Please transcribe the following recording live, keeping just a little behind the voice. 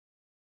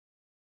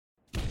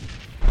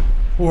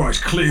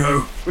Alright,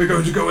 Cleo, we're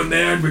going to go in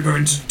there and we're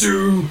going to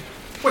do...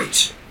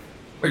 Wait,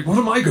 what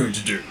am I going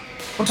to do?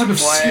 What type of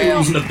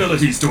skills and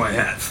abilities do I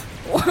have?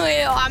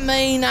 Well, I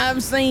mean,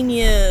 I've seen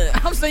you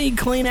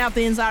clean out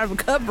the inside of a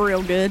cup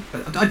real good.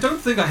 I don't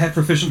think I have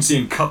proficiency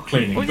in cup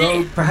cleaning,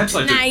 though perhaps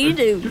I do. Nah, you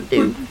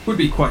do. Would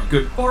be quite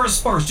good.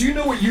 Boris, do you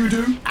know what you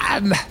do?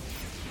 Not much.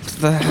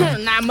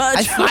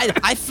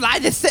 I fly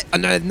the Oh,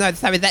 no,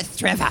 sorry, that's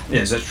Trevor.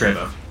 Yes, that's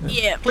Trevor.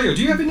 Yeah. Cleo,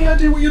 do you have any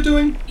idea what you're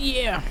doing?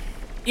 Yeah.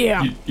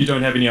 You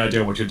don't have any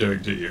idea what you're doing,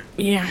 do you?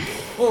 Yeah.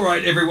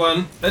 Alright,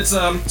 everyone. Let's,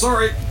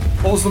 sorry.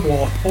 Pause the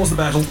war. Pause the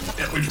battle.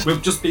 We'll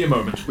just be a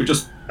moment.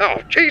 Oh,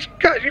 jeez,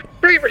 guys,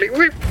 bravely,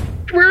 we're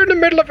in the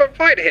middle of a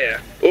fight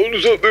here. Oh,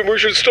 does that mean we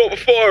should stop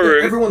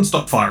firing? Everyone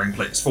stop firing,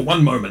 please, for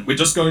one moment. We're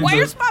just going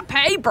Where's my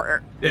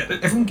paper? Yeah,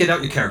 everyone get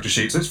out your character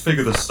sheets. Let's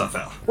figure this stuff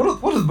out. What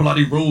are the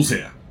bloody rules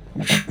here?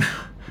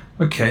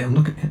 Okay, I'm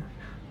looking here.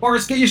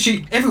 Boris, get your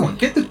sheet. Everyone,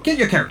 get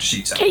your character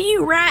sheets out. Can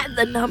you write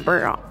the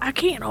number? I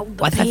can't hold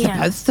the Was I pen.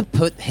 supposed to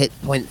put hit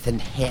points in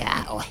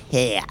here or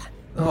here?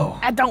 Oh.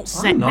 That don't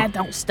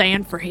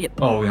stand for hit.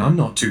 Oh, yeah, I'm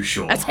not too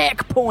sure. That's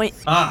heck point.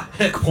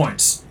 Heck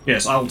points.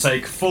 Yes, I will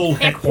take full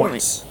heck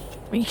points.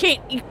 You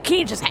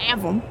can't just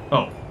have them.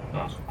 Oh,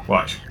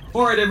 right.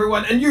 Alright,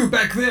 everyone, and you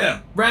back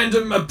there.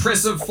 Random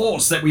oppressive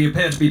force that we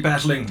appear to be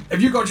battling.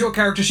 Have you got your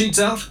character sheets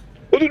out?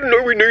 I didn't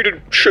know we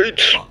needed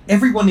sheets.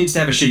 Everyone needs to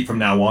have a sheet from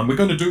now on. We're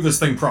going to do this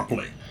thing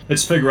properly.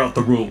 Let's figure out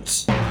the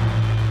rules.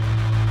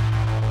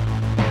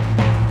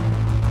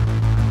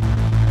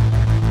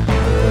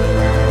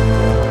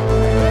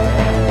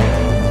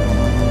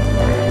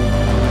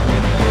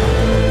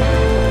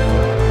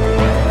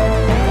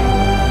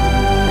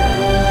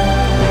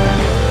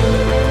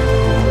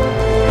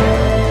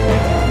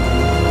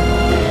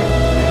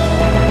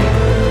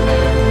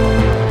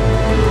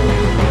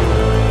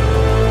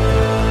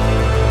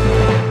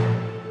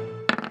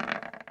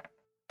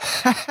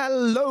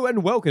 Hello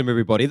and welcome,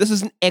 everybody. This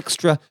is an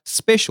extra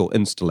special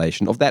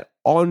installation of that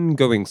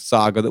ongoing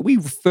saga that we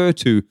refer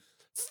to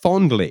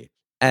fondly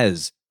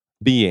as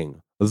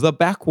being the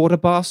Backwater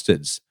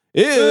Bastards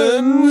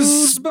in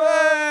space.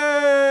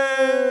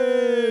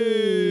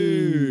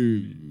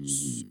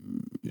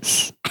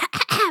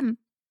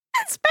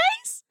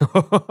 Space?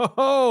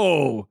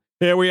 Oh,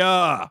 here we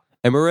are.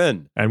 And we're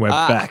in. And we're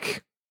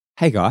back.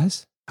 Hey,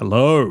 guys.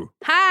 Hello.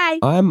 Hi.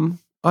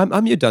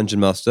 I'm your dungeon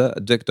master,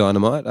 Dick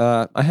Dynamite.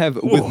 I have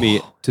with me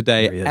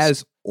today,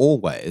 as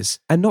always,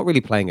 and not really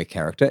playing a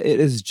character. It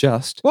is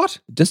just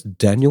Just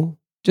Daniel.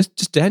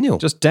 Just Daniel.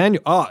 Just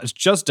Daniel. Oh, it's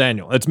just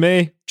Daniel. It's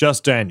me,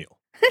 just Daniel.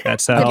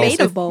 That's how.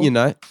 Debatable. You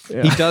know,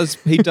 Yeah.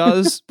 he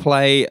does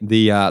play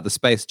the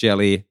space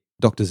jelly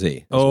Dr.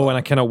 Z. Oh, and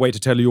I cannot wait to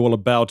tell you all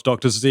about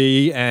Dr.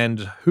 Z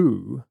and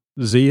who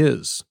Z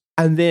is.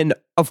 And then,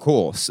 of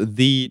course,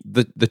 the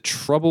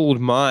troubled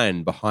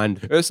mind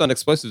behind Earthsun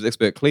Explosives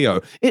expert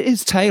Cleo. It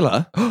is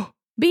Taylor.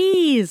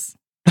 Bees.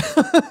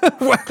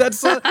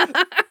 That's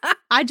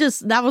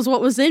That was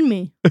what was in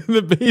me.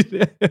 the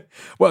bees.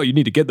 Well, you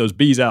need to get those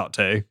bees out,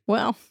 Tay.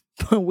 Well,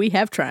 we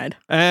have tried.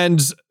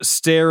 And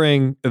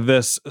steering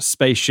this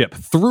spaceship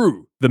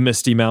through the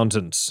misty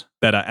mountains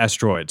that are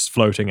asteroids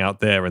floating out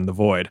there in the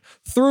void,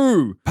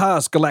 through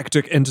past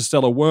galactic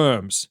interstellar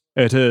worms,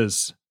 it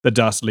is the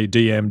dastardly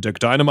DM Dick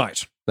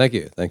Dynamite. Thank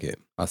you.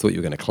 I thought you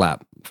were going to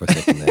clap for a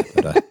second there.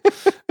 But,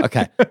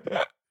 okay.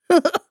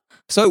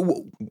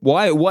 So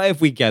why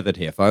have we gathered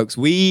here, folks?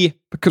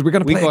 Because we're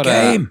going to play a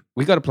game.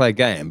 We got to play a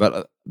game,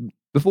 but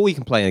before we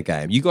can play a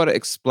game, you got to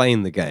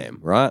explain the game,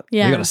 right?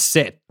 Yeah. We got to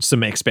set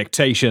some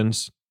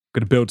expectations.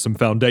 Got to build some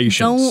foundations.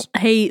 Don't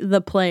hate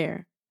the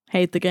player.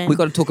 Hate the game. We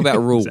got to talk about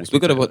rules. Exactly,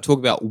 We got to talk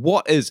about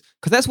what is,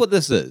 because that's what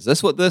this is.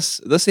 That's what this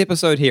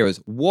episode here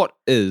is. What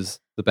is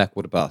the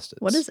Backwater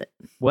Bastards? What is it?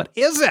 What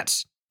is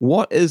it?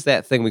 What is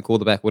that thing we call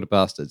the Backwater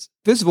Bastards?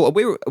 First of all,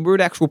 we're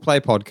an actual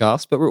play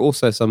podcast, but we're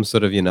also some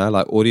sort of,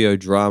 like audio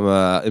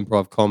drama,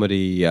 improv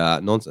comedy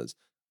nonsense.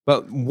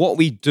 But what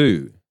we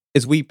do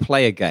is we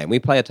play a game. We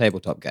play a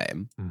tabletop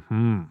game.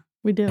 Mm-hmm.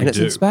 We do. And it's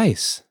in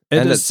space. It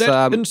and is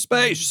set in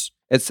space.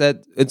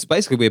 It's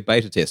basically we're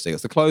beta testing.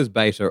 It's the closed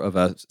beta of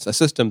a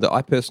system that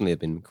I personally have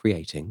been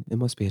creating. It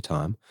must be a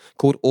time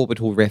called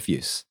Orbital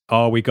Refuse.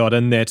 Oh, we got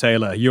in there,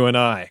 Taylor. You and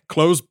I,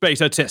 closed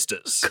beta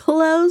testers.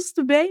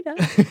 Closed beta.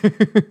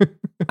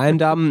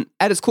 And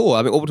at its core,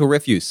 Orbital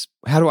Refuse.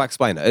 How do I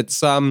explain it?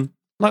 It's I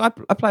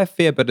play a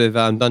fair bit of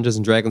Dungeons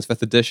and Dragons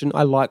 5th edition.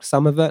 I liked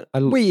some of it.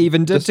 We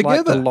even did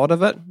disliked together a lot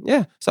of it.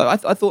 Yeah. So I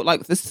thought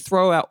let's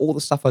throw out all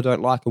the stuff I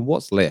don't like, and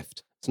what's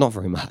left. It's not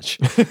very much.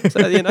 So,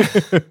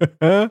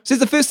 So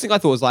the first thing I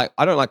thought was I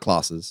don't like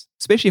classes,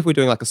 especially if we're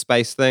doing a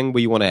space thing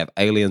where you want to have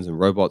aliens and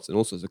robots and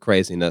all sorts of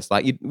craziness.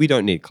 We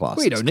don't need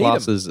classes. We don't need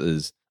classes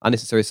is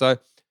unnecessary. So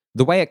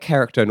the way a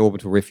character in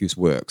Orbital Refuse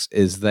works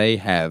is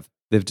they've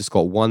just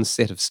got one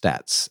set of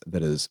stats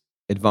that is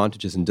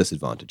advantages and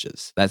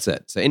disadvantages. That's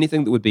it. So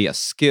anything that would be a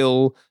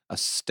skill, a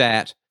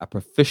stat, a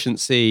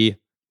proficiency,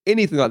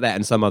 anything like that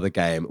in some other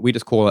game, we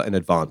just call it an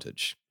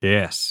advantage.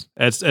 Yes,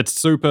 it's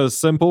super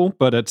simple,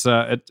 but it's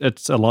a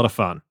lot of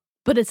fun.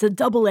 But it's a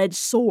double-edged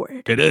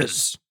sword. It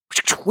is.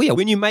 Well, yeah,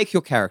 when you make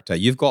your character,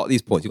 you've got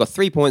these points. You've got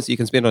 3 points that you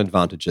can spend on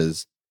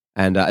advantages.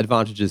 And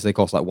advantages, they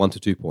cost like 1 to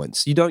 2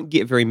 points. You don't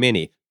get very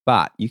many,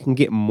 but you can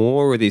get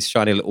more of these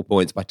shiny little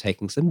points by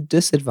taking some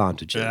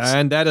disadvantages.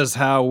 And that is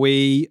how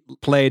we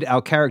played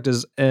our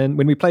characters. And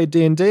when we played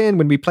D&D and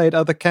when we played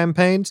other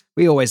campaigns,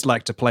 we always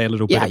like to play a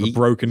little bit of a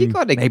broken.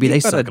 Maybe they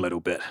suck a little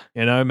bit.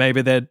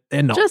 Maybe they're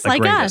not Just the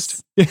like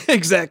greatest.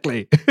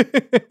 Exactly.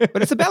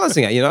 But it's a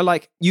balancing act,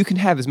 like you can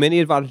have as many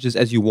advantages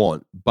as you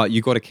want, but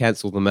you got to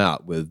cancel them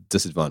out with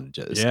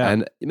disadvantages. Yeah.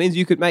 And it means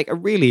you could make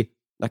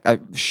a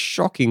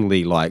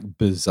shockingly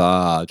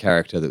bizarre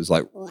character that was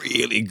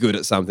really good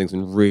at some things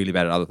and really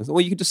bad at other things. Or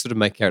you could just sort of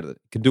make a character that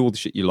can do all the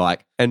shit you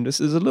like, and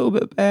this is a little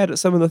bit bad at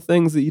some of the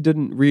things that you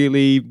didn't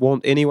really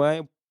want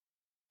anyway.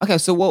 Okay,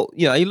 so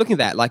you're looking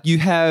at that, you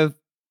have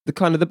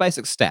the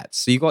basic stats.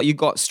 So you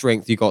got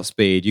strength, you got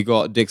speed, you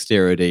got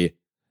dexterity,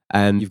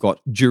 and you've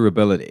got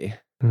durability.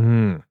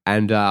 Mm.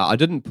 And I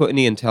didn't put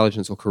any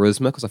intelligence or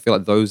charisma because I feel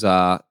like those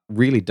are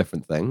really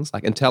different things.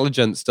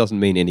 Intelligence doesn't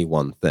mean any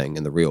one thing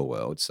in the real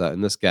world. So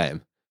in this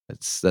game,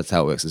 that's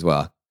how it works as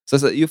well.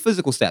 So your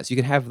physical stats, you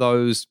can have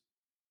those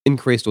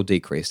increased or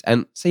decreased.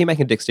 And say you're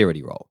making a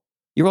dexterity roll.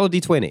 You roll a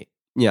d20.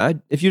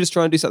 If you're just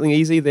trying to do something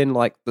easy, then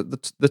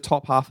the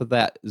top half of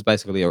that is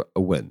basically a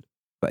win.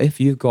 But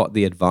if you've got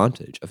the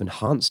advantage of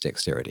enhanced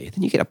dexterity,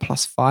 then you get a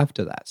 +5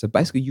 to that. So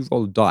basically you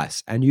roll a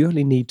dice and you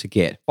only need to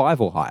get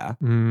 5 or higher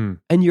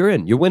and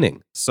you're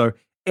winning. So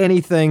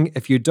anything,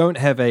 if you don't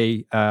have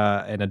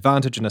an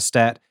advantage in a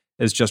stat,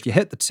 is just you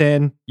hit the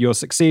 10, you're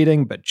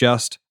succeeding, but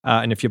just.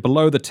 And if you're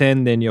below the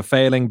 10, then you're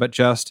failing, but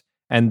just.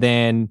 And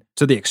then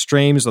to the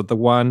extremes of the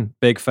 1,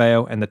 big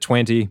fail, and the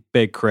 20,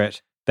 big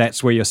crit,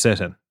 that's where you're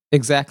sitting.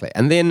 Exactly.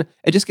 And then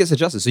it just gets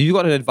adjusted. So you've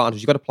got an advantage.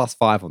 You've got a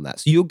 +5 on that.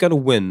 So you're going to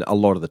win a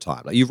lot of the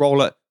time. You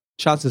roll it,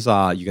 chances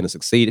are you're going to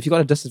succeed. If you've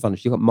got a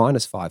disadvantage, you've got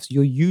 -5. So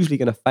you're usually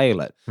going to fail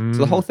it. So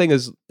the whole thing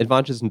is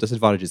advantages and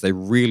disadvantages. They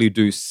really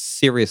do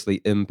seriously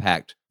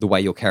impact the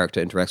way your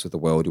character interacts with the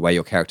world, the way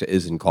your character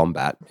is in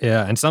combat.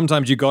 Yeah. And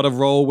sometimes you got to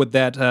roll with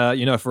that,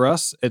 for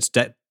us, it's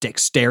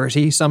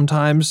dexterity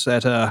sometimes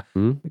that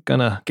going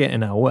to get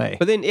in our way.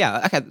 But then,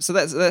 okay. So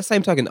that's that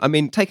same token. I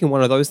mean, taking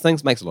one of those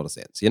things makes a lot of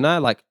sense,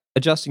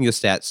 adjusting your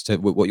stats to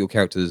what your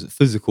character's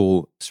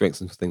physical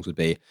strengths and things would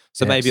be.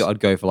 So maybe I'd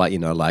go for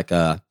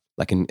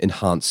an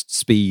enhanced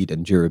speed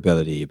and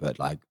durability, but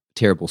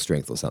terrible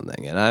strength or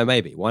something.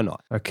 Maybe why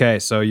not? Okay,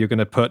 so you're going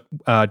to put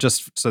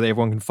just so that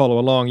everyone can follow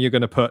along. You're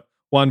going to put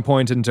 1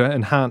 point into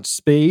enhanced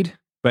speed,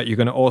 but you're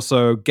going to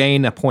also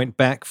gain a point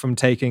back from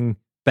taking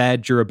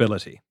bad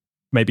durability.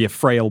 Maybe a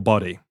frail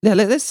body. Yeah,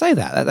 let's say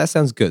that. That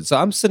sounds good. So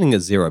I'm sitting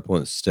at 0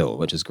 points still,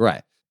 which is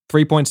great.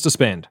 3 points to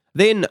spend.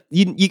 Then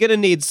you're going to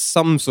need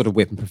some sort of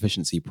weapon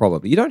proficiency,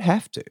 probably. You don't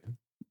have to,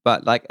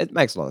 but it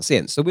makes a lot of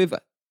sense. So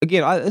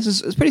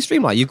it's pretty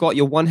streamlined. You've got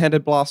your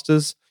one-handed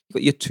blasters, you've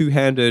got your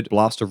two-handed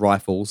blaster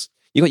rifles,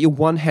 you've got your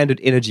one-handed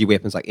energy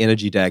weapons like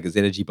energy daggers,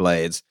 energy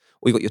blades,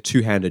 or you've got your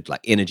two-handed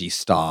energy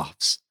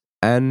staffs,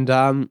 and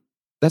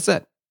that's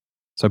it.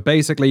 So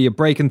basically, you're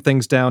breaking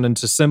things down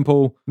into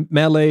simple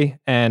melee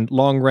and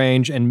long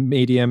range and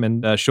medium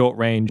and short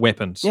range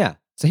weapons. Yeah.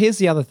 So here's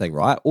the other thing,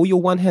 right? All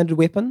your one-handed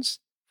weapons,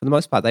 for the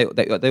most part,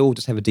 they all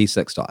just have a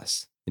D6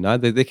 dice.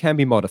 There can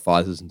be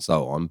modifiers and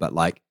so on, but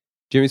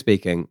generally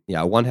speaking,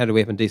 a one-handed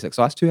weapon, D6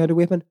 dice, two-handed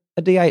weapon,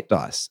 a D8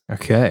 dice.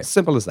 Okay.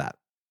 Simple as that.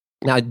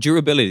 Now,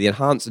 durability, the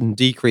enhanced and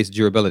decreased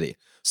durability.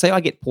 Say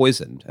I get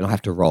poisoned and I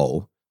have to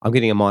roll. I'm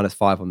getting a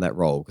 -5 on that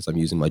roll because I'm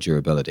using my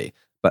durability.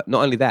 But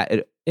not only that,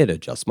 it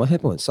adjusts my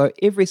hit points. So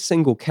every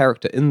single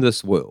character in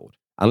this world,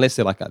 unless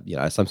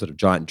they're some sort of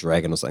giant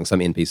dragon or something,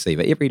 some NPC,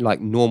 but every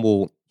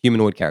normal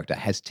humanoid character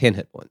has 10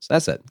 hit points.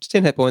 That's it. Just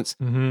 10 hit points.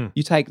 Mm-hmm.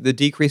 You take the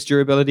decreased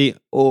durability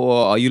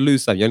or you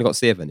lose some. You only got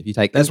 7. If you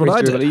take That's what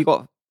I durability,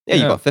 did.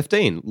 you got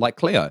 15, like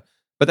Cleo.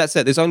 But that's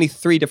it. There's only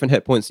 3 different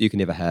hit points that you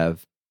can ever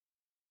have.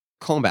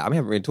 Combat. I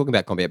haven't really talking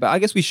about combat, but I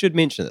guess we should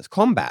mention this.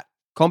 Combat,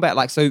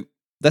 so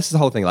this is the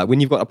whole thing. When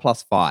you've got a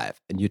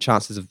 +5 and your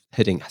chances of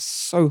hitting are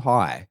so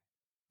high,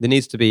 there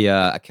needs to be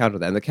a counter to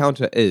that. And the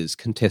counter is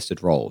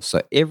contested rolls.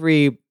 So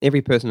every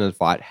person in the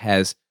fight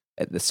has,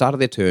 at the start of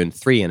their turn,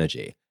 3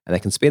 energy. And they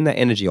can spend that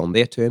energy on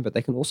their turn, but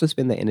they can also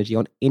spend that energy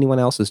on anyone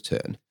else's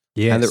turn.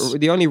 Yes.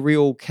 And the only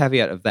real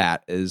caveat of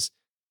that is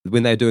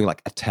when they're doing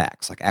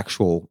attacks,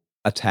 actual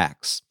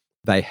attacks,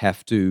 they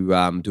have to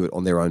do it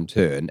on their own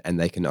turn, and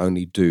they can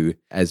only do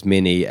as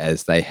many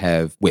as they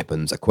have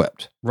weapons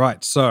equipped.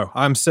 Right. So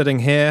I'm sitting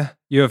here.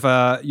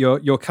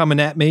 You're coming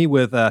at me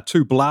with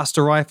 2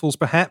 blaster rifles,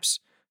 perhaps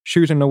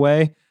shooting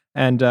away,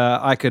 and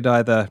I could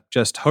either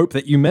just hope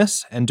that you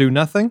miss and do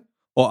nothing,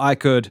 or I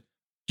could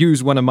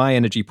use one of my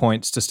energy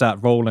points to start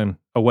rolling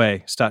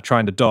away, start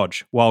trying to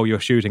dodge while you're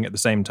shooting at the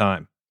same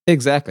time.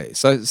 Exactly.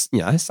 So,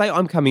 say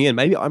I'm coming in,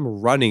 maybe I'm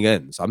running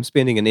in. So I'm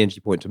spending an energy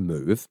point to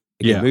move.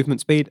 Again, movement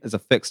speed is a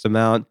fixed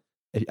amount.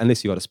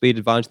 Unless you've got a speed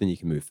advantage, then you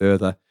can move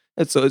further.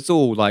 It's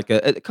all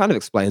it kind of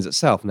explains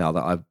itself now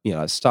that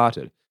I've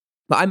started.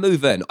 But I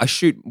move in, I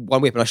shoot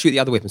one weapon, I shoot the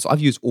other weapon. So I've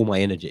used all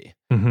my energy.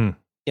 Mm-hmm.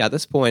 At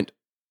this point,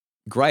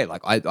 great.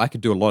 Like I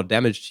could do a lot of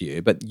damage to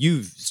you, but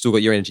you've still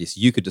got your energy, so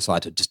you could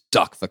decide to just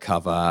duck for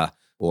cover,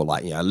 or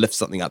like, lift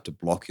something up to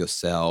block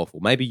yourself,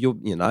 or maybe you're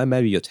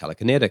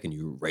telekinetic and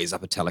you raise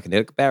up a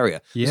telekinetic barrier.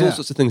 There's all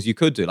sorts of things you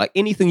could do. Like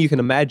anything you can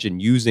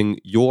imagine using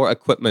your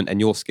equipment and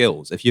your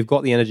skills. If you've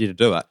got the energy to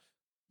do it,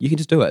 you can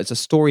just do it. It's a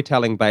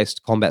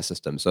storytelling-based combat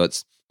system. So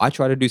I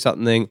try to do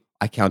something,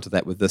 I counter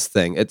that with this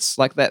thing. It's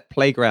like that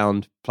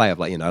playground play of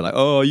like,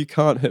 oh, you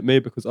can't hit me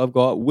because I've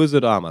got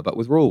wizard armor, but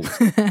with rules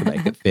to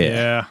make it fair.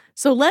 Yeah.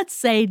 So let's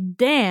say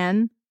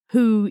Dan,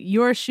 who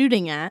you're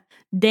shooting at,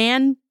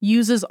 Dan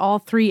uses all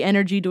 3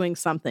 energy doing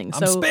something.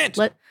 I'm spent.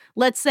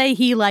 Let's say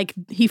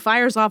he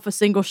fires off a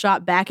single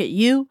shot back at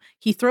you.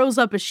 He throws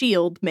up a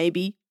shield,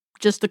 maybe,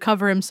 just to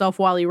cover himself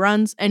while he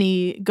runs, and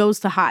he goes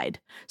to hide.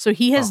 So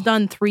he has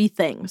done 3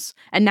 things,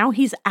 and now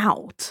he's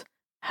out.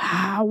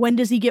 When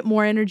does he get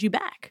more energy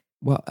back?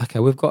 Well, okay,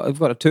 we've got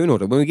a turn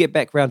order. When we get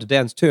back round to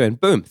Dan's turn,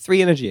 boom,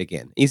 3 energy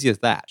again. Easy as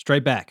that.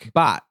 Straight back.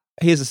 But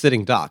here's a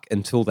sitting duck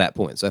until that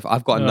point. So if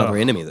I've got another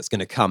enemy that's going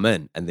to come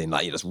in and then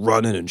like you just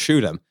run in and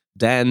shoot him,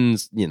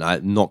 Dan's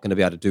not going to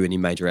be able to do any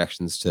major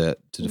actions to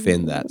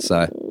defend that.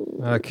 So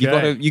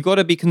Okay. you got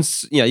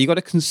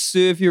to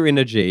conserve your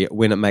energy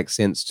when it makes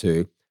sense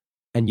to,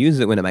 and use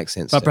it when it makes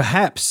sense. But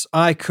perhaps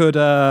I could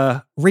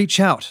reach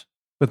out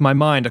with my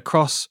mind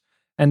across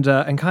and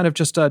kind of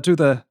just do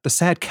the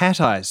sad cat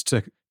eyes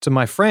to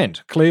my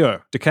friend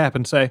Cleo DeCap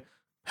and say,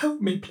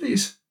 "Help me,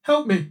 please,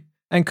 help me."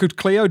 And could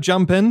Cleo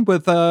jump in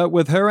with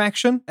her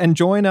action and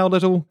join our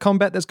little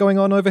combat that's going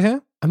on over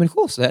here? I mean, of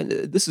course,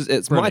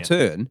 it's Brilliant. my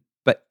turn,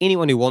 but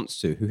anyone who wants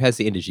to, who has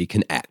the energy,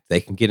 can act.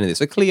 They can get in there.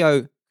 So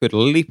Cleo could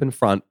leap in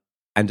front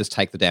and just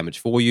take the damage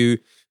for you,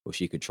 or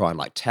she could try and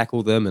like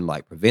tackle them and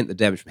like prevent the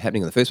damage from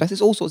happening in the first place.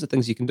 There's all sorts of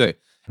things you can do.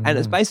 And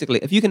it's basically,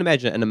 if you can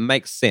imagine it and it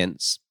makes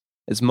sense,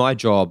 it's my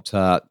job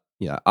to,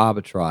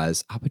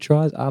 arbitrate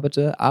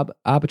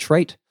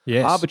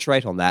Yes.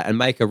 arbitrate on that and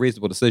make a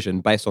reasonable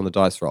decision based on the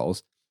dice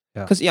rolls.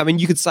 Yeah. Because,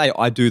 you could say,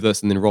 I do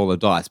this and then roll a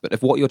dice, but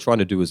if what you're trying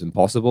to do is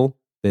impossible,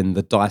 then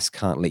the dice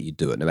can't let you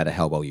do it, no matter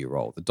how well you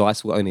roll. The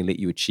dice will only let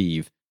you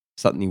achieve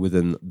something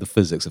within the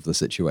physics of the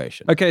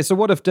situation. Okay, so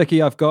what if,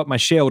 Dickie, I've got my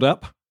shield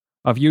up.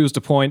 I've used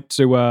a point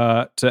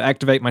to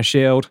activate my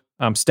shield.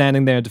 I'm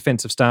standing there in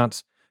defensive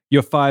stance.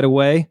 You're fired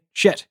away.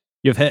 Shit,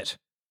 you've hit.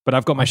 But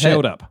I've got my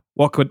shield up.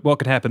 What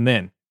could happen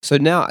then? So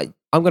now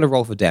I'm going to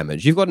roll for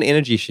damage. You've got an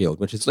energy shield,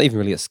 which is not even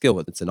really a skill.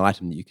 It's an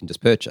item that you can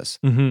just purchase.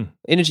 Mm-hmm.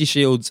 Energy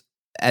shields,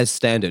 as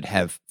standard,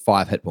 have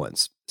 5 hit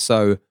points.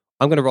 So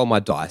I'm going to roll my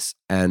dice,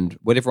 and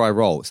whatever I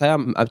roll, say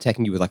I'm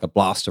attacking you with like a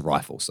blaster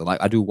rifle. So like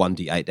I do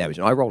 1d8 damage,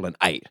 and I roll an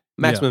 8.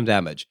 Maximum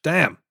damage.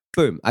 Damn.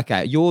 Boom.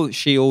 Okay, your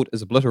shield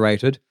is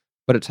obliterated,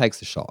 but it takes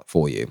the shot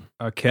for you.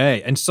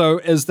 Okay, and so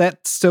is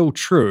that still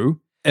true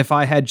if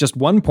I had just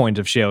 1 point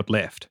of shield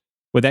left?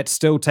 Would that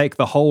still take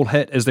the whole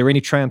hit? Is there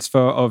any transfer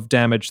of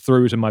damage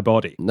through to my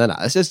body? No,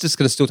 it's just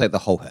going to still take the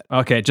whole hit.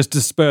 Okay, it just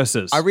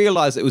disperses. I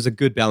realized it was a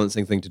good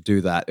balancing thing to do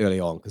that early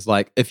on, because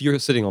like if you're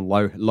sitting on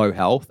low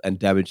health and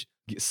damage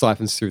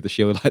siphons through the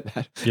shield like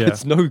that,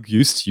 it's no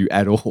use to you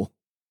at all.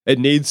 It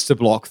needs to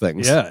block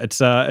things. Yeah,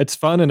 it's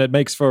fun and it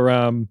makes for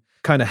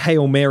kind of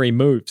Hail Mary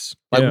moves.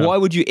 Like, why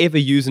would you ever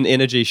use an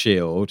energy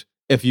shield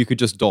if you could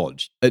just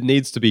dodge? It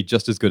needs to be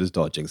just as good as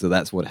dodging. So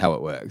that's how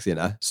it works,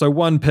 So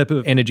 1 pip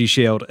of energy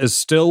shield is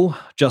still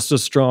just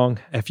as strong.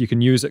 If you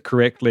can use it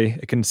correctly,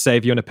 it can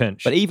save you in a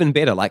pinch. But even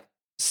better, like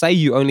say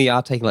you only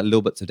are taking like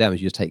little bits of damage,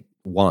 you just take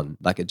 1.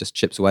 Like it just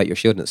chips away at your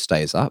shield and it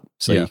stays up.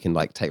 So you can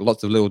like take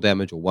lots of little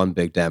damage or 1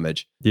 big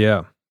damage.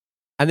 Yeah.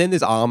 And then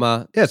there's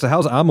armor. Yeah, so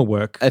how's armor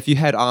work? If you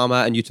had armor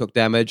and you took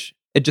damage,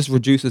 it just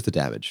reduces the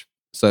damage.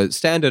 So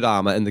standard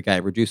armor in the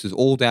game reduces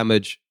all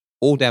damage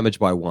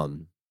by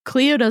 1.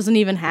 Cleo doesn't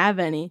even have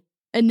any.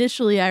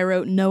 Initially, I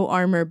wrote no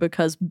armor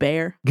because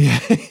bear.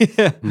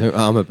 Yeah. No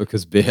armor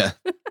because bear.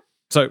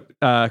 So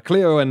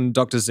Cleo and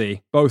Dr.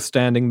 Z both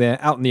standing there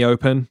out in the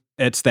open.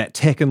 It's that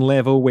Tekken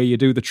level where you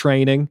do the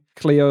training.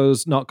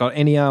 Cleo's not got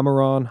any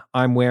armor on.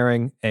 I'm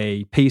wearing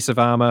a piece of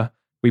armor.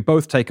 We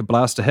both take a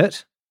blaster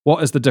hit.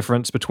 What is the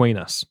difference between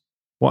us?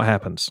 What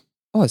happens?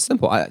 Oh, it's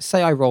simple.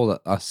 Say I roll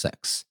a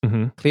 6.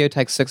 Mm-hmm. Cleo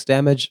takes 6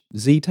 damage.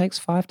 Z takes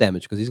 5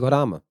 damage because he's got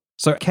armor.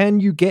 So can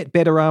you get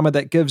better armor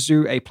that gives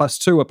you a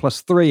 +2 or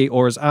 +3,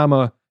 or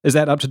is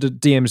that up to the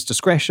DM's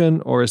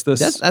discretion, or is this...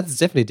 That's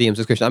definitely DM's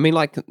discretion. I mean,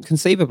 like,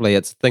 conceivably,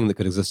 it's a thing that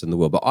could exist in the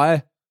world, but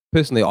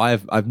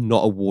I've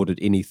not awarded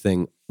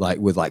anything like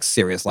with like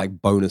serious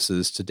like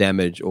bonuses to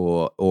damage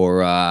or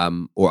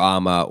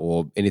armor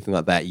or anything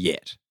like that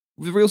yet.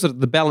 The real sort of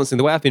the balancing,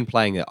 the way I've been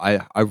playing it,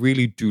 I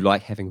really do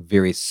like having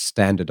very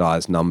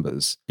standardized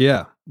numbers.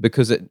 Yeah.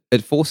 Because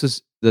it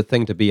forces the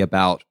thing to be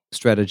about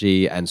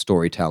strategy and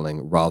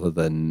storytelling rather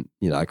than,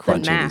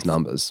 crunching these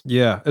numbers.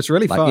 Yeah, it's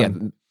really fun.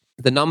 Yeah,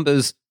 the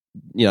numbers,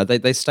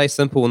 they stay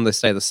simple and they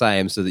stay the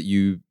same so that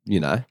you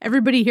know.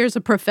 Everybody here's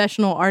a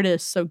professional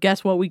artist, so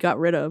guess what we got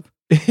rid of?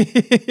 Yeah,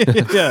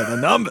 the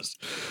numbers.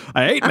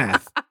 I hate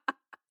math.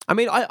 I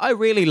mean, I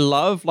really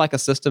love like a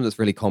system that's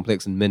really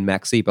complex and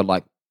min-maxy, but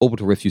like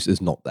Orbital Refuse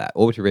is not that.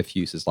 Orbital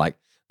Refuse is like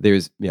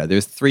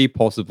there's 3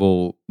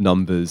 possible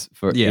numbers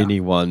for Yeah. any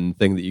one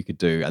thing that you could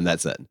do, and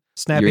that's it. You're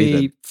Snappy,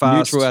 either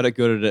fast. neutral at it,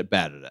 good at it,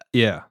 bad at it.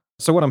 Yeah.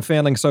 So what I'm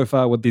feeling so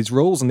far with these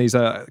rules and these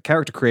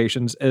character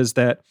creations is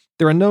that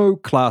there are no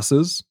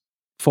classes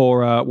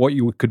for what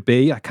you could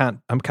be. I can't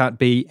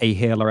be a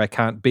healer. I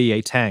can't be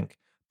a tank.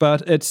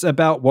 But it's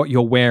about what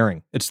you're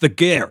wearing. It's the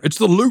gear. It's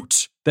the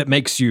loot that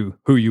makes you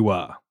who you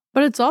are.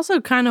 But it's also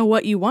kind of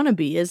what you want to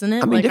be, isn't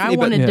it? I mean, Like I definitely,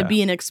 but- wanted to Yeah.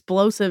 be an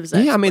explosives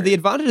Yeah, I mean, the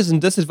expert. advantages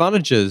and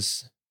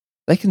disadvantages,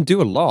 they can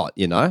do a lot,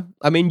 you know?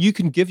 I mean, you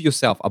can give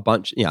yourself a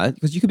bunch,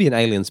 because you could be an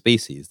alien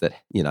species that,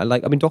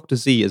 Dr.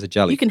 Z is a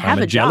jellyfish. You can have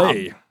I'm a job.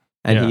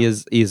 And Yeah.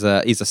 he's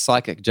a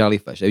psychic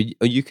jellyfish.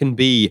 Or you can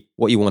be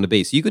what you want to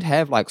be. So you could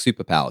have like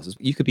superpowers.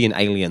 You could be an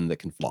alien that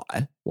can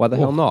fly. Why the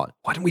hell Oh, not?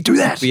 Why didn't we do You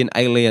that? could be an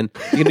alien.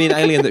 You can be an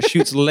alien that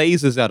shoots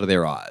lasers out of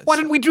their eyes. Why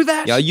didn't we do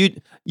that? Yeah,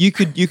 you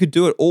could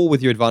do it all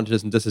with your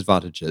advantages and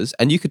disadvantages,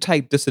 and you could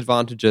take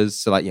disadvantages.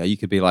 So like you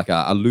could be like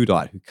a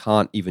Luddite who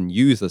can't even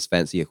use this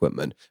fancy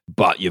equipment,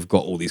 but you've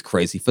got all these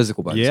crazy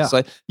physical bonuses. Yeah.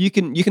 So you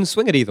can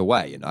swing it either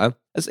way.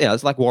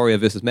 It's like warrior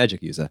versus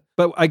magic user.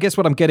 But I guess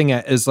what I'm getting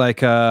at is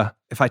like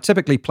if I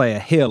typically play a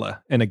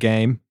healer in a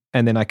game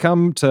and then I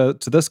come to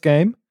this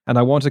game and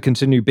I want to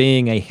continue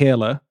being a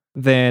healer,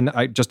 then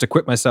I just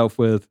equip myself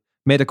with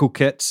medical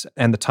kits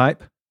and the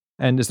type.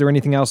 And is there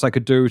anything else I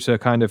could do to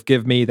kind of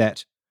give me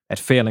that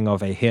feeling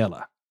of a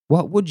healer?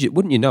 Well,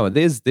 wouldn't you know it?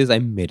 There's a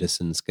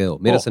medicine skill,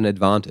 medicine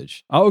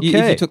advantage. Okay.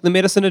 If you took the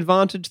medicine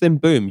advantage, then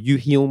boom, you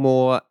heal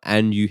more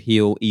and you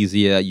heal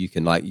easier. You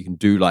can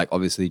do like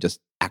obviously just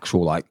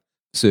actual like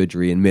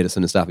surgery and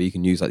medicine and stuff. Or you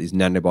can use like these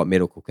nanobot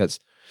medical kits.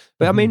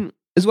 But I mean,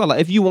 as well, like,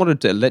 if you wanted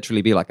to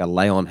literally be like a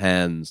lay on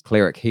hands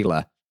cleric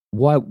healer,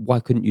 why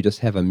couldn't you just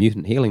have a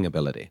mutant healing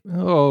ability?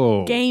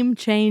 Oh. Game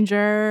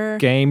changer.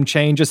 Game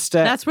changer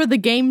stat. That's where the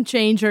game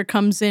changer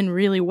comes in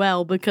really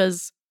well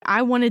because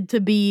I wanted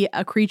to be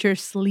a creature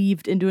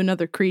sleeved into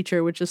another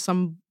creature, which is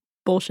some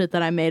bullshit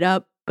that I made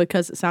up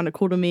because it sounded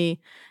cool to me.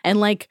 And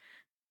like,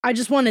 I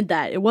just wanted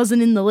that. It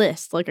wasn't in the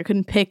list. Like, I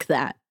couldn't pick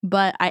that,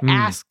 but I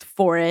asked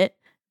for it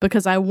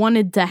because I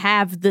wanted to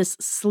have this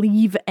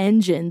sleeve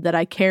engine that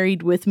I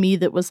carried with me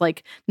that was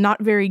like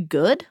not very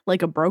good,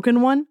 like a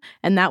broken one.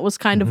 And that was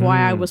kind of why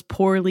I was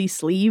poorly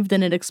sleeved,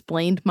 and it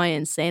explained my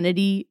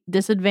insanity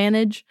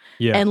disadvantage.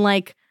 yeah. And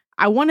like,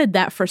 I wanted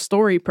that for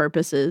story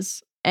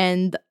purposes.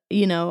 And,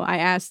 I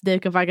asked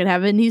Dick if I could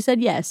have it, and he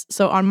said yes.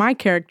 So on my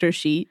character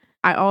sheet,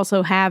 I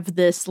also have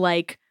this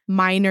like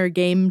minor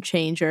game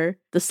changer,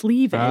 the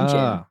sleeve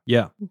engine.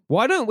 Yeah.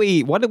 Why don't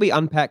we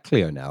unpack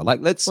Cleo now? Like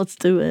let's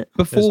do it.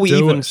 before Let's we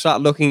do even it.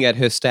 start looking at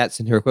her stats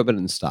and her equipment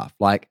and stuff,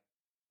 like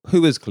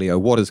who is Cleo?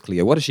 What is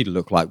Cleo? What does she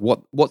look like?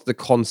 What's the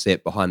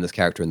concept behind this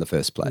character in the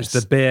first place?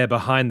 There's the bear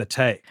behind the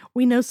tape.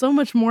 We know so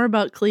much more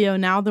about Cleo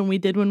now than we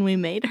did when we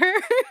made her.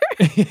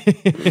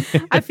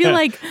 I feel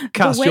like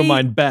Cast the your way-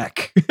 mind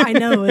back. I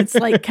know, it's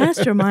like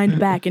cast your mind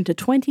back into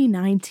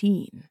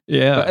 2019.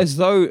 Yeah. But as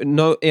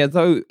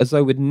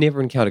though we'd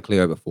never encountered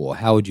Cleo before,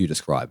 how would you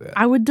describe her?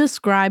 I would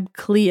describe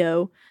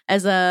Cleo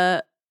as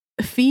a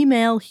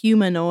female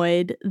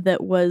humanoid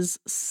that was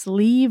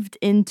sleeved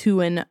into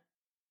an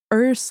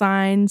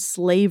ursine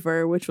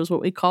slaver, which was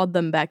what we called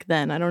them back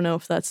then. I don't know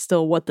if that's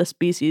still what the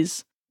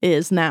species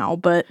is now,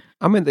 but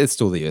I mean, it's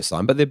still the Earth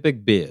sign, but they're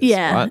big bears,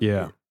 Yeah. right?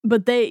 yeah.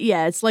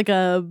 it's like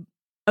a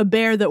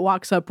bear that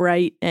walks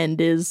upright and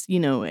is,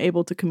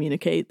 able to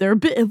communicate. They're a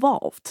bit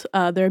evolved.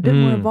 They're a bit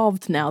more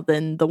evolved now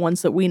than the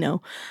ones that we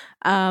know.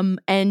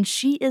 And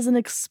she is an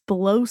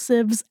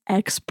explosives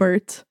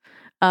expert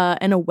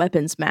and a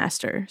weapons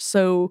master.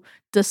 So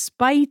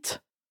despite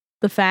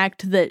the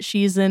fact that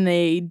she's in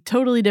a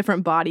totally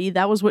different body,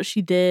 that was what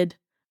she did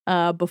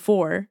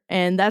before,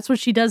 and that's what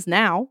she does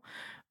now.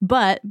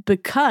 But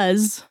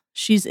because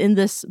she's in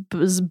this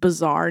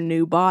bizarre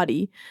new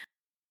body,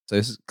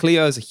 So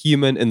Cleo is a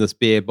human in this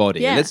bear body.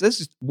 Yeah. And this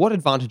is, what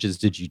advantages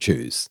did you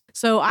choose?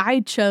 so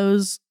I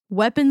chose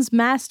weapons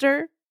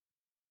master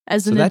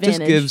as So an that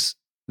advantage. just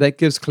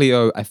gives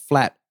Cleo a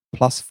flat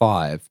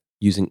 +5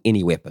 using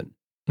any weapon.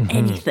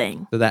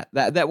 Anything. So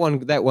that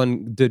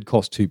one did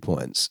cost 2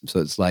 points. So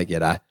it's like,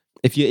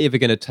 if you're ever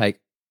going to take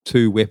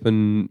 2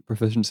 weapon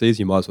proficiencies,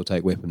 you might as well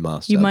take weapon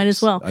master. You might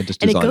as well. I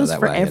just And it designed goes that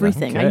for way,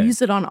 everything. I Okay.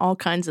 use it on all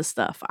kinds of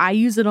stuff. I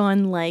use it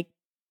on like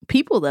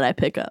people that I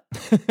pick up.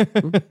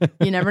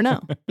 You never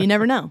know. You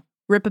never know.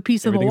 Rip a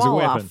piece of a Everything's a wall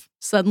weapon. off.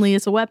 Suddenly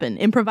it's a weapon.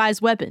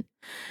 Improvised weapon.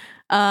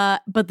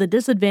 But the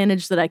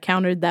disadvantage that I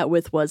countered that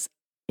with was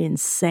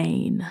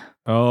insane.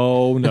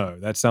 Oh no,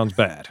 that sounds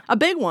bad. A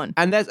big one.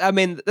 And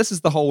this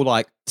is the whole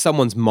like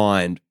someone's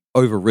mind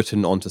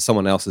overwritten onto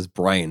someone else's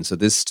brain. So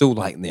there's still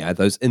like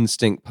those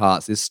instinct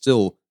parts. There's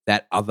still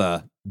that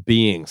other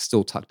being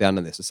still tucked down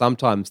in there. So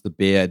sometimes the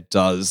bear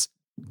does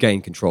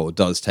gain control,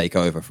 does take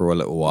over for a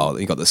little while.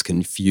 You got this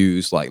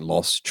confused, like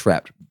lost,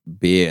 trapped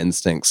bear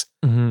instincts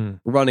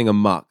running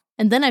amok.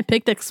 And then I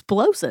picked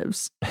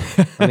explosives.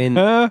 I mean,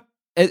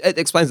 it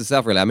explains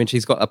itself really. I mean,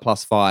 she's got a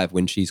 +5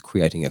 when she's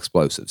creating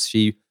explosives.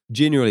 She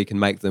generally can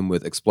make them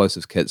with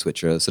explosives kits,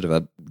 which are sort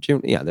of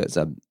that's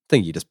a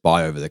thing you just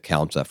buy over the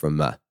counter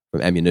from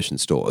ammunition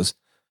stores.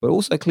 But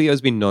also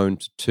Cleo's been known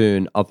to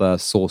turn other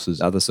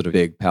sources, other sort of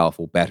big,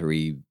 powerful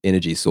battery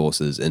energy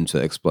sources into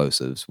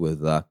explosives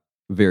with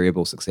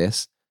variable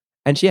success.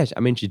 And she gets a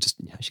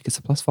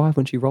 +5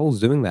 when she rolls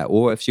doing that.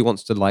 Or if she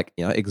wants to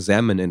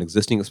examine an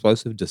existing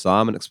explosive,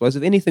 disarm an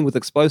explosive, anything with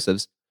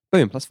explosives,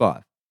 boom,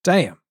 +5.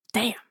 Damn.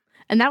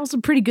 And that was a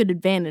pretty good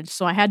advantage,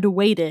 so I had to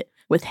weight it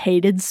with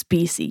hated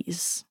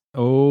species.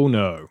 Oh,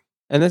 no.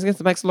 And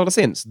that makes a lot of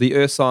sense. The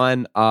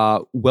Ursine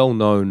are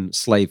well-known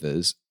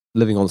slavers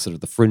living on sort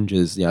of the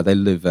fringes. They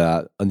live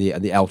in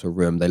the outer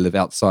rim. They live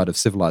outside of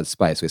civilized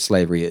space where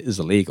slavery is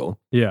illegal.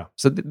 Yeah.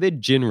 So they're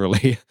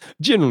generally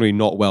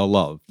not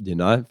well-loved,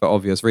 for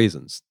obvious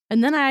reasons.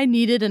 And then I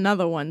needed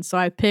another one, so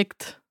I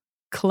picked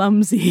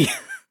Clumsy.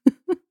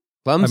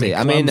 Clumsy.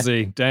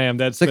 Clumsy. Damn,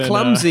 that's the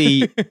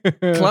clumsy.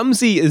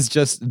 Clumsy is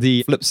just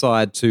the flip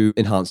side to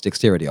enhanced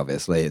dexterity,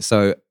 obviously.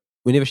 So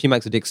whenever she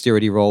makes a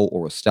dexterity roll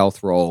or a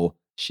stealth roll,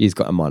 she's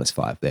got a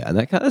 -5 there. And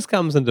this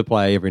comes into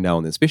play every now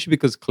and then, especially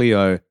because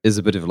Cleo is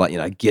a bit of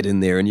get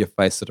in there in your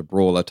face sort of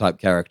brawler type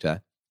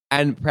character.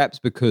 And perhaps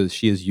because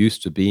she is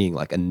used to being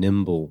like a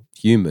nimble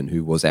human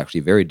who was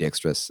actually very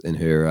dexterous in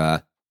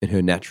her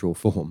natural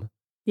form.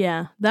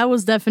 Yeah, that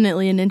was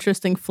definitely an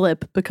interesting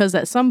flip because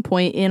at some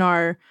point in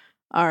our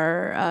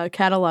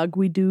catalog,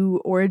 we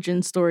do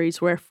origin stories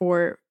where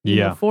for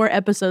 4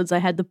 episodes I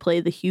had to play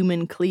the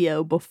human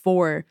Cleo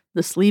before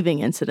the sleeving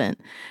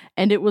incident.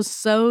 And it was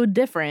so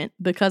different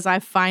because I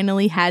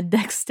finally had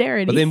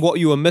dexterity. But then what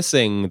you were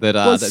missing that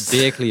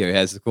Bear Cleo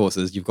has, of course,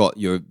 is you've got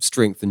your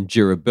strength and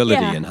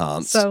durability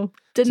enhanced. So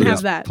didn't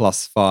have that.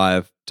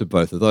 +5 to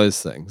both of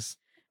those things.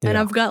 And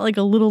I've got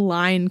a little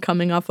line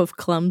coming off of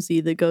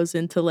Clumsy that goes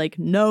into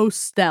no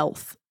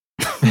stealth.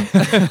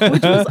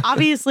 Which was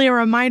obviously a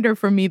reminder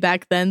for me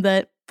back then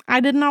that I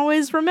didn't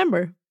always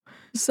remember.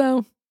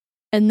 So,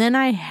 and then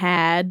I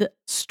had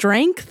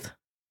strength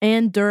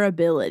and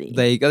durability.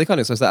 They kind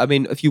of so. I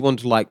mean, if you want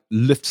to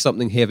lift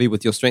something heavy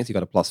with your strength, you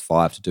got a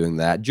 +5 to doing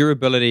that.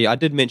 Durability, I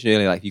did mention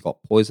earlier, if you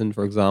got poisoned,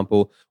 for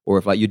example, or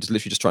if you're just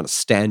literally just trying to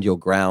stand your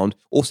ground.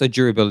 Also,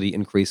 durability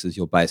increases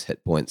your base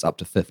hit points up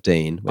to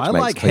 15, which I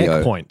makes like Cleo.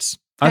 Heck points.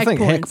 I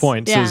think Heck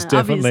points is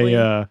definitely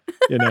how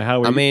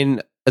we. I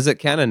mean, is it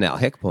canon now?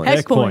 Heck points.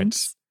 Heck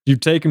points.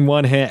 You've taken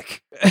one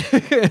heck.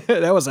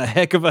 That was a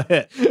heck of a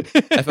hit.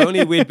 If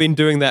only we'd been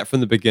doing that from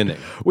the beginning.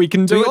 We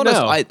can do it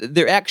now.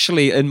 They're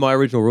actually, in my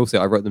original rule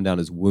set, I wrote them down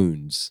as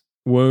wounds.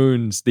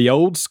 Wounds, the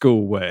old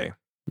school way.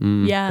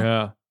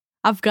 Yeah.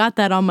 I've got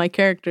that on my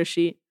character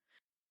sheet.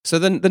 So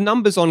then the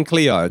numbers on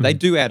Cleo, they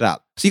do add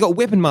up. So you got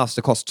Weapon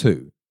Master cost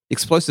 2.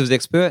 Explosives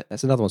Expert,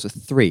 that's another one, so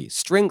 3.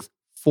 Strength,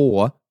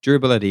 4,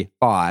 durability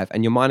 5,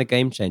 and your minor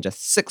game changer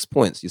 6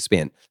 points you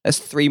spent. That's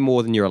 3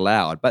 more than you're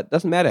allowed, but it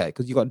doesn't matter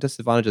because you got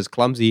disadvantages: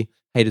 clumsy,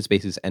 hated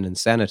species, and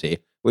insanity,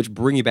 which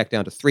bring you back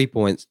down to 3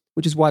 points,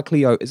 which is why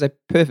Cleo is a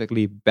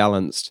perfectly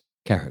balanced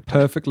character.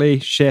 Perfectly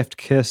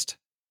chef-kissed,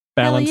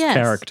 balanced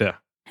character.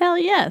 Hell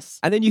yes.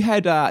 And then you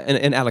had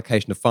an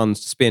allocation of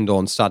funds to spend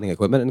on starting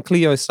equipment, and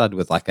Cleo started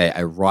with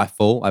a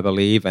rifle, I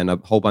believe, and a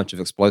whole bunch of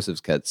explosives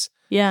kits.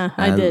 Yeah,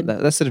 I did.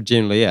 That's sort of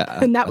generally it.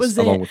 And that was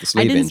along it. With the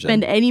sleeve I didn't engine.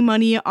 spend any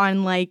money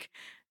on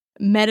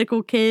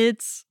medical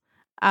kits.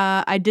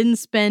 I didn't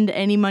spend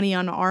any money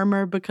on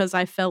armor because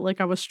I felt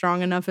like I was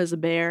strong enough as a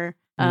bear.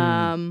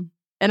 And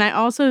I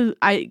also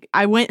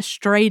I went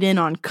straight in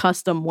on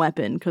custom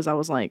weapon because I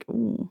was like,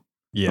 ooh,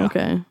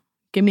 okay.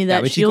 Give me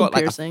that shield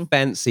piercing. A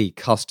fancy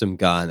custom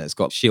gun. It's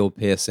got shield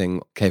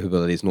piercing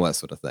capabilities and all that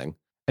sort of thing.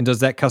 And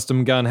does that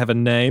custom gun have a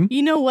name?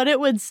 You know what it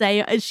would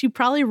say? She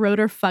probably wrote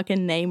her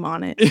fucking name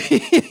on it.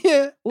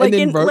 And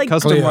then wrote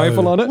custom Cleo.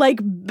 rifle on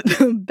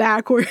it?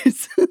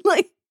 Backwards.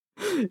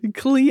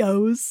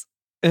 Cleo's.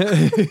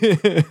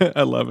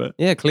 I love it.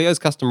 Yeah, Cleo's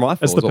custom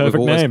rifle It's is the what we've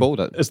perfect always name. called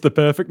it. It's the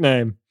perfect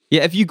name.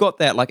 Yeah, if you got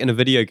that in a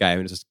video game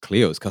and it's just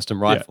Cleo's custom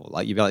rifle,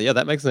 you'd be like, yeah,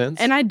 that makes sense.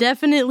 And I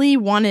definitely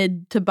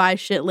wanted to buy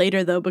shit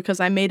later though,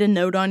 because I made a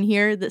note on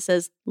here that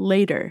says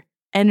later,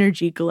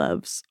 energy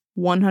gloves,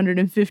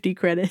 150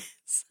 credits.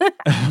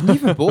 You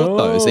never bought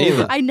those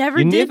either. I never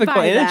you did never buy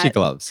got energy that.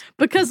 gloves.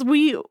 Because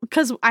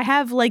I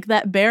have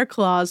that bear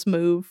claws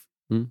move.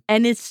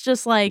 And it's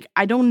just I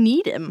don't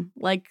need him.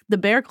 The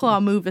bear claw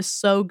move is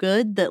so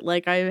good that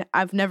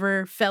I've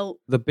never felt.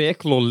 The bear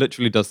claw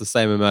literally does the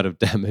same amount of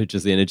damage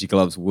as the energy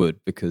gloves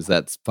would because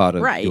that's part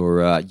of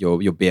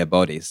your bear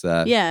body.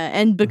 So. Yeah,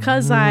 and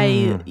because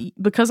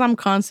I'm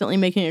constantly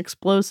making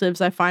explosives,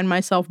 I find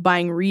myself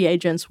buying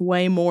reagents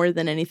way more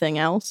than anything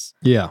else.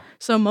 Yeah.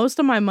 So most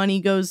of my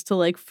money goes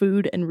to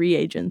food and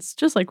reagents,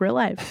 just like real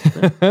life.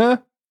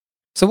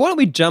 So why don't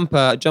we jump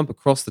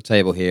across the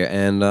table here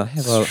and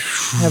have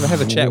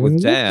a chat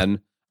with Dan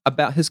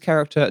about his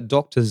character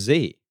Dr.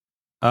 Z.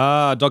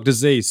 Dr.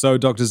 Z. So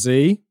Dr.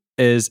 Z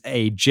is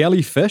a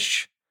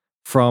jellyfish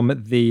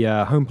from the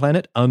home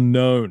planet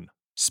Unknown.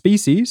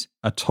 Species,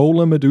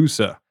 Atola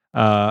medusa.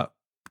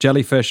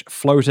 Jellyfish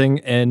floating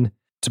in,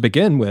 to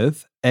begin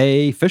with,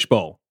 a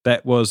fishbowl.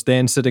 that was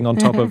then sitting on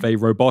top of a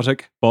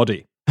robotic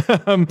body.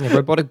 A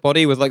robotic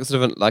body with like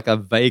sort of like a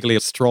vaguely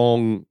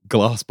strong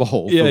glass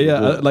bowl.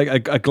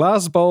 Like a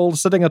glass bowl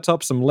sitting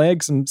atop some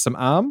legs and some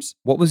arms.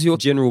 What was your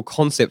general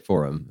concept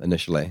for him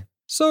initially?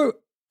 So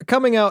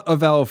coming out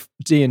of our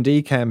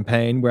D&D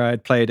campaign where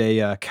I'd played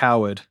a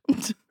coward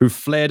who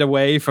fled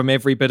away from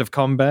every bit of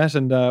combat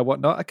and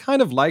whatnot, I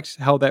kind of liked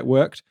how that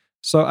worked.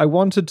 So I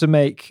wanted to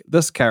make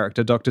this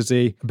character, Dr.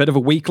 Z, a bit of a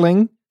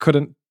weakling,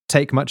 couldn't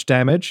take much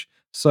damage.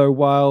 So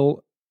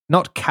while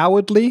not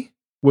cowardly,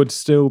 would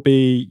still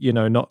be,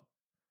 not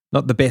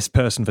the best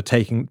person for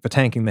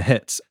tanking the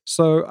hits.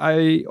 So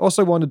I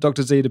also wanted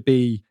Dr. Z to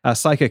be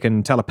psychic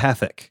and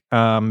telepathic,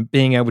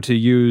 being able to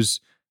use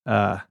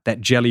that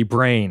jelly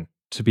brain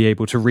to be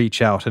able to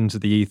reach out into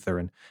the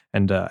ether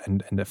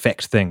and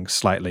affect things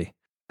slightly.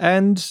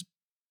 And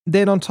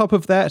then on top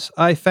of that,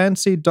 I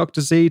fancied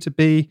Dr. Z to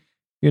be,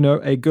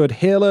 a good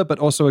healer, but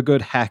also a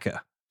good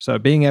hacker. So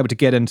being able to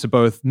get into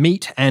both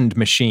meat and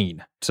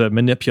machine to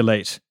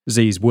manipulate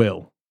Z's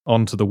will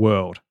onto the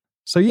world.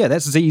 So yeah,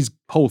 that's Z's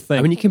whole thing.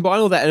 I mean, you combine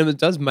all that and it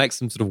does make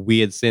some sort of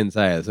weird sense,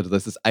 Sort of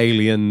this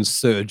alien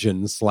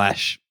surgeon /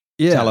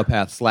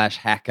 telepath /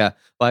 hacker.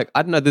 Like,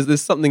 I don't know,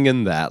 there's something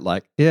in that.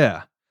 Like,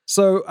 yeah.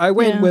 So I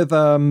went with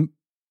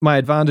my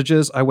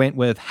advantages. I went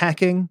with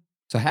hacking.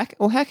 So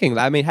hacking.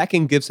 I mean,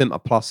 hacking gives him a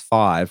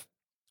 +5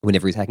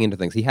 whenever he's hacking into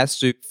things. He has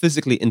to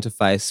physically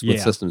interface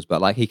with systems,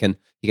 but like he can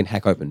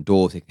hack open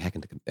doors, he can hack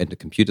into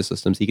computer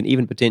systems, he can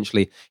even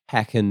potentially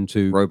hack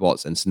into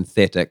robots and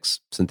synthetics.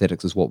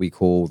 Synthetics is what we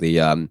call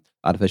the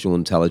artificial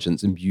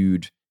intelligence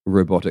imbued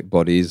robotic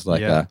bodies,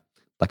 like a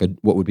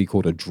what would be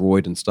called a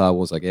droid in Star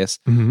Wars, I guess.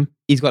 Mm-hmm.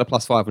 He's got a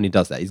 +5 when he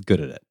does that. He's good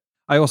at it.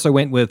 I also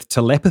went with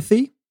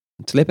telepathy.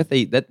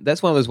 Telepathy,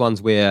 that's one of those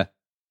ones where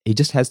he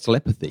just has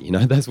telepathy,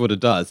 that's what it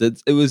does.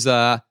 It was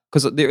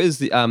because there is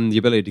the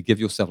ability to give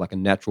yourself like a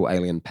natural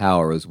alien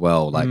power as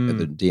well, like at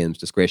the DM's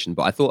discretion.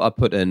 But I thought I'd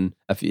put in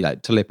a few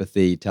like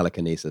telepathy,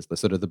 telekinesis, the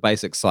sort of the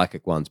basic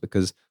psychic ones,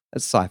 because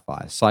it's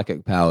sci-fi.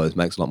 Psychic powers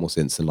makes a lot more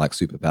sense than like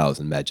superpowers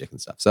and magic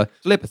and stuff. So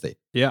telepathy.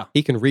 Yeah.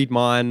 He can read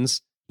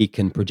minds, he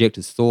can project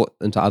his thought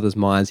into others'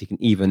 minds, he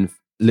can even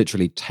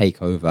literally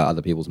take over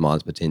other people's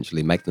minds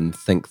potentially, make them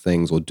think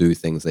things or do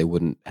things they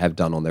wouldn't have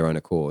done on their own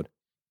accord.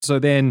 So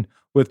then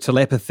with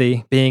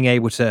telepathy, being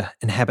able to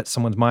inhabit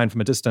someone's mind from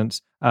a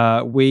distance,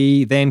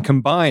 we then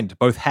combined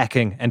both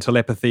hacking and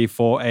telepathy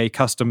for a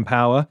custom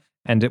power,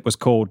 and it was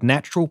called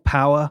Natural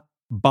Power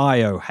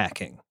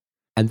Biohacking.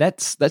 And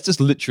that's just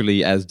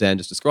literally as Dan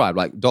just described.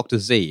 Like Dr.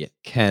 Z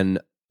can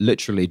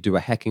literally do a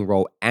hacking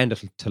roll and a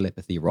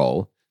telepathy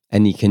roll,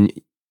 and he can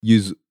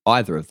use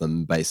either of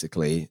them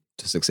basically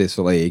to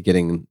successfully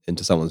getting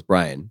into someone's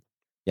brain.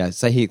 Yeah,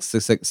 say he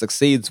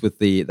succeeds with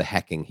the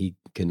hacking, he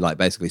can like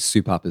basically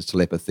soup up his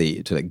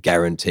telepathy to like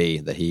guarantee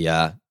that he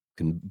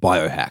can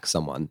biohack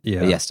someone. Yeah.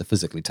 But he has to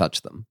physically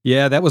touch them.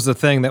 Yeah, that was the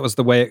thing. That was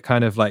the way it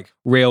kind of like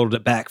railed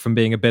it back from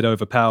being a bit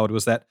overpowered,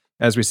 was that,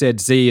 as we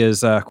said, Z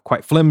is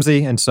quite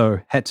flimsy and so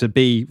had to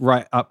be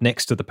right up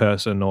next to the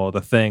person or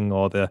the thing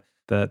or the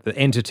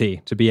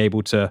entity to be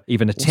able to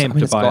even attempt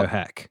to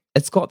biohack.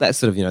 It's got that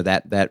sort of,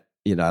 that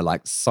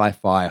like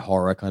sci-fi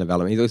horror kind of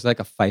element. He looks like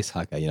a face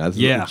hugger, this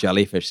little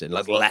jellyfish that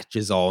like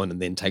latches on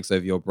and then takes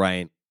over your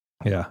brain.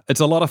 Yeah, it's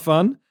a lot of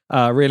fun.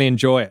 Really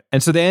enjoy it.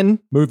 And so then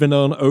moving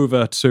on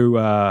over to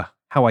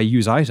how I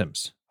use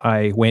items.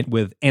 I went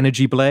with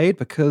Energy Blade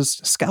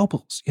because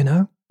scalpels,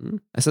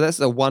 So that's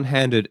the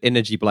one-handed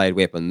energy blade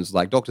weapons.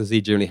 Like Dr.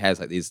 Z generally has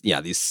like these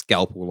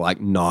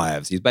scalpel-like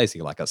knives. He's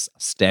basically like a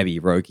stabby,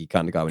 roguey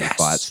kind of guy when he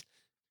fights.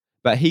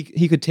 But he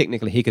could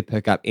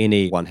pick up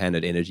any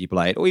one-handed energy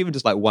blade or even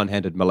just like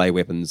one-handed melee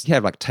weapons. You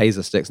have like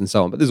taser sticks and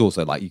so on, but there's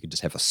also like you could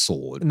just have a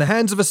sword. In the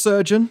hands of a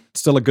surgeon,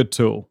 still a good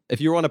tool.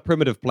 If you're on a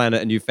primitive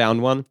planet and you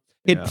found one,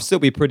 he'd still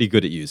be pretty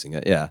good at using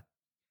it, yeah.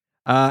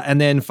 And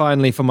then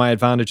finally for my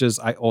advantages,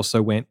 I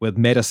also went with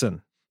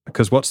medicine.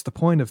 Because what's the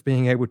point of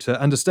being able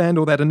to understand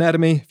all that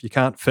anatomy if you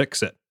can't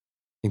fix it?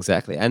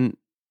 Exactly. And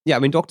yeah, I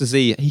mean, Dr.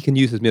 Z, he can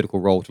use his medical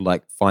role to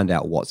like find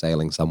out what's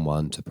ailing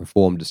someone, to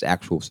perform just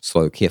actual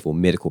slow, careful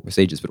medical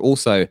procedures, but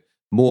also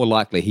more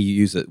likely he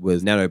uses it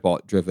with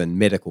nanobot-driven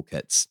medical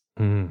kits,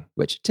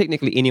 which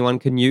technically anyone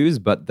can use,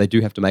 but they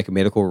do have to make a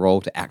medical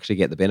role to actually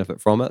get the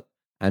benefit from it.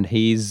 And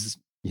he's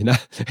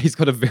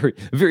got a very,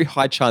 very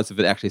high chance of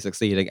it actually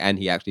succeeding, and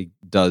he actually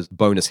does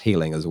bonus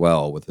healing as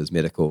well with his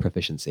medical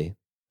proficiency.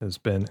 Has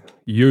been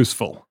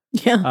useful.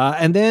 Yeah.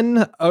 And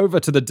then over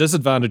to the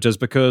disadvantages,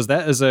 because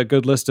that is a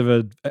good list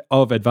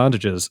of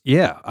advantages.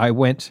 Yeah, I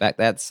went... In fact,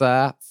 that's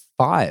 5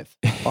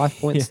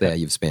 points there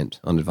you've spent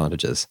on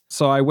advantages.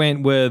 So I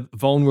went with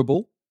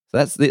vulnerable. So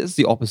that's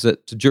the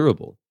opposite to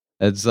durable.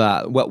 It's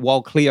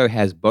while Cleo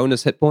has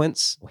bonus hit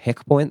points, or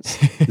heck points,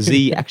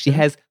 Z actually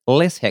has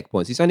less heck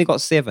points. He's only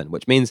got 7,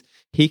 which means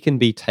he can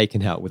be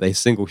taken out with a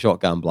single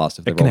shotgun blast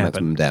if they roll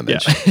maximum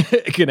damage. Yeah.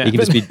 It can happen. He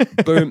can just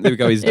be, boom, there we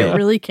go, he's dead. It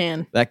really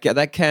can. That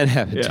can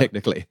happen,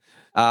 technically.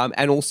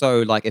 And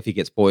also, like, if he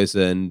gets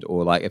poisoned,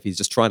 or like if he's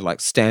just trying to like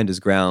stand his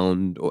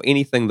ground, or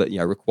anything that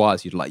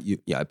requires you to like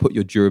put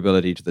your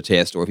durability to the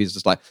test, or if he's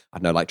just like, I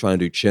don't know, like trying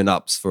to do chin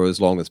ups for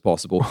as long as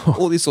possible,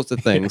 all these sorts of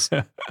things.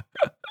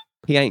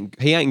 He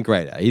ain't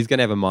great at. He's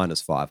gonna have a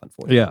 -5,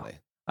 unfortunately.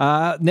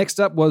 Next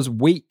up was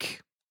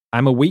weak.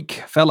 I'm a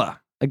weak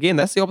fella. Again,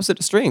 that's the opposite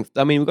of strength.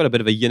 I mean, we've got a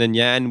bit of a yin and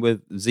yang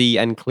with Z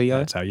and Cleo.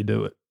 That's how you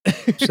do it.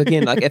 So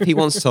again, like if he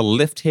wants to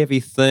lift heavy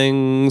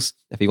things,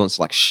 if he wants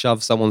to like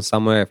shove someone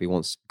somewhere, if he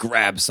wants to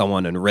grab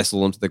someone and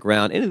wrestle them to the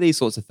ground, any of these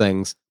sorts of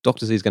things,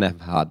 Dr. Z's going to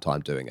have a hard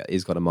time doing it.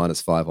 He's got a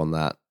 -5 on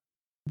that.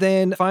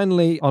 Then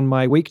finally, on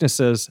my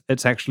weaknesses,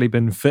 it's actually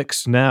been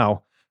fixed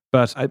now.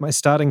 But my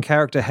starting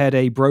character had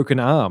a broken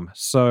arm,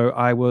 so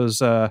I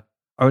was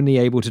only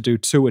able to do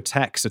 2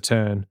 attacks a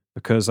turn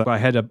because I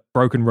had a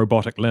broken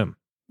robotic limb.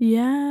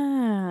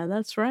 Yeah,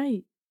 that's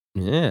right.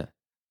 Yeah.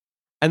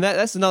 And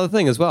that's another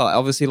thing as well.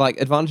 Obviously, like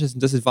advantages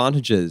and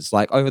disadvantages,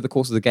 like over the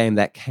course of the game,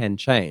 that can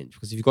change.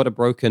 Because if you've got a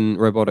broken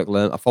robotic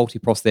limb, a faulty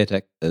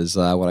prosthetic is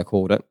what I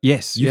called it.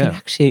 Yes, You can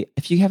actually,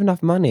 if you have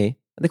enough money,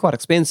 they're quite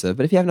expensive,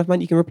 but if you have enough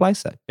money, you can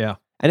replace it. Yeah.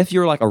 And if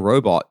you're like a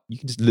robot, you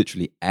can just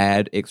literally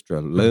add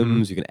extra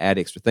limbs. You can add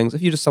extra things.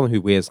 If you're just someone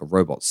who wears a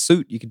robot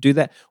suit, you could do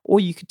that. Or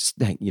you could just,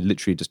 you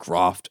literally just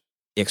craft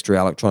extra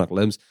electronic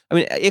limbs. I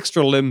mean,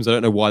 extra limbs, I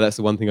don't know why that's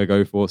the one thing I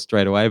go for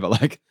straight away, but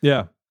like,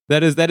 Yeah.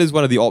 that is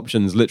one of the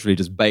options literally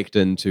just baked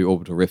into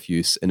Orbital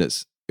Refuse in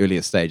its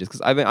earlier stages.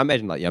 Because I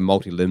imagine like,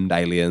 multi-limbed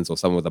aliens or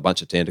someone with a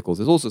bunch of tentacles.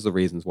 There's all sorts of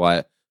reasons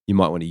why you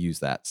might want to use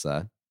that.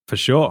 So For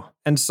sure.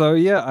 And so,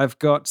 yeah, I've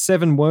got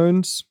 7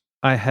 wounds.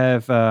 I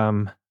have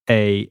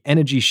a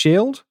energy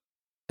shield.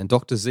 And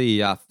Dr.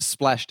 Z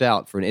splashed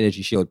out for an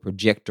energy shield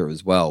projector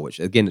as well, which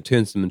again, it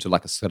turns him into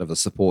like a sort of a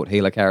support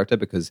healer character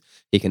because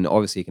he can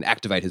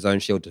activate his own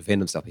shield to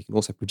defend himself. He can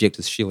also project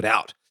his shield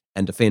out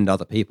and defend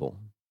other people.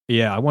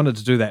 Yeah, I wanted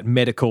to do that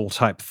medical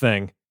type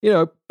thing.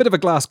 Bit of a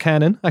glass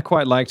cannon. I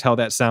quite liked how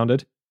that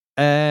sounded.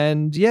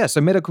 And yeah,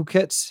 so medical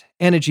kits,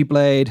 energy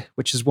blade,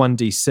 which is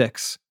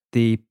 1d6,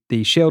 the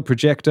shield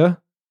projector.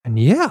 And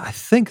yeah, I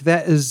think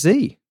that is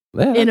Z.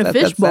 Yeah, In a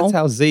fishbowl. That's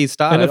how Z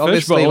started. In a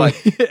Obviously, fishbowl,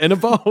 like in a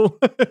bowl.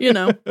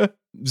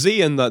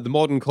 Z in the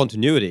modern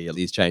continuity at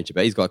least changed a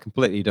bit. He's got a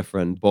completely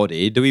different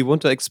body. Do we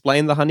want to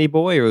explain the honey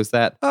boy, or is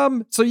that?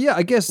 So yeah,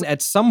 I guess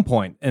at some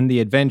point in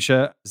the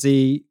adventure,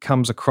 Z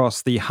comes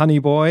across the honey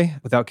boy.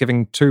 Without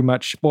giving too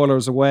much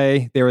spoilers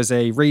away, there is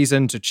a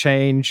reason to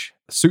change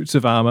suits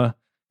of armor,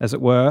 as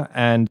it were,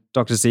 and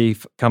Dr. Z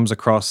comes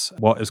across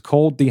what is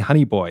called the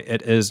honey boy.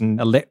 It is an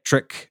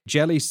electric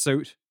jelly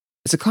suit.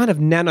 It's a kind of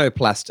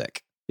nanoplastic.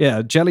 Yeah,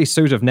 a jelly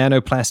suit of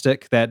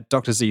nanoplastic that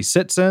Dr. Z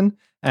sits in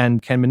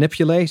and can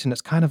manipulate, and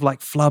it's kind of like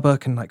Flubber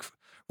can like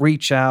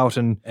reach out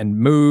and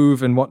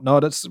move and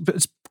whatnot. It's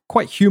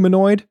quite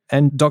humanoid,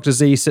 and Dr.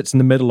 Z sits in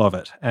the middle of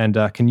it and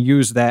can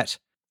use that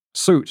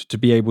suit to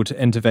be able to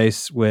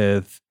interface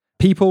with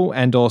people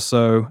and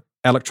also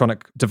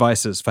electronic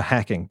devices for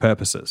hacking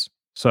purposes.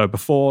 So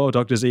before,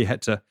 Dr. Z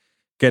had to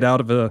get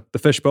out of the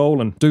fishbowl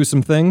and do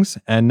some things,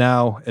 and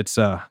now it's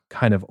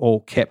kind of all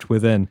kept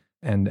within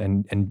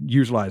and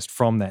utilized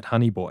from that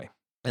honey boy.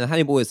 And the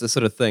honey boy is the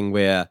sort of thing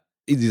where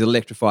these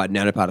electrified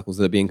nanoparticles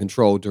that are being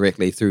controlled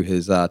directly through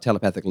his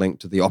telepathic link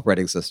to the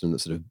operating system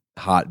that's sort of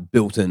heart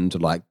built into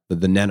like the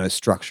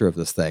nanostructure of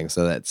this thing.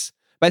 So that's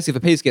basically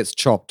if a piece gets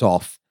chopped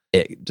off,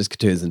 it just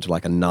turns into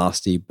like a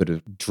nasty bit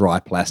of dry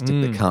plastic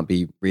that can't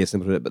be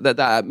reassembled. But that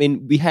I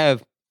mean, we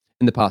have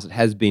in the past, it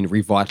has been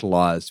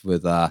revitalized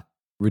with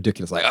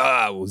ridiculous, like,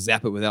 we'll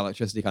zap it with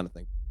electricity kind of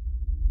thing.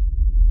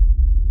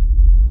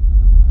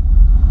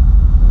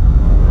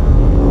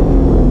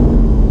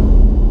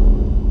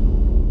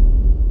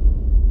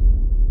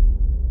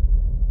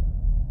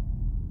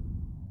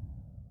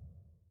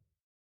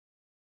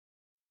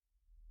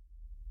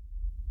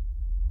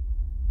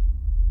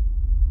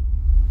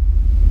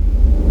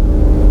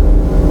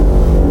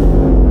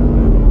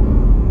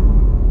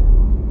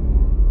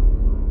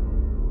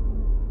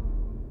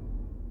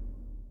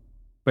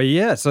 But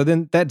yeah, so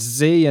then that's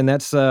Z, and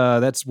that's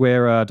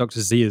where Dr.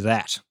 Z is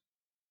at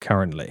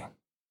currently.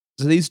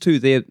 So these two,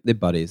 they're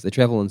buddies. They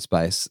travel in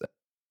space.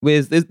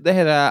 Whereas they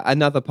had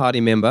another party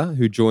member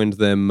who joined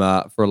them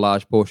for a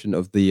large portion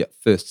of the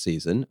first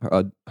season,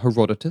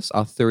 Herodotus,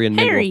 Arthurian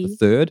member of the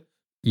third.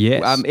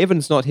 Yes.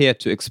 Evan's not here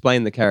to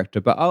explain the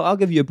character, but I'll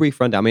give you a brief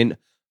rundown. I mean,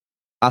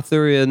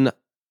 Arthurian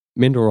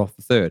Mendoroth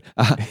III,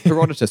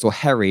 Herodotus, or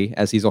Harry,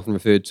 as he's often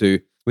referred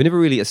to, we never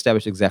really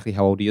established exactly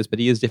how old he is, but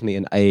he is definitely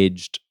an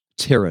aged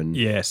Terran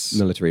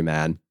military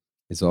man.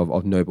 He's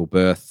of noble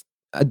birth.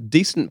 A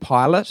decent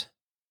pilot,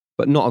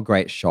 but not a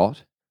great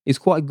shot. He's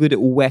quite good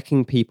at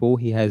whacking people.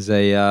 He has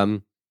a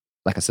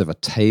like a sort of a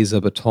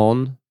taser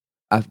baton,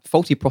 a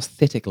faulty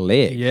prosthetic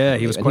leg. Yeah,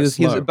 he was quite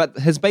slow. But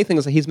his big thing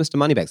is that he's Mr.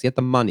 Moneybags. He had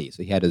the money,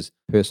 so he had his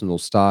personal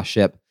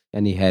starship.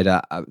 and he had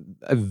a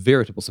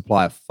veritable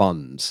supply of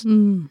funds.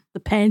 The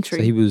pantry.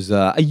 So he was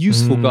a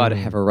useful guy to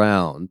have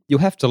around. You'll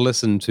have to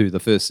listen to the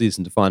first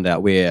season to find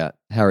out where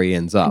Harry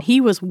ends up. And he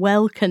was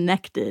well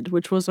connected,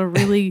 which was a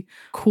really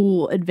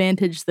cool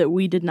advantage that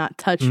we did not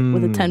touch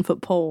with a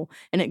 10-foot pole.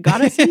 And it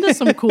got us into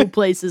some cool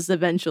places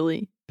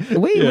eventually.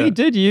 We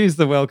did use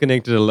the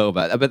well-connected a little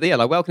bit. But yeah,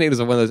 like well-connected is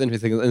one of those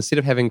interesting things. Instead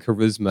of having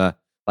charisma,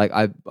 like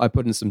I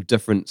put in some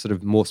different sort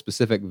of more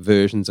specific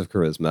versions of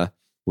charisma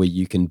where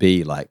you can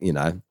be like,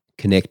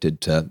 connected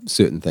to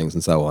certain things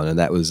and so on. And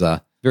that was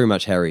very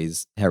much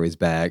Harry's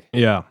bag.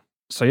 Yeah.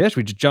 So yes,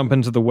 we just jump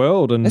into the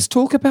world and Let's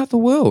talk about the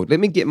world. Let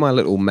me get my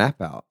little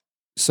map out.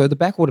 So the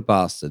Backwater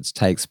Bastards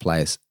takes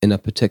place in a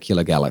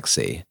particular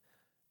galaxy.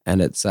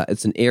 And it's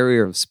an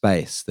area of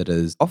space that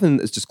is often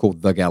it's just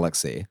called the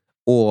galaxy,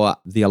 or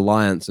the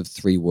Alliance of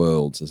Three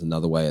Worlds is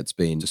another way it's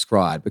been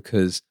described,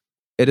 because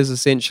it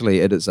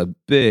is a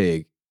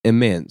big,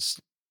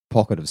 immense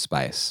pocket of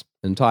space,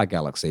 an entire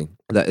galaxy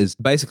that is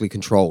basically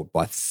controlled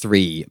by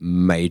three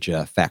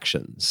major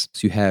factions.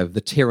 So you have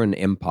the Terran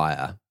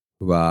Empire,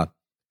 who are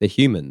the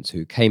humans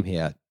who came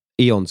here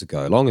eons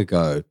ago, long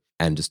ago,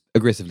 and just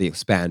aggressively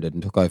expanded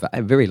and took over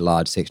a very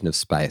large section of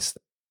space.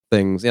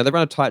 Things, they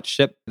run a tight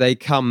ship. They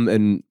come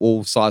in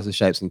all sizes,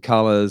 shapes, and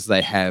colors.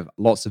 They have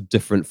lots of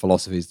different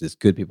philosophies. There's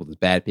good people, there's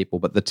bad people.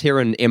 But the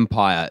Terran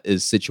Empire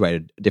is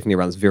situated definitely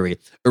around this very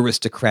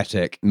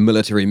aristocratic,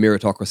 military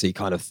meritocracy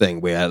kind of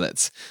thing, where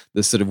that's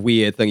this sort of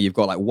weird thing. You've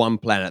got like one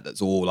planet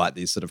that's all like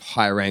these sort of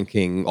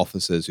high-ranking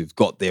officers who've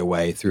got their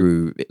way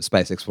through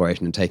space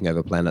exploration and taking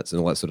over planets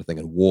and all that sort of thing,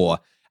 and war.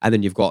 And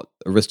then you've got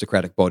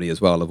aristocratic body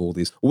as well of all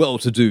these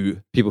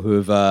well-to-do people who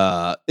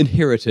have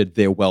inherited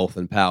their wealth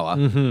and power.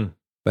 Mm-hmm.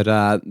 But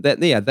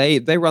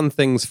they run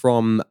things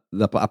from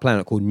a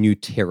planet called New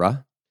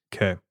Terra.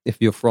 Okay. If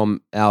you're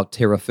from our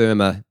terra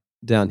firma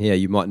down here,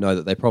 you might know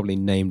that they probably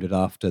named it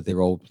after their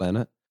old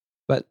planet.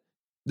 But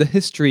the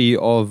history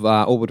of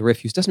Orbital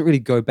Refuse doesn't really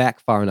go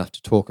back far enough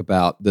to talk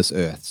about this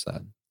Earth,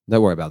 so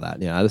don't worry about that.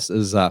 This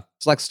is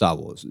it's like Star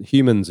Wars.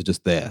 Humans are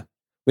just there.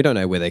 We don't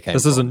know where they came from.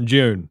 This isn't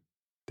Dune.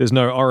 There's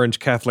no Orange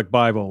Catholic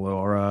Bible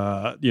or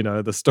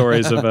the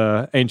stories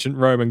of ancient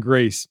Rome and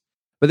Greece.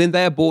 But then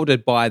they are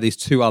bordered by these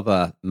two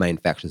other main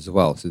factions as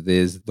well. So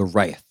there's the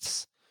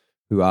Wraiths,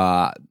 who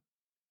are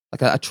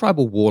like a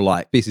tribal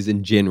warlike species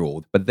in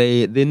general, but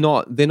they're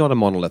not a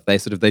monolith.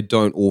 They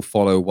don't all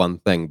follow one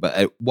thing. But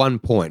at one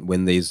point,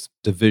 when these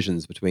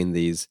divisions between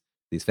these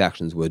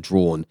factions were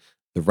drawn,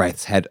 the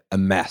Wraiths had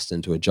amassed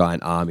into a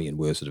giant army and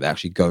were sort of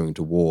actually going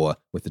to war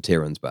with the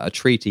Terrans. But a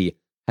treaty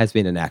has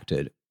been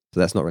enacted, so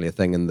that's not really a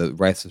thing. And the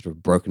Wraiths are sort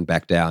of broken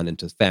back down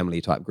into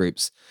family type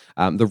groups.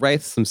 The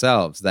Wraiths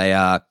themselves, they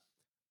are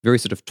very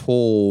sort of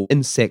tall,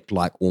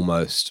 insect-like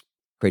almost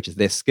creatures.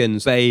 Their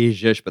skin's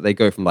beige-ish, but they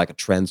go from like a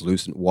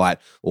translucent white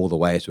all the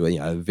way to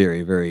a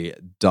very, very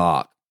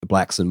dark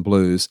blacks and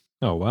blues.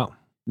 Oh, wow.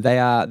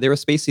 They're a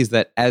species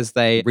that as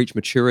they reach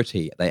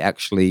maturity, they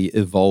actually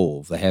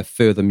evolve. They have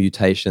further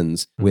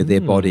mutations where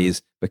their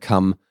bodies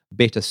become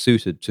better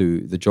suited to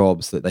the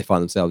jobs that they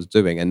find themselves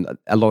doing. And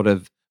a lot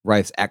of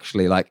Wraiths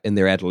actually, like in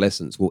their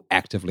adolescence, will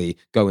actively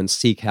go and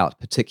seek out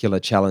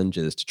particular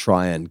challenges to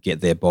try and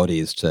get their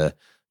bodies to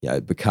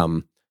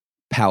become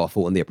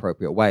powerful in the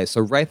appropriate way.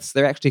 So Wraiths,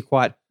 they're actually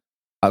quite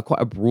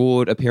a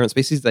broad appearance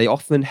species. They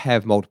often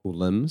have multiple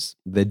limbs.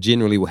 They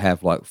generally will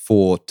have like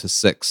 4 to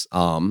 6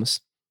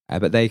 arms,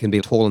 but they can be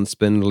tall and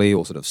spindly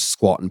or sort of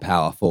squat and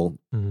powerful.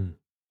 Mm.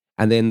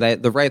 And then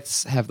the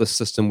Wraiths have this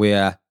system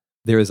where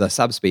there is a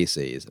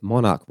subspecies,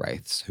 monarch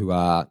Wraiths, who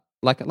are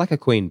like a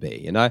queen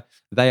bee.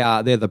 They're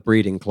the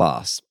breeding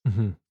class.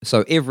 Mm-hmm.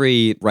 So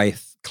every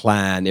Wraith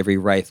clan, every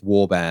Wraith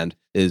warband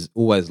is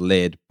always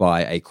led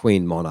by a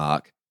queen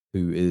monarch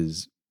who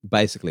is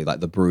basically like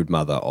the brood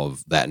mother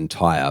of that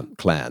entire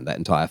clan, that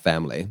entire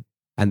family.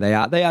 And they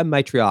are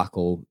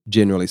matriarchal,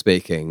 generally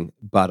speaking,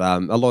 but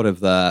a lot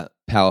of the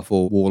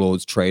powerful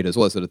warlords, traders,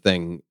 all that sort of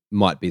thing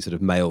might be sort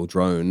of male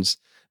drones.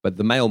 But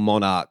the male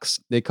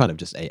monarchs, they're kind of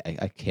just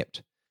a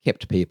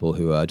kept people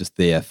who are just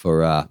there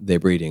for their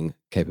breeding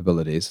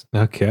capabilities.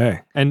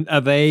 Okay. And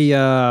are they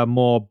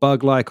more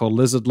bug-like or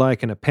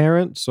lizard-like in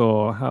appearance,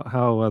 or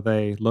how are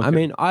they looking? I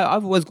mean,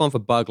 I've always gone for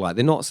bug-like.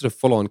 They're not sort of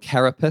full-on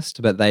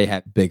carapaced, but they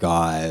have big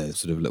eyes,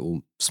 sort of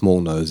little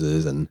small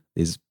noses, and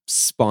these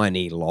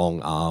spiny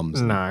long arms,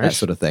 and that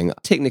sort of thing.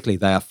 Technically,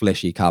 they are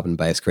fleshy,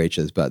 carbon-based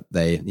creatures, but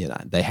they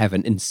have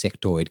an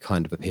insectoid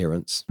kind of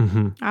appearance.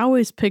 Mm-hmm. I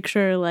always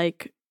picture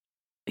like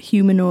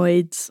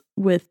humanoids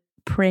with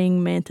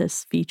praying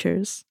mantis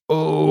features.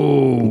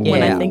 Oh,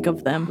 when I think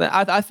of them,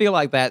 I feel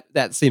like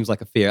that seems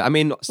like a fear. I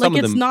mean, some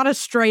like of it's not a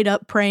straight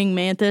up praying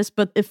mantis,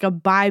 but if a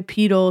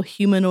bipedal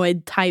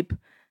humanoid type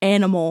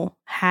animal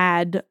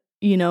had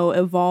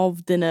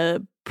evolved in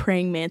a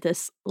praying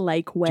mantis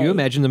like way. Do you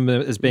imagine them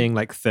as being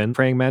like thin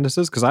praying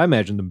mantises? Because I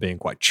imagine them being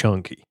quite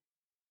chunky.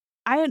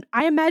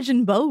 I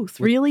imagine both,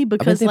 really,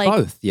 because they're like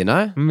both,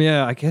 Yeah,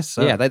 I guess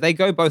so. Yeah, they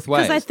go both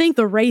ways. Because I think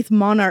the Wraith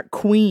Monarch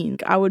Queen,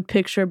 I would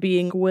picture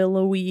being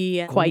willowy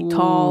and quite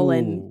tall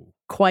and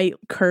quite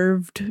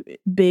curved,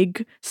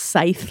 big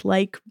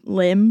scythe-like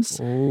limbs.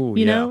 Ooh,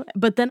 You know?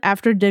 But then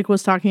after Dick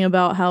was talking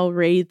about how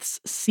wraiths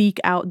seek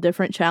out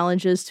different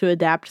challenges to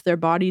adapt their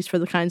bodies for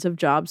the kinds of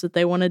jobs that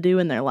they want to do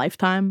in their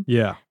lifetime,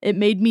 Yeah. it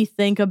made me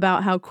think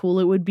about how cool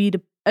it would be to,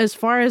 as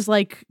far as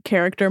like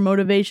character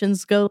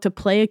motivations go, to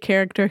play a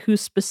character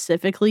who's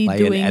specifically Play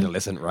doing, an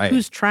adolescent wraith.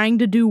 who's trying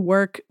to do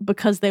work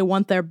because they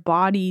want their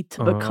body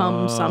to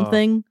become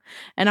something.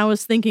 And I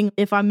was thinking,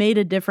 if I made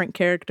a different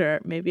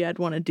character, maybe I'd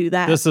want to do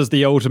that. This is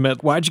the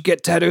ultimate. Why'd you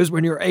get tattoos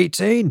when you're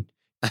 18?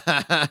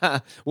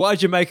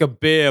 Why'd you make a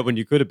bear when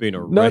you could have been a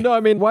No, wraith? no,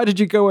 I mean, why did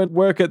you go and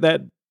work at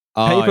that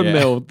paper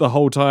mill the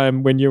whole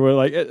time when you were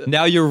like...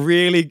 Now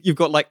you've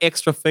got like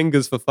extra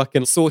fingers for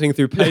fucking sorting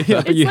through paper.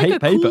 Yeah, but it's you like hate a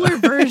paper. cooler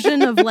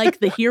version of like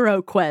the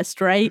hero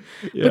quest, right?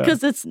 Yeah.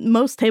 Because it's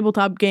most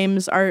tabletop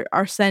games are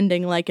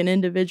sending like an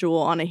individual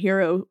on a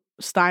hero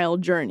style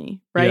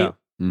journey, right? Yeah.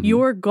 Mhm.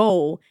 Your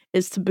goal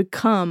is to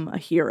become a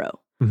hero.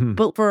 Mhm.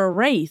 But for a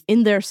wraith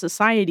in their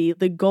society,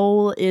 the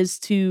goal is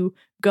to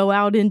go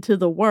out into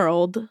the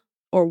world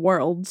or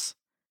worlds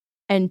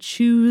and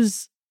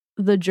choose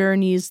the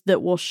journeys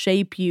that will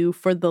shape you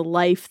for the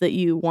life that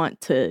you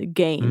want to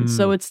gain.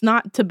 So it's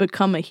not to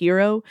become a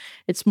hero.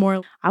 It's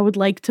more, I would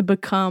like to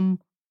become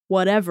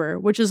whatever,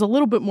 which is a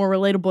little bit more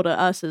relatable to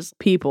us as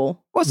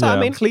people. Well, so I Yeah.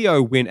 mean,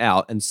 Cleo went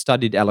out and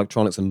studied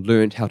electronics and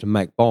learned how to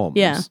make bombs.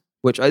 Yeah.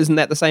 Which isn't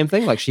that the same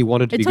thing? Like she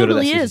wanted to It be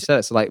totally good at that. is. She said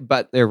it. So like,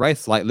 but they're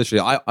wraiths. Like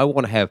literally, I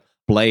want to have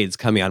blades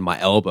coming out of my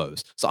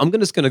elbows. So I'm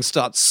just going to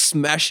start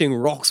smashing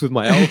rocks with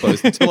my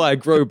elbows until I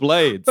grow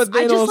blades. But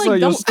I then just also like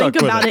you're don't stuck think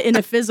with about it in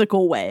a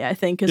physical way, I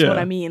think is what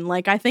Yeah. I mean.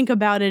 Like I think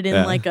about it in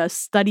Yeah. like a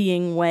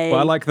studying way. Well,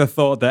 I like the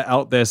thought that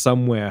out there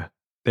somewhere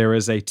there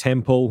is a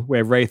temple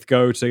where wraith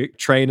go to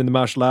train in the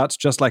martial arts,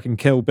 just like in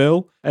Kill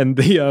Bill. And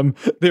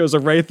there's a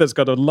wraith that's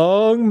got a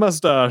long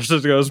mustache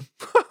that goes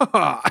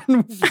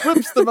and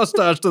whips the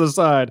mustache to the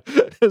side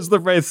as the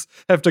wraiths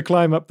have to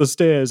climb up the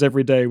stairs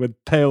every day with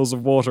pails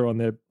of water on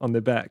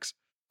their backs.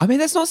 I mean,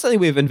 that's not something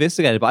we've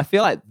investigated, but I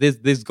feel like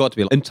there's got to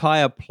be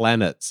entire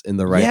planets in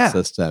the wraith Yeah.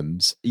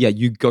 systems. Yeah,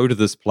 you go to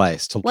this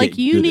place to like get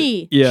good at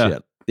uni. Yeah.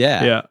 shit.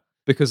 Yeah. Yeah.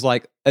 Because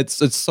like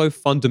it's so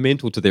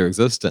fundamental to their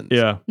existence.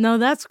 Yeah. No,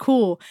 that's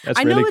cool. That's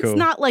I know really it's cool.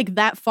 not like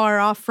that far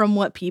off from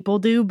what people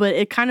do, but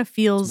it kind of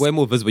feels It's way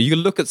more visible. You can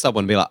look at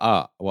someone and be like,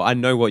 well, I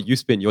know what you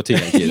spent your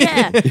teenage years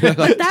Yeah, doing. You know, like,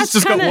 but that's It's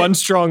just kinda, got one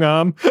strong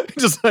arm.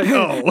 Just like,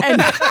 oh.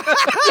 And-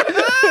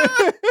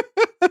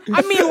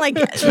 I mean, like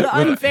the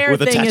unfair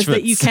with thing is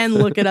that you attachments. can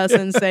look at us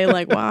and say,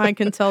 like, "Well, I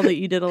can tell that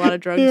you did a lot of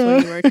drugs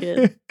when you were a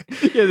kid."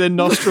 Yeah, their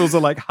nostrils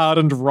are like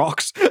hardened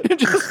rocks.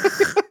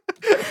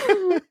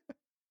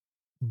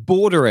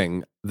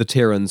 bordering the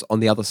Terrans on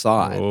the other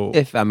side. Oh.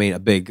 If, I mean, a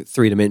big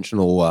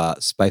three-dimensional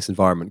space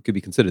environment could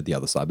be considered the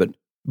other side, but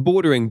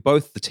bordering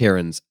both the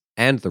Terrans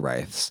and the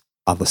Wraiths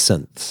are the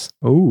synths.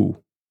 Ooh.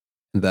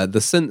 The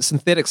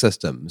synthetic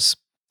systems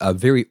are a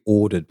very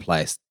ordered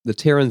place. The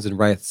Terrans and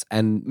Wraiths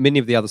and many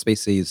of the other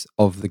species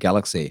of the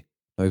galaxy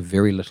know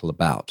very little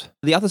about.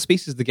 The other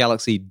species of the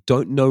galaxy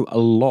don't know a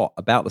lot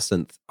about the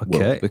synth Okay.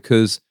 world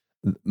because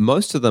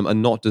most of them are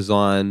not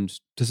designed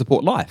to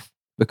support life.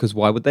 Because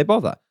why would they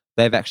bother?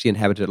 They've actually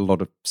inhabited a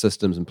lot of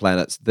systems and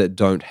planets that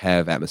don't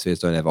have atmospheres,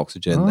 don't have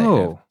oxygen. They have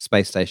Oh.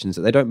 space stations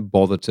that they don't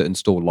bother to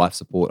install life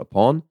support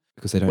upon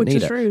because they don't Which need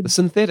is it. rude. The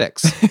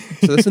synthetics.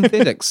 So the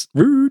synthetics,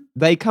 Rude.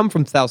 they come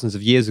from thousands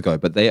of years ago,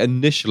 but they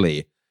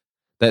initially,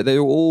 they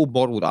were all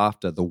modeled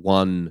after the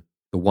one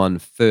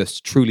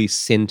first truly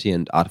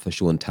sentient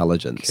artificial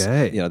intelligence.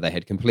 Okay. You know, they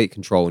had complete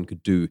control and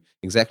could do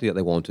exactly what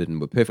they wanted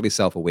and were perfectly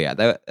self-aware.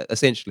 They were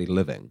essentially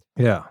living.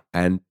 Yeah.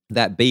 And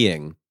that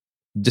being,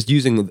 just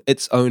using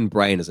its own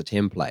brain as a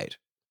template,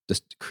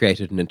 just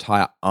created an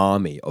entire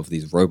army of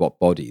these robot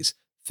bodies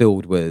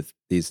filled with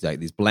these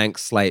blank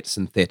slate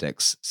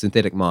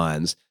synthetic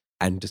minds,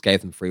 and just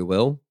gave them free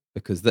will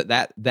because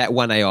that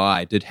one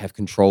AI did have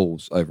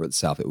controls over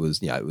itself. It was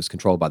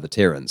controlled by the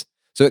Terrans.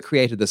 So it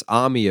created this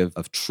army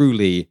of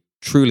truly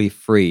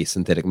free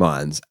synthetic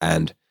minds,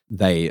 and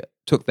they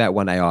took that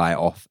one AI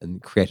off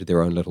and created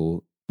their own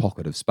little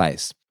pocket of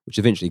space, which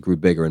eventually grew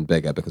bigger and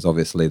bigger because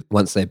obviously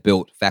once they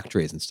built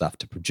factories and stuff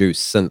to produce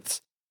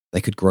synths,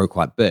 they could grow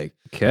quite big.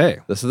 Okay.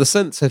 So the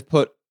synths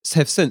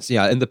have since,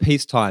 in the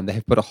peacetime, they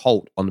have put a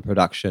halt on the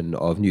production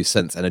of new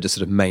synths and are just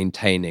sort of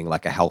maintaining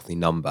like a healthy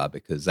number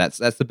because that's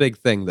the big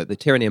thing that the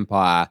Terran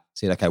Empire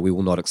said, okay, we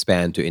will not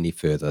expand to any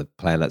further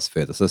planets,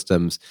 further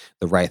systems.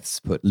 The Wraiths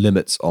put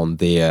limits on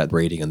their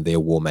breeding and their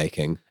war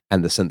making,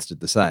 and the synths did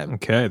the same.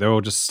 Okay. They're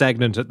all just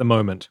stagnant at the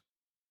moment.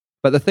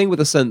 But the thing with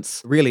the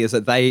synths really is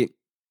that they're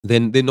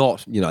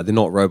not, they're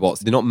not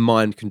robots. They're not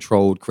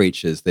mind-controlled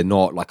creatures. They're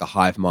not like a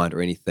hive mind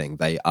or anything.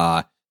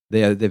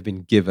 They've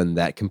been given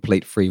that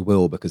complete free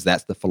will because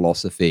that's the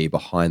philosophy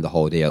behind the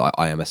whole deal.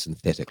 I am a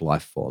synthetic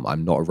life form.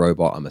 I'm not a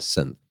robot. I'm a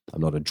synth.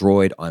 I'm not a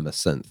droid. I'm a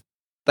synth.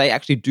 They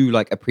actually do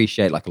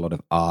appreciate a lot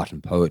of art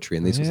and poetry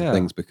and these sorts of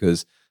things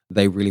because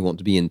they really want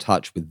to be in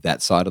touch with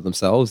that side of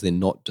themselves. They're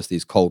not just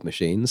these cold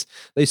machines.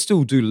 They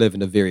still do live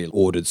in a very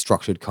ordered,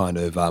 structured kind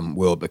of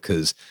world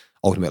because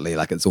ultimately,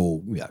 like it's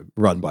all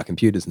run by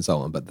computers and so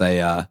on. But they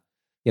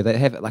they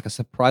have like a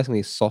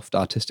surprisingly soft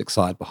artistic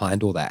side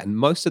behind all that. And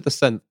most of the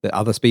synth that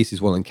other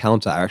species will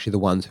encounter are actually the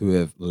ones who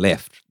have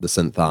left the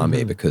synth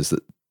army because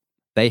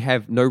they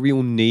have no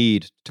real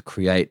need to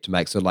create to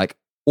make. So like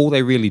all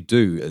they really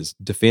do is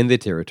defend their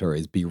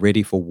territories, be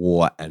ready for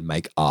war, and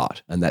make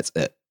art, and that's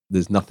it.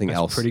 There's nothing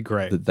else. Pretty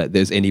great. That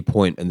there's any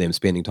point in them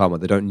spending time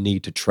on. They don't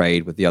need to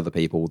trade with the other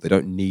people. They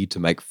don't need to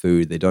make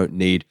food. They don't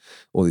need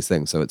all these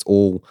things. So it's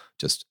all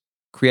just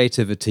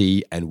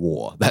creativity and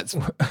war. That's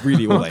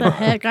really all they What the do.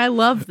 heck? I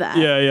love that.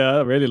 Yeah,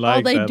 I really like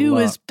All they that a do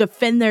lot. is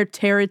defend their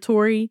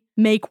territory,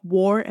 make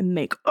war, and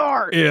make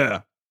art.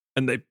 Yeah.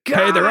 And they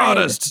pay their God.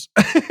 artists.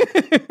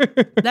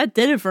 That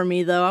did it for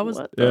me, though. I was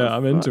Yeah,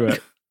 I'm into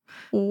it.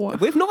 What?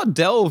 We've not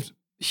delved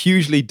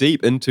hugely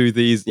deep into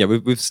these.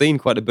 We've seen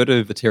quite a bit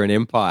of the Terran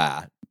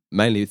Empire,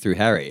 mainly through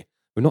Harry.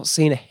 We've not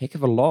seen a heck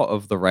of a lot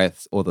of the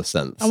Wraiths or the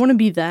Synths. I want to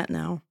be that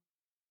now.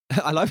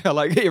 I love how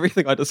like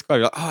everything I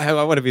described. Like,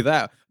 I want to be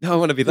that. No, I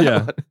want to be that Yeah.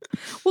 one.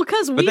 Well,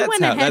 because But we that's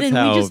went how- ahead that's and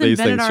how we just these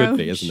invented things our should own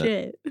be, isn't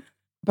it? shit.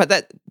 But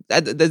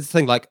that's the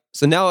thing. Like,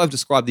 so now I've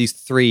described these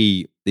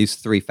three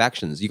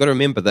factions. You got to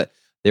remember that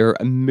there are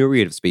a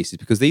myriad of species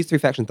because these three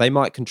factions, they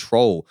might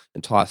control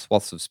entire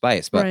swaths of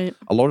space, but Right.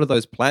 a lot of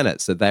those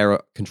planets that they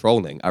are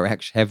controlling are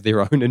actually have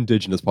their own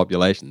indigenous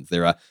populations.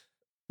 There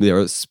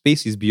are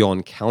species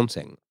beyond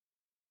counting.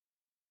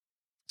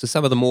 So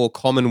some of the more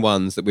common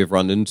ones that we've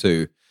run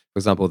into, for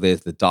example,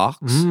 there's the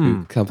Darks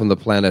who come from the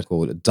planet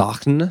called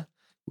Darkn,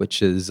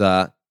 which is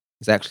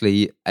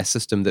actually a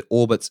system that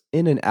orbits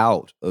in and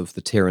out of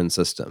the Terran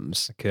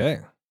systems. Okay.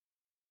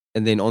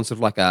 And then on sort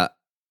of like a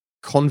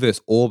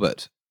converse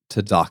orbit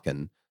to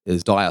Darkin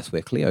is Dias,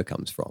 where Cleo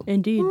comes from.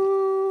 Indeed.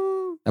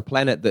 A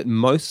planet that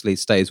mostly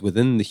stays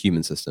within the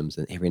human systems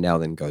and every now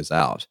and then goes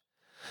out.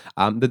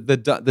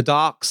 The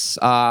Darks,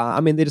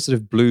 they're just sort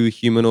of blue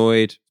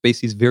humanoid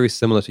species, very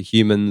similar to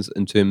humans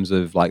in terms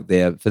of like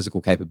their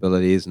physical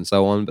capabilities and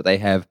so on, but they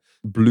have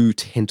blue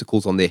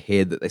tentacles on their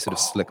head that they sort of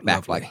slick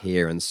back lovely. like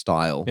hair and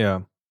style.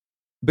 Yeah.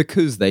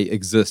 Because they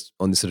exist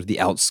on the sort of the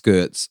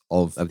outskirts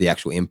of the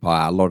actual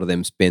empire, a lot of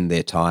them spend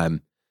their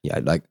time,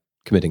 like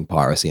committing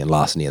piracy and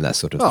larceny and that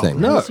sort of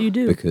thing. no. As you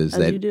do. Because As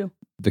they- you do.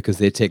 Because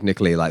they're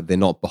technically like they're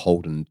not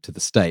beholden to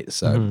the state,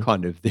 so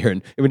kind of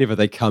whenever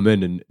they come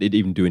in and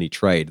even do any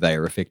trade, they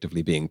are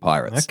effectively being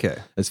pirates. Okay.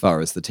 As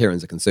far as the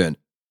Terrans are concerned,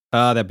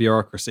 That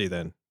bureaucracy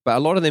then. but a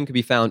lot of them can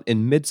be found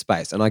in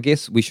mid-space, and I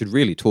guess we should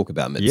really talk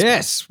about mid-space.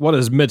 Yes. What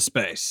is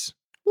mid-space?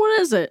 What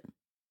is it?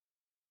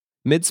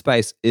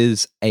 Mid-space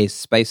is a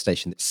space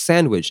station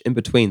sandwiched in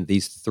between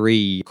these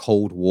three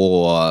Cold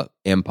War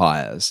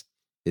empires.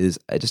 Is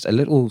just a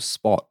little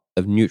spot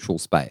of neutral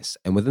space,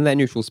 and within that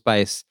neutral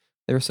space,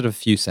 there are sort of a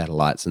few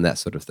satellites and that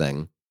sort of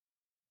thing.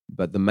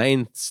 But the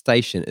main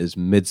station is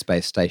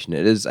Mid-Space Station.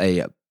 It is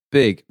a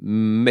big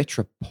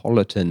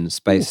metropolitan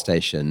space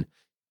station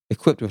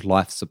equipped with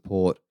life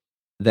support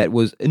that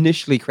was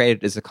initially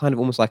created as a kind of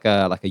almost like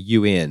a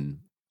UN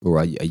or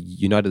a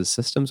United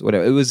Systems,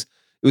 whatever. It was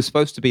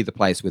supposed to be the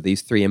place where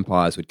these three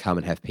empires would come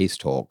and have peace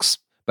talks.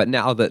 But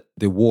now that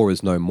the war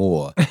is no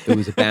more, it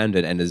was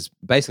abandoned and has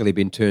basically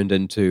been turned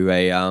into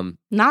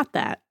Not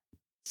that.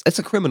 it's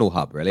a criminal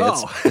hub, really.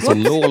 Oh. It's a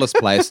lawless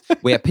place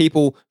where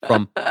people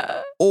from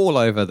all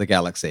over the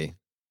galaxy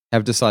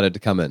have decided to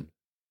come in.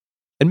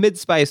 In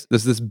mid-space,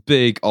 there's this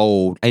big,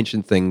 old,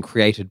 ancient thing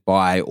created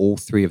by all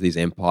three of these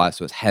empires.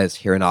 So it has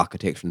Terran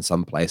architecture in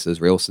some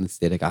places, real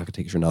synthetic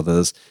architecture in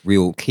others,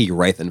 real key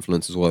Wraith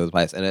influences all over the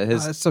place. And it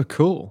has That's so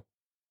cool.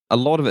 a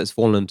lot of it has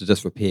fallen into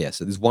disrepair.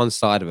 So there's one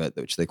side of it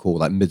which they call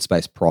like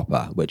mid-space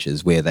proper, which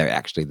is where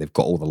they've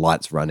got all the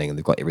lights running and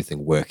they've got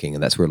everything working,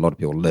 and that's where a lot of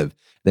people live.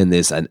 Then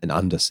there's an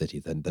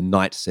undercity, the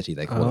night city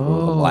they call it, where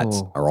all the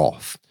lights Oh. are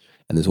off.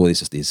 And there's all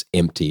these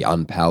empty,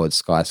 unpowered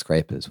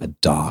skyscrapers, a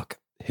dark,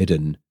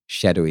 hidden,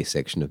 shadowy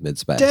section of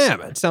mid-space.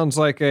 Damn, it sounds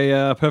like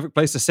a perfect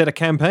place to set a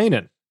campaign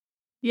in.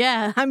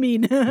 Yeah, I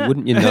mean,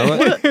 Wouldn't you know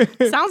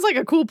it? sounds like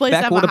a cool place to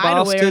have a Backwater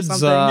hideaway or bastards,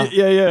 something.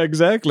 Yeah,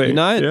 exactly. You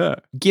know? Yeah.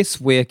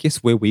 Guess where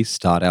we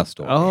start our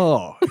story.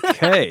 Oh,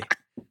 okay.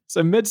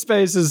 So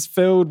Midspace is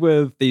filled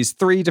with these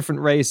three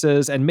different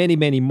races and many,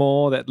 many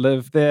more that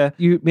live there.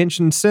 You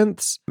mentioned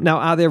synths. Now,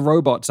 are there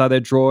robots? Are there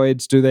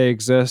droids? Do they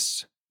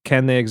exist?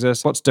 Can they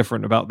exist? What's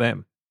different about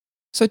them?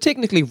 So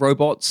technically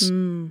robots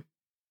Mm.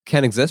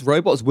 can exist.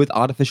 Robots with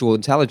artificial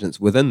intelligence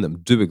within them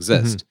do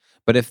exist.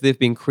 But if they've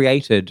been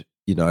created,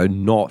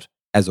 not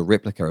as a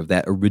replica of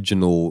that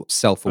original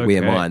self-aware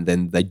Okay. mind,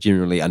 then they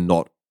generally are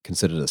not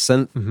considered a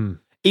synth. Mm-hmm.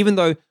 Even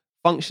though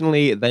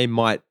functionally they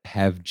might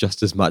have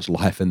just as much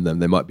life in them.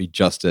 They might be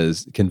just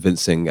as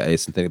convincing a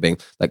synthetic being.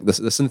 Like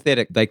the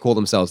synthetic, they call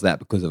themselves that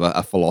because of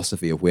a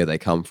philosophy of where they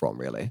come from,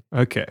 really.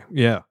 Okay,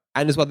 yeah.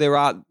 And as well, there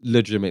are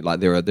legitimate, like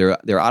there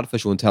are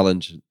artificial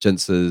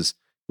intelligences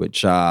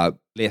which are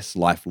less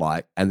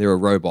lifelike, and there are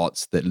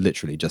robots that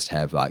literally just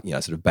have like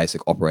sort of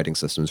basic operating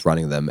systems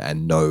running them,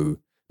 and no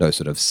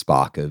sort of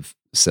spark of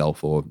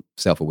self or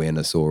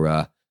self-awareness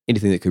or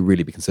anything that could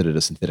really be considered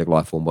a synthetic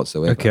life form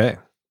whatsoever. Okay.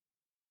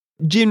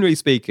 generally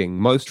speaking,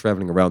 most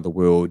traveling around the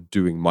world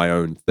doing my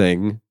own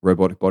thing,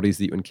 robotic bodies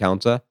that you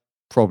encounter,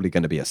 probably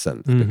going to be a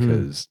synth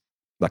because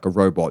like a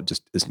robot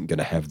just isn't going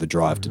to have the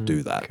drive to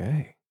do that.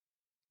 Okay.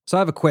 So I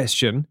have a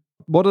question.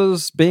 What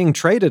is being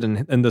traded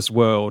in this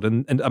world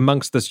and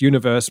amongst this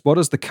universe? What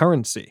is the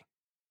currency?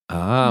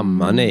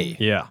 Money.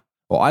 Yeah.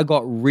 Well, I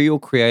got real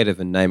creative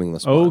in naming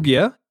this Oh, one.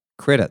 yeah?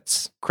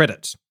 Credits.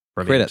 Credits.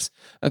 Brilliant. Credits.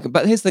 Okay,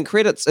 but here's the thing,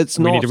 credits, it's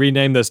We not... need to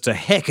rename this to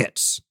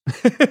Hecats.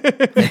 But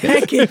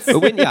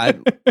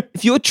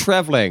if you're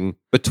traveling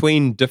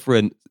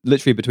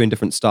literally between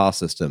different star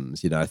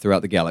systems,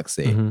 throughout the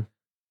galaxy,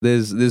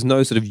 there's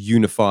no sort of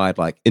unified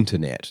like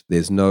internet.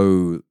 There's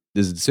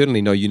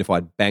certainly no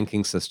unified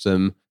banking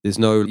system. There's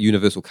no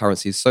universal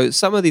currencies. So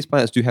some of these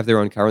planets do have their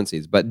own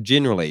currencies, but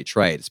generally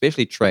trade,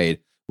 especially trade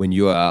when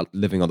you are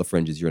living on the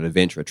fringes, you're an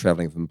adventurer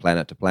traveling from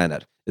planet to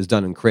planet, is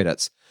done in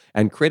credits.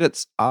 And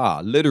credits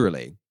are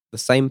literally the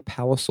same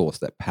power source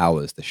that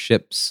powers the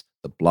ships,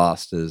 the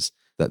blasters,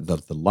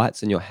 the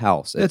lights in your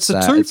house. It's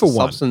a two-for-one.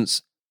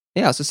 Substance.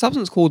 Yeah, it's a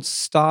substance called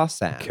star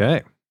sand.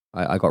 Okay.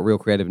 I got real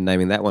creative in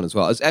naming that one as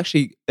well.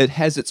 It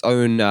has its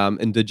own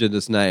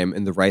indigenous name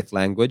in the Wraith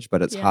language,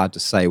 but it's hard to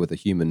say with a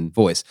human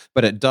voice.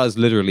 But it does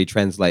literally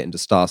translate into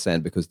star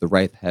sand because the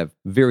Wraith have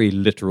very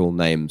literal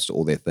names to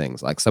all their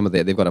things. Like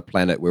they've got a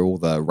planet where all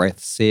the Wraith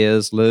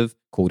seers live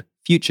called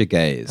Future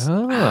Gaze.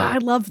 I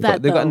love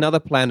that. They've got another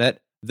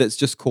planet that's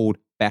just called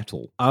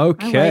Battle.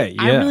 Okay,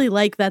 I really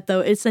like that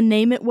though. It's a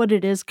name it what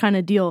it is kind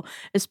of deal,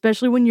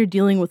 especially when you're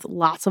dealing with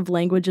lots of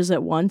languages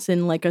at once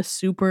in like a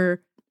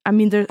super. I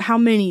mean, how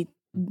many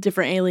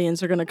different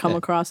aliens are going to come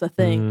across a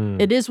thing?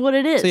 It is what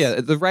it is.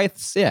 So the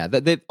Wraiths,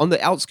 they're on the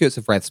outskirts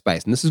of Wraith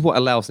space, and this is what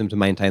allows them to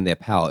maintain their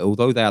power.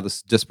 Although they are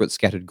this disparate,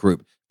 scattered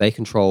group, they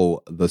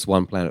control this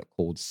one planet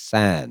called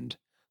Sand,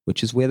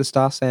 which is where the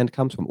star sand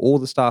comes from. All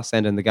the star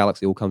sand in the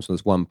galaxy all comes from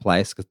this one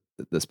place, because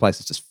this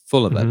place is just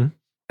full of it.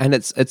 And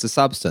it's a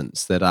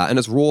substance that, in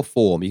its raw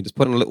form, you can just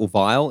put in a little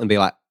vial and be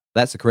like,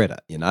 that's a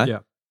credit, Yeah.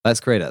 That's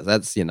credits.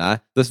 That's,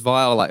 this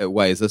vial, like it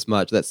weighs this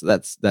much. That's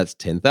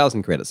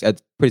 10,000 credits.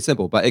 It's pretty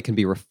simple, but it can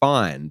be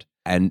refined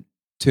and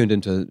turned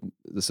into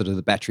the sort of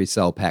the battery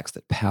cell packs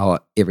that power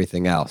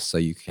everything else. So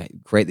you can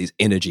create these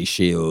energy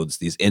shields,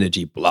 these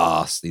energy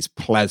blasts, these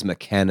plasma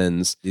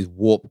cannons, these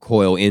warp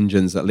coil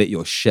engines that let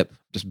your ship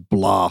just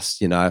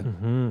blast,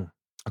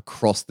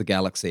 across the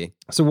galaxy.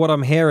 So what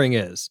I'm hearing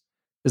is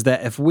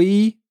that if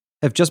we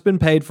have just been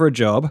paid for a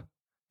job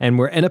and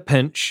we're in a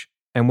pinch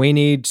and we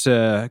need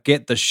to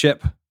get the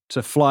ship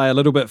to fly a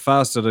little bit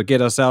faster to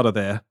get us out of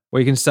there,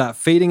 we can start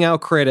feeding our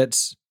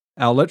credits,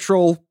 our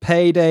literal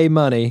payday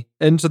money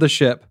into the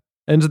ship,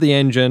 into the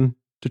engine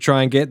to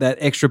try and get that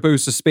extra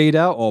boost of speed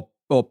out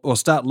or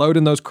start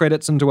loading those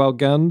credits into our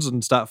guns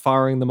and start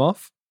firing them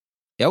off.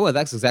 Yeah, well,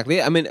 that's exactly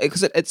it. I mean,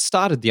 because it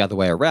started the other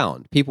way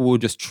around. People were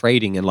just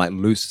trading in like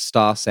loose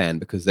star sand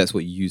because that's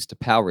what you use to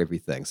power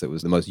everything. So it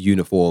was the most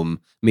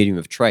uniform medium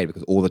of trade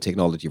because all the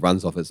technology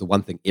runs off it. It's the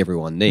one thing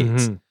everyone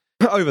needs.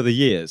 Over the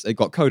years, it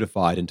got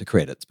codified into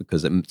credits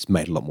because it's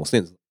made a lot more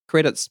sense.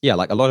 Credits,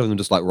 like a lot of them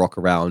just like rock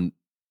around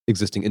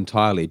existing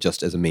entirely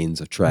just as a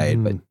means of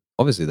trade. But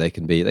obviously they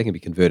can be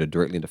converted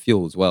directly into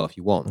fuel as well if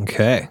you want.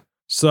 Okay.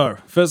 So,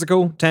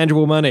 physical,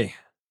 tangible money.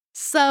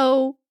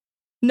 So,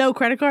 no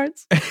credit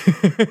cards?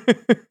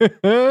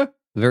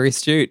 Very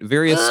astute.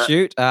 Very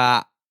astute.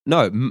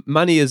 No,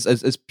 money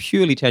is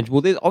purely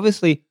tangible. There's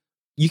obviously,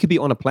 you could be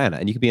on a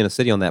planet and you could be in a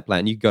city on that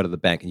planet and you could go to the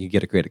bank and you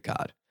get a credit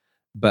card.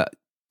 But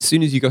as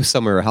soon as you go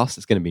somewhere else,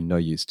 it's going to be no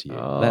use to you.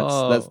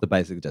 That's the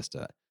basic gist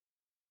of it.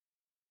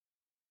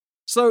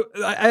 So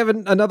I have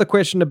another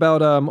question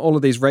about all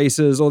of these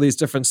races, all these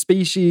different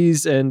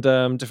species and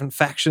different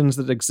factions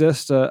that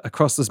exist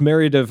across this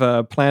myriad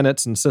of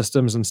planets and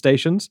systems and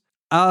stations.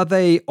 Are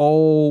they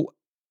all,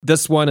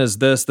 this one is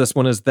this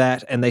one is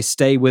that, and they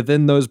stay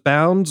within those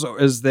bounds? Or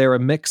is there a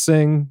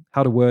mixing?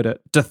 How to word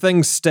it? Do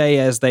things stay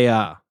as they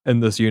are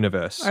in this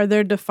universe? Are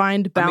there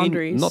defined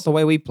boundaries? I mean, not the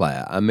way we play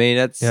it. I mean,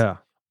 it's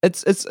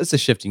a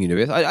shifting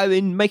universe. I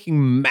mean,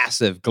 making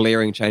massive,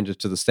 glaring changes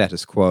to the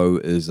status quo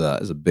is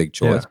a big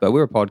choice. But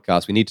we're a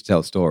podcast. We need to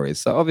tell stories.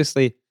 So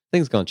obviously,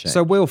 things are going to change.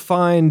 So we'll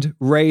find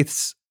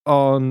wraiths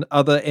on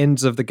other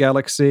ends of the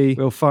galaxy.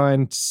 We'll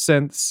find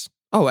synths.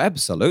 Oh,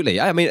 absolutely.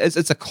 I mean,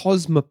 it's a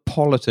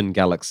cosmopolitan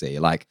galaxy.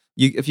 Like,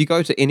 if you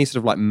go to any sort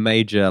of like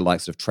major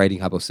like sort of trading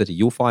hub or city,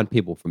 you'll find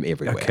people from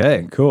everywhere.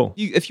 Okay, cool.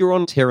 If you're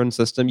on Terran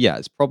system,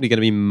 it's probably going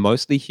to be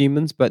mostly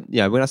humans. But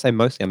when I say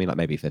mostly, I mean like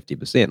maybe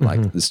 50%.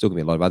 Like there's still going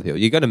to be a lot of other people.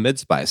 You go to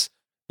mid-space,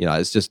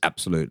 it's just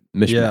absolute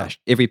mishmash.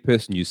 Yeah. Every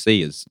person you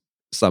see is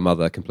some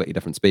other completely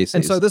different species.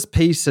 And so this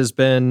peace has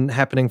been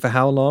happening for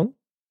how long?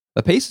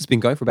 The peace has been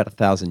going for about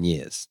 1,000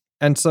 years.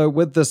 And so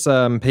with this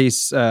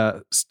peace,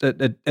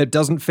 it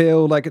doesn't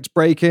feel like it's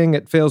breaking.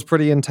 It feels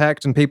pretty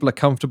intact and people are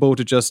comfortable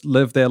to just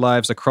live their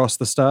lives across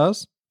the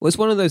stars. Well, it's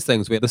one of those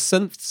things where the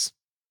synths,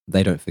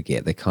 they don't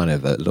forget. They're kind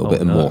of a little bit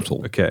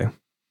immortal. Okay.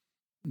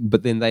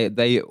 But then they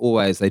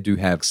do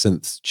have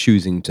synths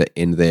choosing to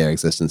end their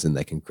existence and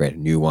they can create a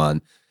new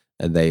one.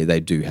 and they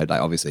do have, like,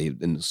 obviously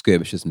in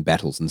skirmishes and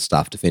battles and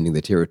stuff, defending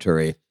their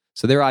territory.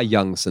 So there are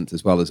young synths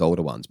as well as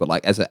older ones, but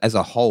like as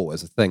a whole,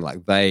 as a thing,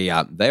 like they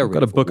are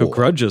Got a book of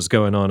grudges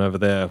going on over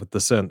there with the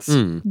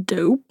synths.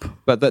 Dope.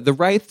 But the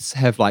wraiths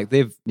have, like,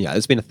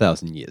 it's been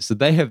 1,000 years, so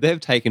they've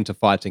taken to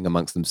fighting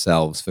amongst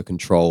themselves for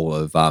control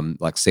of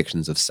like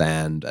sections of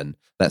sand and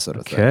that sort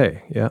of thing.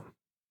 Okay, yeah.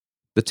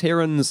 The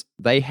Terrans,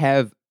 they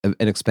have an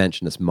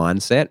expansionist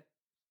mindset,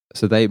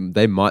 so they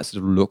might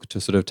sort of look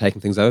to sort of taking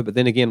things over. But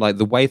then again, like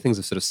the way things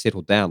have sort of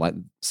settled down, like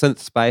synth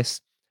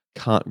space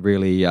can't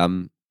really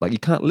like you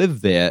can't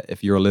live there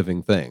if you're a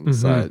living thing.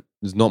 So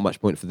there's not much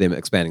point for them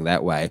expanding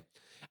that way.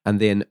 And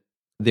then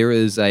there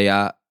is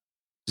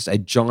just a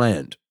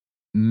giant,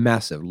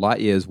 massive, light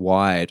years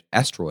wide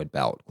asteroid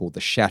belt called the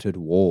Shattered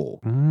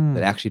Wall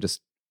that actually just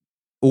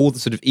all the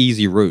sort of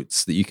easy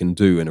routes that you can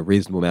do in a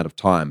reasonable amount of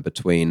time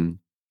between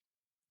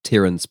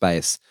Terran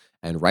space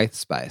and Wraith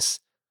space,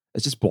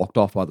 it's just blocked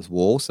off by this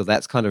wall. So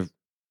that's kind of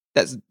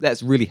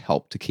that's really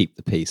helped to keep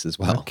the peace as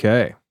well.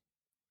 Okay.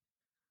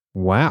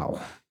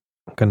 Wow.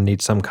 I'm going to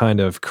need some kind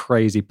of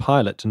crazy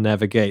pilot to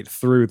navigate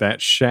through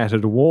that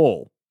shattered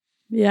wall.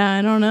 Yeah,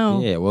 I don't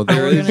know. Yeah, well, how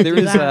we're gonna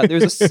do that. there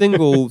is a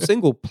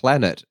single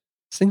planet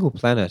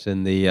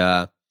in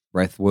the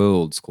Wraith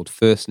worlds called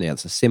First Now.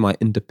 It's a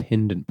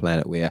semi-independent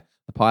planet where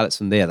the pilots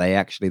from there,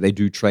 they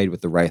do trade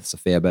with the Wraiths a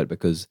fair bit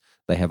because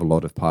they have a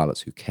lot of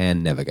pilots who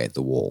can navigate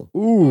the wall.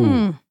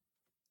 Ooh.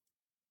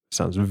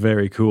 Sounds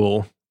very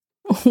cool.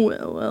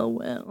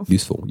 Well.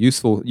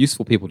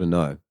 Useful people to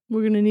know.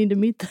 We're going to need to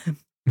meet them.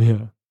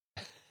 Yeah.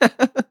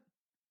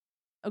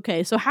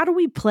 Okay, so how do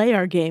we play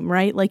our game,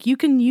 right? Like you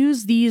can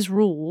use these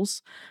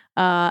rules,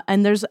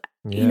 and there's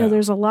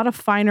there's a lot of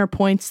finer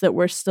points that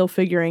we're still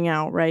figuring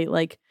out, right?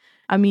 Like,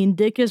 I mean,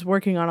 Dick is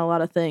working on a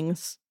lot of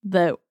things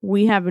that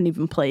we haven't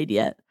even played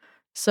yet.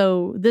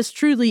 So this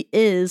truly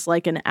is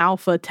like an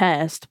alpha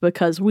test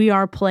because we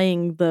are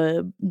playing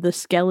the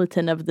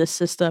skeleton of this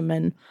system,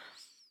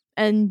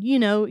 and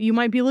you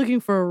might be looking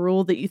for a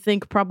rule that you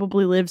think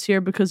probably lives here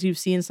because you've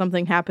seen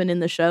something happen in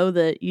the show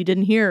that you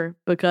didn't hear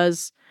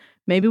because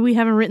maybe we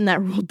haven't written that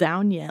rule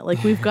down yet.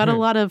 Like I've got a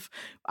lot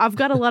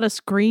of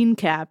screen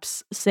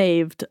caps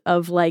saved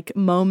of like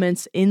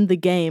moments in the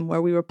game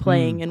where we were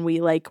playing and we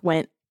like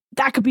went,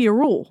 that could be a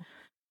rule.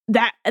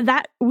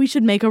 That we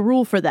should make a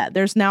rule for that.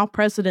 There's now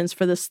precedence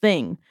for this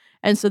thing.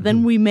 And so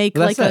then we make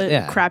like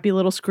a crappy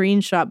little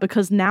screenshot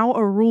because now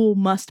a rule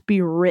must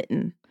be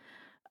written.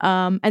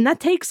 And that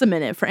takes a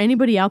minute for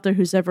anybody out there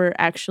who's ever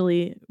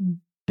actually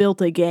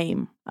built a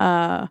game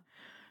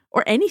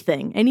or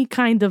anything, any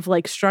kind of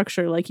like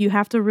structure. Like you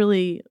have to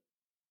really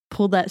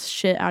pull that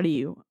shit out of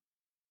you.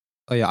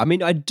 Oh yeah, I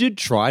mean, I did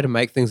try to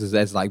make things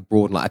as like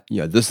broad, like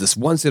this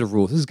one set of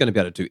rules. This is going to be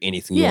able to do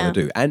anything you want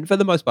to do, and for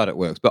the most part, it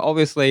works. But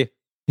obviously,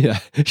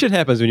 shit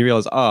happens when you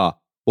realize,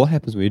 what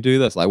happens when you do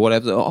this? Like, what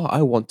happens? Oh,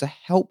 I want to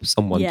help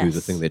someone do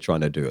the thing they're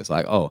trying to do. It's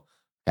like,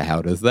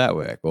 how does that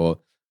work? Or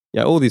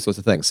all these sorts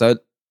of things. So.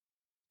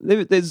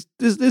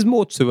 There's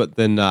more to it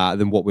than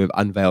what we've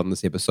unveiled in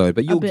this episode,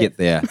 but you'll get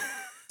there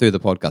through the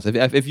podcast.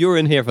 If you're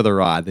in here for the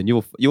ride, then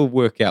you'll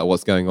work out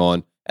what's going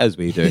on as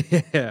we do.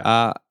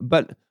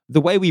 But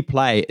the way we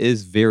play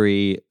is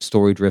very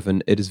story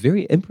driven. It is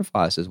very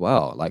improvised as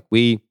well. Like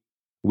we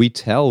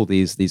tell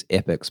these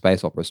epic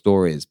space opera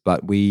stories,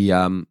 but we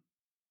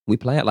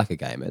play it like a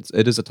game.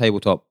 It is a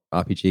tabletop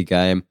RPG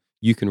game.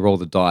 You can roll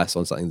the dice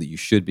on something that you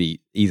should be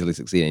easily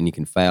succeeding, and you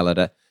can fail at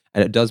it.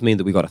 And it does mean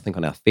that we got to think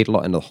on our feet a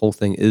lot, and the whole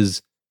thing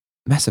is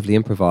massively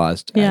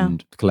improvised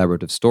and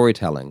collaborative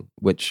storytelling,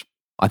 which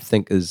I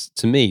think is,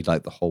 to me,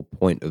 like the whole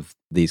point of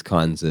these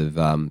kinds of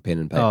pen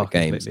and paper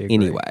games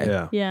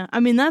anyway. Yeah. I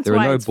mean, that's there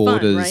why are no it's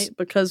borders, fun, right?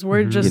 Because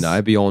we're just...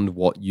 beyond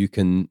what you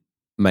can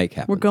make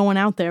happen. We're going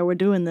out there. We're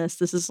doing this.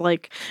 This is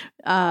like,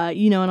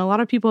 and a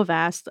lot of people have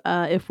asked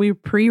if we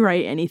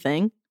pre-write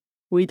anything.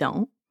 We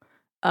don't.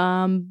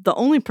 The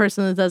only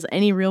person that does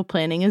any real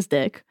planning is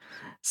Dick.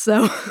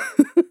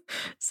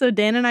 So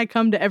Dan and I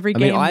come to every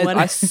game.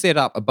 I set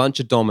up a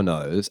bunch of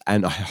dominoes,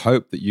 and I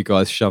hope that you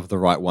guys shove the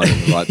right one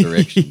in the right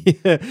direction.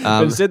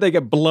 Instead, they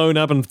get blown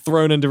up and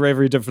thrown into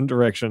every different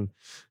direction.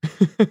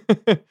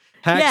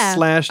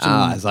 Slashed.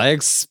 As I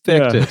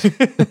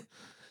expected.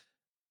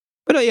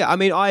 But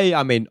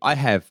I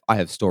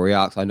have story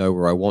arcs. I know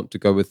where I want to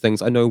go with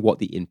things. I know what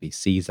the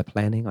NPCs are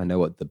planning. I know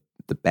what the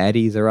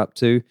baddies are up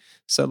to.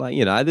 So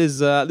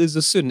there's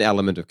a certain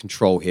element of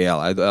control here.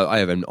 I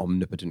have an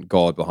omnipotent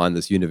god behind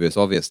this universe,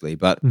 obviously,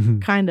 but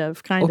kind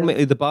of.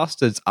 Ultimately, the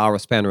bastards are a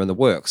spanner in the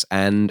works,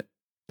 and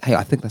hey,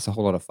 I think that's a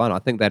whole lot of fun. I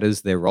think that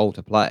is their role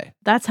to play.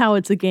 That's how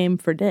it's a game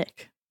for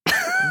Dick.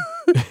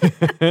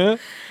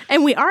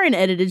 And we are an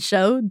edited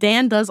show.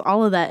 Dan does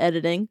all of that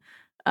editing.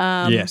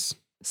 Yes.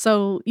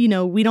 So,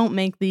 we don't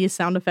make these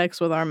sound effects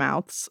with our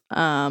mouths.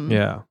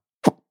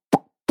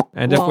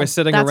 And if we're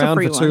sitting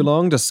around for too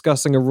long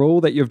discussing a rule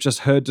that you've just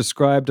heard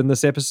described in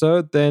this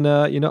episode, then,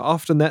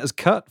 often that is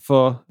cut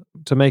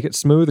to make it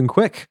smooth and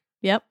quick.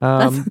 Yep.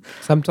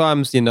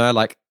 Sometimes,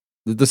 like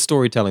the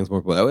storytelling is more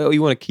important. We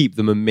want to keep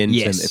the momentum.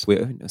 Yes. If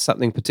we're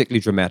something particularly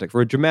dramatic,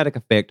 for a dramatic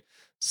effect,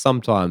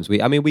 sometimes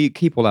we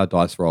keep all our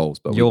dice rolls,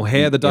 but You'll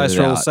hear the get dice it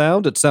roll out.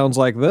 sound. It sounds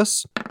like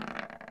this.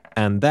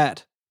 And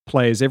that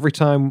plays every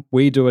time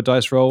we do a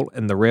dice roll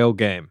in the real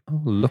game.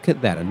 Oh, look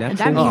at that! A And natural.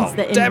 that means Oh,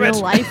 that in damn real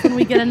it. life, when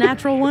we get a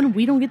natural one,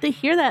 we don't get to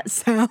hear that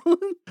sound.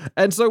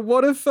 And so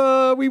what if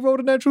we rolled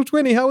a natural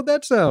 20? How would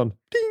that sound?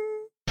 Ding.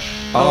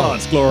 Oh,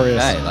 it's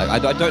glorious. Hey, like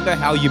I don't know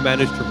how you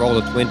managed to roll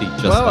a 20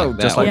 just Well, like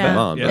that. just like on that.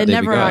 command, Yeah. but It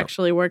there we never go.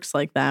 actually works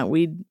like that.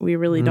 We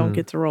really don't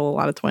get to roll a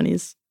lot of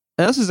 20s.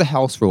 And this is a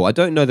house rule. I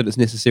don't know that it's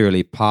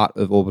necessarily part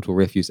of Orbital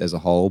Refuse as a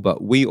whole,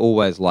 but we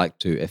always like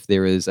to, if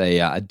there is a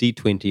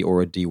D20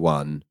 or a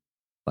D1,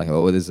 like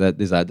there's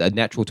a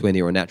natural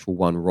 20 or a natural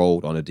 1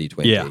 rolled on a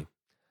D20. Yeah.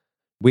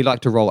 We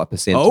like to roll a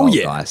percentile Oh,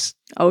 yeah. dice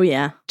Oh,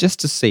 yeah. just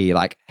to see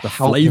like The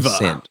how flavor.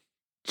 percent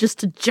Just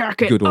to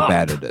jerk it good or up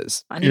bad it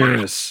is. a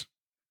notch.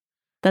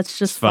 That's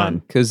just fun.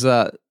 Because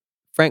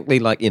frankly,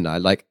 like,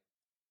 like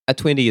a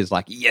 20 is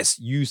like, yes,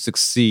 you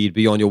succeed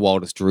beyond your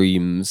wildest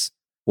dreams.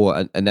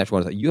 Or a natural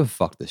one is like, you have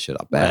fucked this shit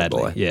up bad,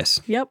 boy.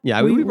 Yes. Yep.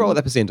 Yeah, we roll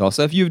that percentile.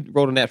 So if you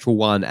rolled a natural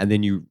 1 and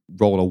then you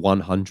roll a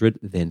 100,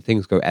 then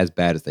things go as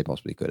bad as they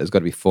possibly could. It's got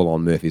to be full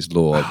on Murphy's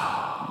Law,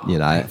 you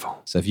know.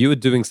 So if you were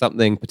doing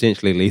something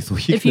potentially lethal,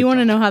 If you want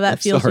to know how that I'm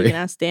feels, sorry. you can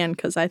ask Dan,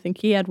 because I think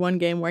he had one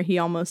game where he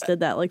almost did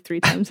that like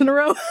 3 times in a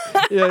row.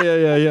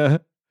 Yeah.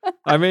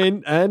 I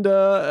mean, and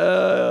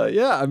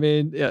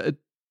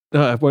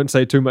I won't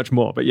say too much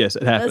more, but yes,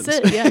 it happens.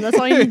 That's it. Yeah, that's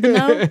all you need to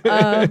know.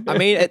 I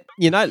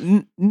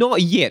mean,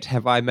 not yet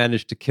have I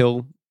managed to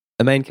kill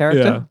a main character,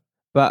 Yeah.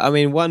 but I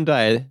mean, one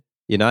day,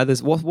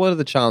 there's what are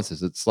the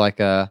chances? It's like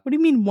What do you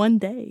mean one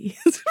day?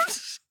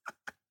 it's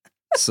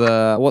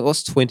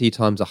what's 20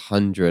 times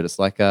 100? It's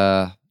like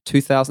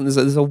 2,000.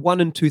 There's a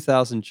 1 in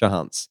 2,000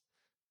 chance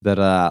that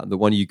the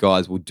one of you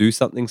guys will do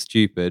something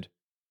stupid,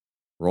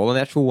 roll a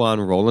natural 1,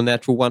 roll a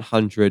natural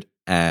 100,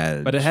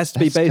 and But it has to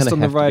be that's based gonna on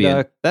the have to be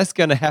right, that's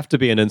going to have to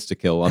be an insta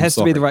kill. It has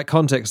to be the right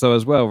context though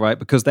as well, right?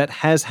 Because that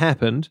has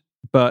happened,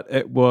 but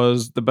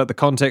the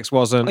context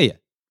wasn't Oh, yeah.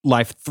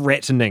 life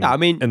threatening. I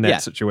mean, in that yeah.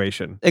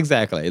 situation.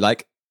 Exactly.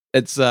 Like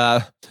it's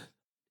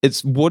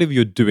whatever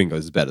you're doing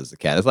goes as bad as the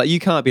cat. It's like you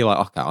can't be like,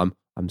 okay,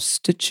 I'm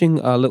stitching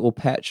a little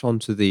patch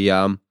onto the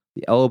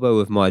elbow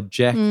of my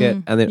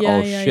jacket, and then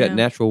yeah.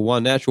 natural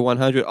 1, natural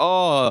 100.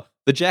 Oh,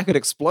 the jacket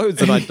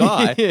explodes and I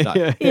die.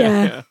 No.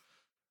 Yeah.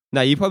 No,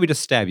 you probably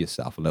just stab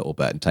yourself a little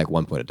bit and take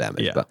 1 point of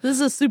damage. Yeah. But This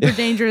is a super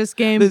dangerous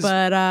game, This-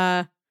 but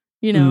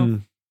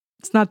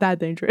it's not that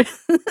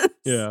dangerous.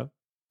 Yeah.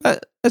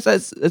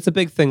 it's a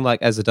big thing. Like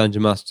as a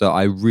dungeon master,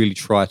 I really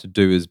try to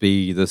do is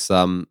be this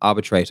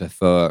arbitrator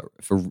for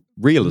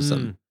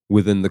realism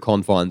within the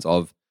confines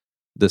of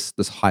this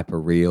hyper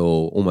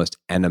real, almost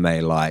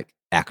anime like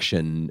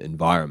action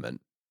environment.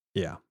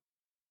 Yeah.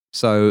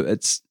 So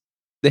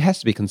there has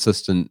to be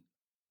consistent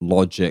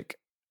logic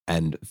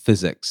and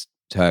physics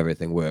to how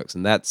everything works,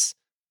 and that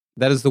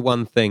is the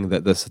one thing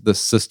that this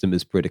system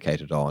is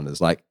predicated on. Is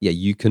like, yeah,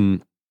 you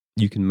can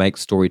make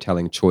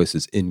storytelling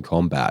choices in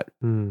combat,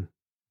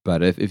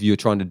 but if you're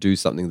trying to do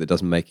something that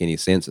doesn't make any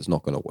sense, it's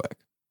not going to work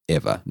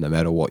ever, no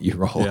matter what you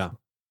roll. Yeah.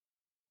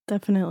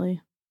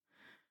 Definitely.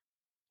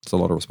 It's a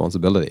lot of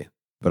responsibility,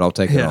 but I'll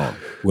take it Yeah. on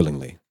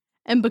willingly.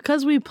 And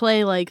because we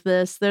play like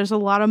this, there's a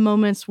lot of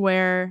moments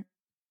where,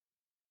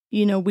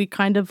 we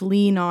kind of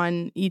lean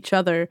on each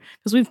other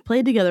because we've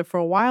played together for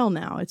a while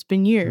now. It's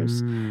been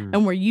years.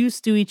 And we're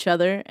used to each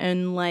other.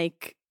 And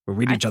like, We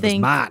read I each other's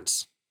think-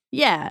 minds.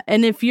 yeah.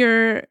 And if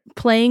you're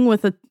playing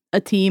with a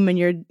team and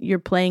you're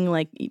playing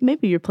like,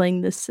 maybe you're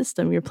playing this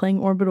system, you're playing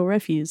Orbital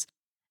Refuse.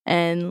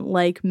 And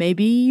like,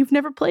 maybe you've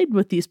never played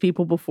with these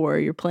people before.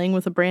 You're playing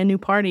with a brand new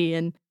party.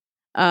 And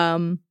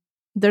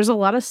there's a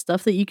lot of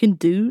stuff that you can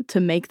do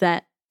to make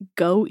that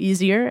go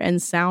easier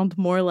and sound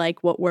more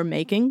like what we're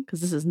making,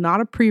 because this is not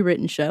a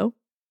pre-written show.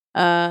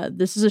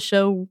 This is a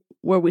show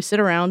where we sit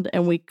around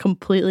and we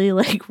completely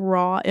like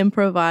raw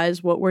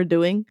improvise what we're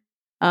doing.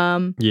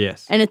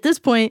 Yes. And at this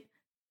point,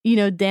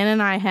 Dan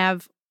and I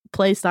have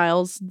play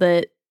styles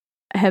that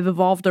have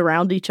evolved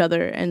around each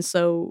other. And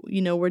so,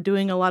 we're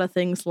doing a lot of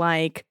things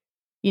like,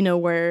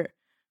 where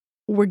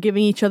we're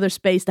giving each other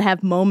space to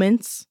have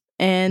moments,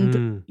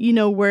 and,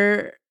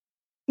 we're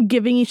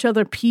giving each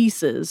other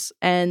pieces.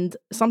 And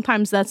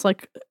sometimes that's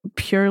like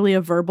purely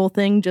a verbal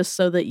thing just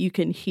so that you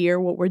can hear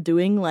what we're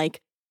doing.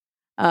 Like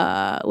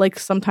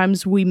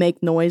sometimes we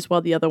make noise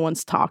while the other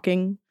one's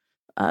talking.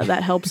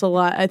 That helps a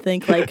lot, I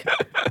think. Like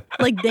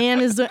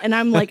Dan is, and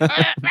I'm like,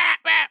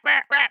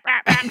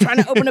 I'm trying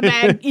to open a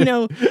bag,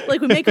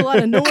 like we make a lot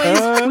of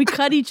noise. We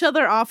cut each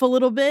other off a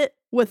little bit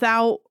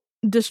without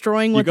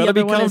destroying You what the got to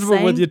other be one is comfortable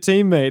saying. with your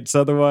teammates,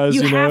 otherwise,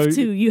 you know.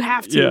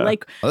 have to. Yeah.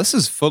 Like, Oh, this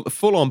is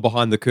full on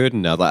behind the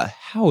curtain now. Like,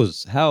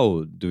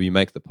 how do we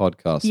make the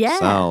podcast Yeah.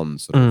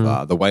 sound sort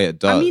of the way it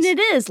does? I mean, it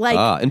is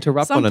like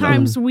interrupt one another.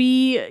 sometimes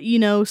we,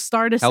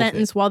 start a Healthy.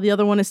 sentence while the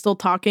other one is still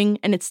talking,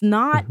 and it's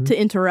not to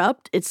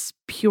interrupt. It's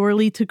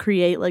purely to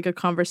create like a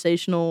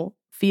conversational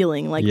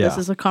feeling. Like this Yeah.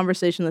 is a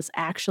conversation that's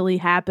actually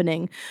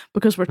happening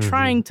because we're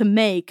trying to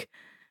make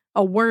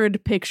a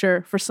word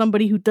picture for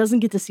somebody who doesn't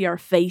get to see our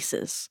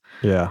faces.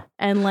 Yeah.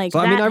 And like So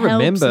that I mean, I helps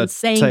remember in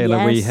saying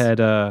Taylor.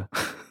 yes.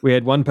 We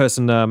had one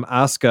person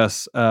ask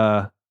us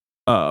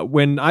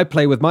when I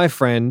play with my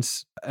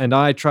friends and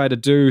I try to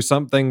do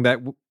something that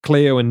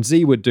Cleo and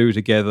Z would do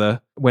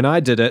together. When I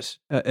did it,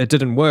 it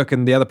didn't work,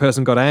 and the other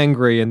person got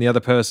angry, and the other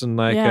person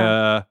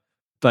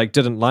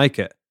didn't like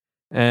it.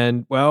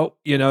 And well,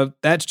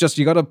 that's just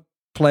you got to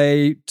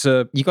play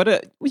to. You got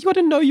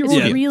to know your It's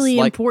audience. really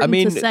Like, important I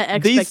mean, to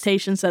set these-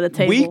 expectations at a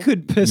table. We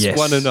could piss Yes.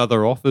 one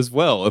another off as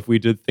well if we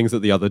did things that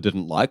the other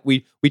didn't like.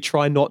 We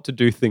try not to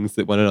do things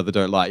that one another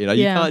don't like. You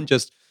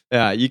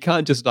Yeah. you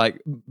can't just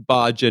like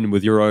barge in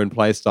with your own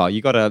play style.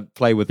 You got to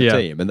play with the Yeah.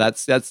 team, and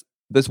that's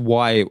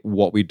why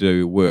what we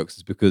do works,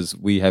 is because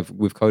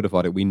we've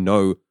codified it. We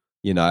know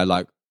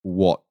like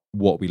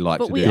what we like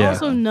But to we do.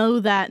 also know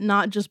that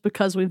not just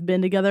because we've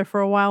been together for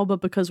a while, but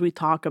because we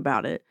talk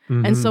about it.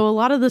 Mm-hmm. And so a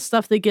lot of the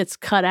stuff that gets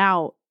cut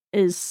out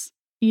is,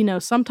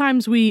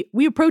 sometimes we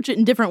approach it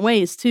in different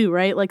ways too,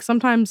 right? Like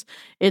sometimes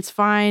it's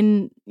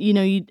fine,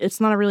 it's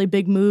not a really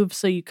big move,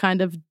 so you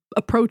kind of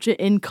approach it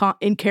in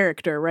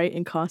character, right?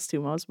 In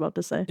costume, I was about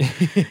to say.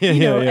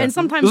 And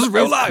sometimes This is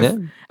real life. Yeah.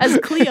 as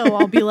Cleo,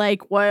 I'll be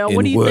like, well, what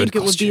In do you word think it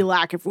would be costume.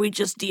 like if we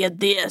just did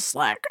this?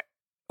 Like,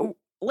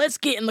 let's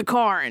get in the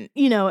car and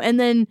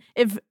then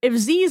if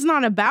Z's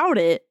not about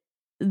it,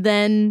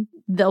 then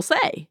they'll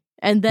say.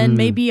 And then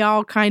maybe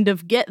I'll kind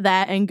of get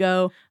that and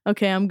go,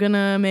 okay, I'm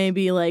gonna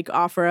maybe like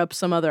offer up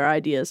some other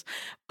ideas.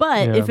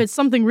 But if it's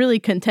something really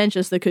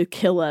contentious that could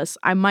kill us,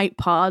 I might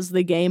pause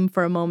the game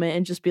for a moment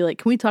and just be like,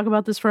 can we talk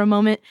about this for a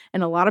moment?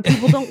 And a lot of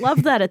people don't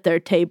love that at their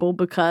table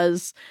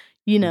because,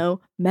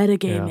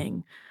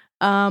 metagaming.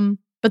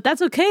 But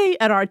that's okay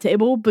at our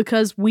table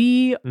because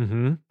we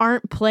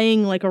aren't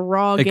playing like a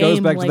raw It game. goes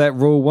back to that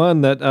rule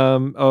one that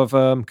of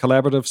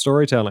collaborative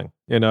storytelling.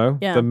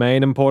 Yeah. The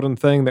main important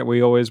thing that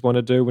we always want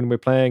to do when we're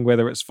playing,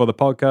 whether it's for the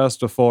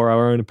podcast or for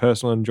our own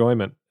personal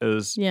enjoyment,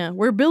 is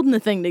we're building a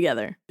thing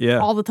together.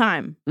 All the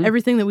time.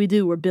 Everything that we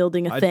do, we're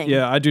building a thing.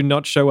 I do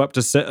not show up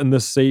to sit in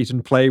this seat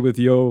and play with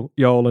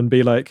y'all and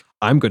be like,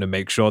 I'm going to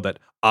make sure that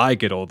I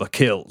get all the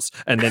kills,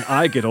 and then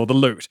I get all the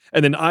loot,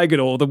 and then I get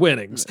all the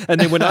winnings,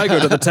 and then when I go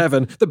to the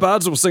tavern, the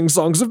bards will sing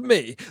songs of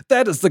me.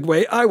 That is the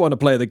way I want to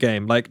play the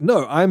game. Like,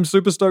 no, I'm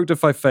super stoked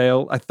if I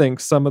fail. I think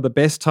some of the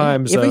best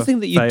times everything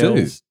that you do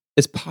fails.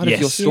 is part of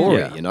your Yes. story,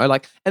 Yeah.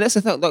 like, and that's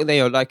the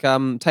thing, like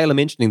Taylor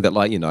mentioning that,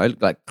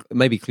 like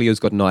maybe Cleo's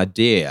got an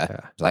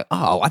idea, it's like,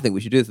 oh, I think we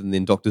should do this, and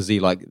then Dr. Z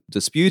like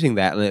disputing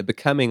that, and it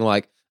becoming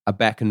like a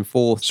back and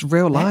forth. It's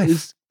real That life.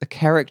 is the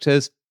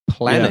character's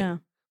planning. Yeah.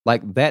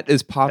 Like that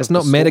is part It's of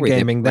not the story. They're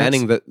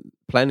metagaming,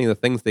 planning the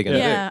things they're going to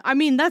Yeah, I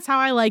mean that's how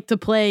I like to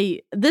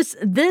play this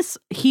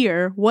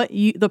here.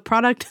 The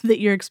product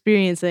that you're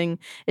experiencing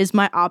is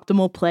my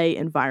optimal play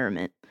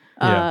environment.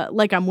 Yeah.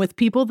 Like I'm with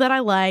people that I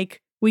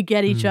like. We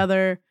get each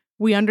other.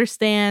 We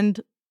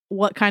understand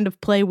what kind of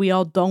play we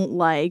all don't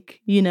like.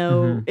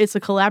 It's a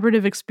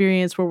collaborative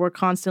experience where we're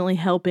constantly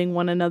helping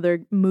one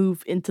another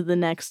move into the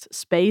next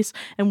space,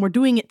 and we're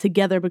doing it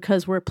together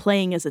because we're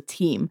playing as a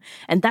team.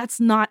 And that's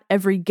not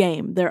every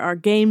game. There are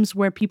games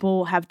where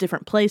people have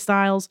different play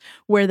styles,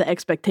 where the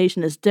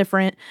expectation is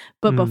different.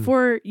 But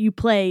before you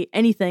play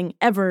anything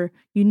ever,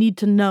 you need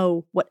to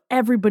know what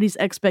everybody's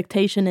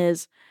expectation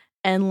is,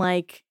 and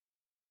like,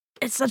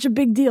 it's such a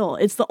big deal.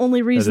 It's the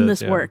only reason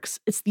this works.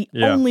 It's the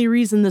only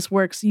reason this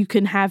works. You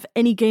can have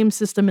any game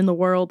system in the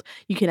world.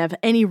 You can have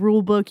any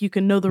rule book. You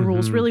can know the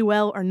rules really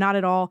well or not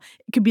at all.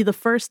 It could be the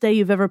first day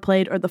you've ever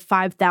played or the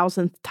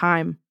 5,000th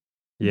time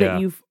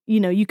that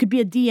you could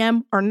be a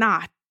DM or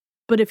not.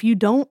 But if you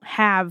don't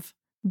have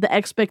the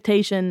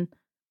expectation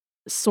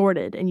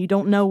sorted and you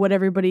don't know what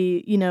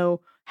everybody,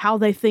 how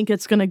they think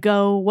it's going to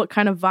go, what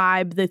kind of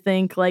vibe they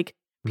think, like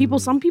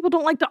some people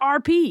don't like the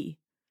RP.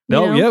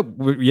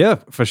 Yeah,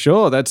 for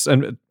sure.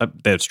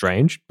 They're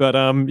strange, but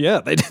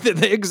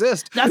they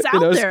exist. That's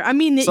out there. I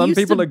mean, some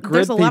people are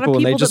grid people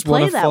and they just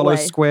want to follow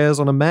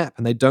squares on a map,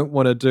 and they don't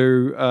want to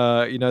do.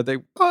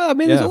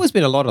 There's always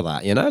been a lot of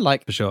that,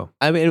 like For sure.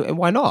 I mean,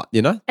 why not?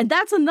 And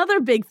that's another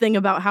big thing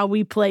about how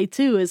we play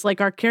too, is like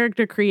our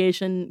character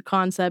creation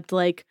concept.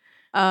 Like,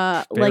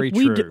 Very like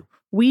true.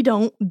 we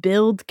don't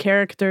build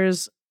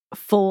characters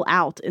full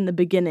out in the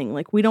beginning.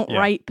 Like we don't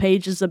write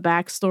pages of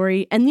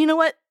backstory. And you know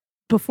what?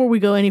 Before we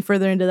go any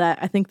further into that,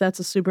 I think that's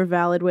a super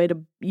valid way to,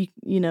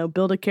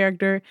 build a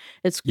character.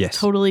 It's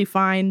totally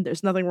fine.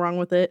 There's nothing wrong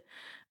with it.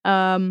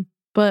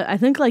 But I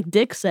think like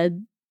Dick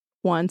said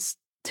once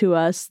to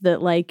us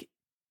that like,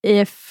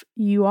 if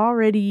you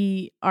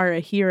already are a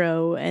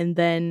hero and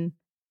then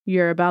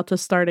you're about to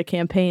start a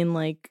campaign,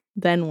 like,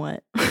 then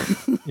what?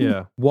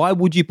 Yeah. Why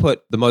would you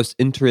put the most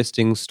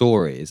interesting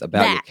stories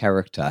about your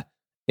character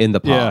in the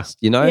past?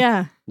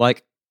 Yeah.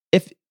 Like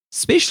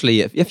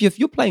especially if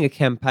you're playing a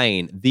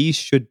campaign, these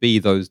should be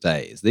those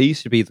days. These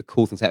should be the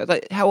cool things.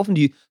 Like, how often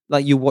do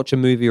you watch a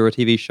movie or a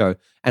TV show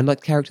and like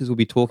characters will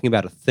be talking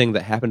about a thing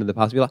that happened in the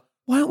past? And be like,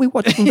 why aren't we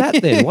watching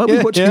that then? Why aren't we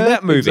watching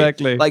that movie?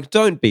 Exactly. Like,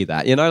 don't be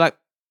that. Like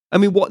I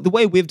mean, the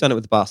way we've done it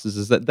with the Bastards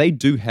is that they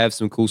do have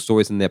some cool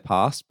stories in their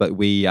past, but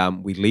we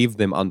leave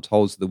them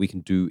untold so that we can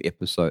do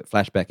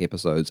flashback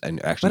episodes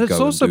and actually But it's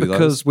go also and do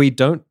because those. we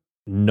don't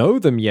know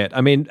them yet.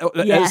 I mean,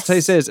 as Yes. Tay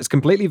says, it's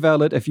completely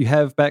valid. If you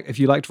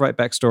like to write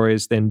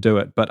backstories, then do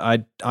it. But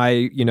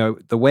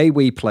the way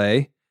we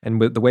play and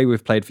with the way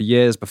we've played for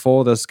years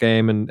before this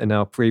game and in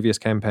our previous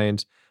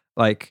campaigns,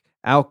 like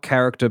our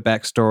character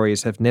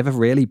backstories have never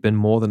really been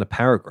more than a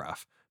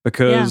paragraph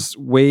because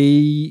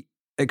we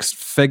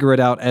figure it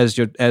out as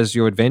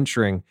you're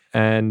adventuring,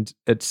 and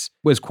it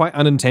was quite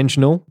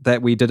unintentional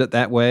that we did it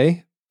that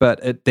way,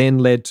 but it then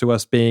led to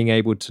us being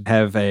able to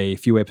have a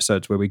few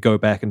episodes where we go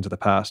back into the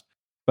past.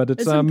 But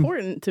it's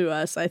important to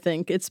us. I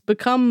think it's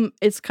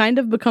kind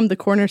of become the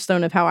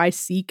cornerstone of how I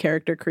see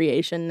character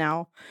creation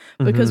now,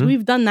 because Mhm.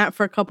 we've done that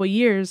for a couple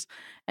years.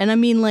 And I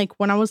mean, like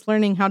when I was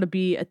learning how to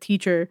be a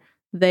teacher,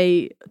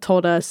 they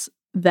told us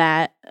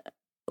that,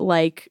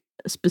 like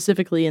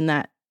specifically in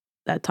that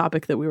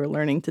topic that we were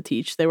learning to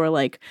teach, they were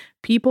like,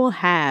 people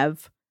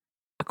have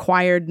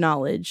acquired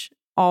knowledge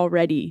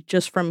already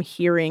just from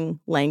hearing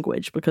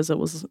language because it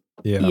was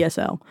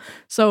ESL.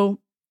 So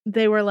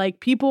they were like,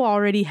 people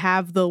already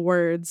have the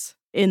words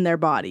in their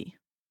body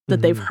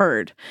that they've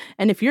heard.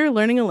 And if you're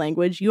learning a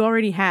language, you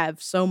already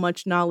have so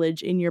much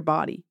knowledge in your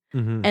body.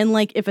 And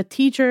like if a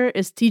teacher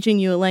is teaching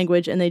you a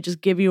language and they just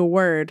give you a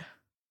word,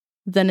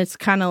 then it's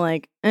kind of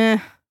like, all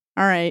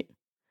right,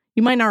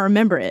 you might not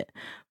remember it.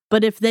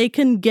 But if they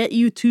can get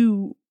you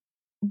to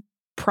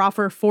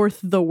proffer forth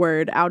the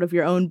word out of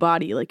your own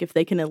body, like if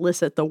they can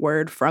elicit the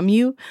word from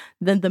you,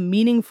 then the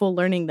meaningful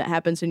learning that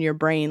happens in your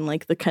brain,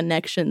 like the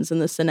connections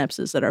and the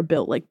synapses that are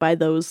built like by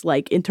those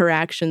like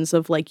interactions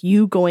of like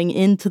you going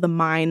into the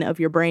mine of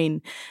your brain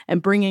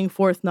and bringing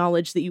forth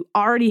knowledge that you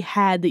already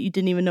had that you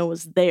didn't even know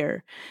was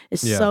there,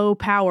 is so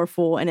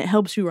powerful, and it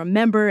helps you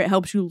remember, it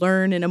helps you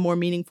learn in a more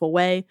meaningful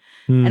way.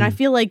 And I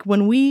feel like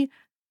when we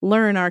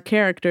learn our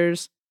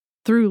characters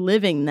through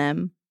living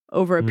them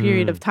over a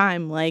period of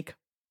time, like,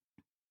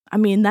 I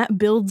mean, that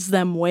builds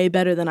them way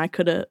better than I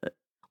could have.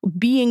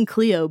 Being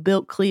Cleo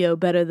built Cleo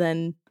better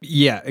than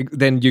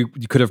then you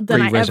could have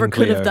than I ever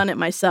could have Cleo. done it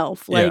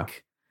myself. Yeah.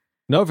 Like,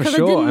 No, for because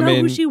sure. I didn't know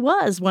mean, who she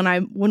was when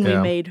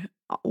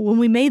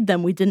we made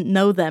them. We didn't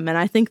know them, and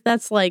I think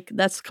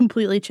that's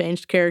completely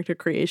changed character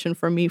creation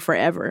for me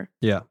forever.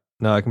 yeah.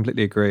 No, I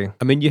completely agree.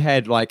 I mean, you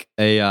had like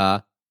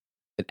an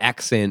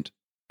accent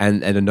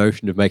and a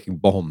notion of making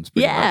bombs,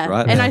 pretty much,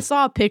 right? And I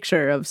saw a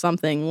picture of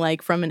something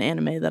like from an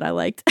anime that I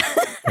liked.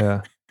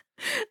 Yeah.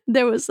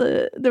 There was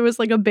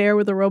like a bear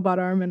with a robot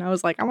arm, and I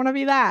was like, I want to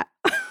be that.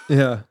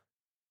 Yeah.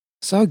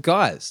 So,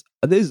 guys,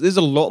 there's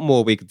a lot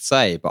more we could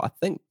say, but I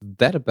think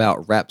that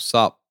about wraps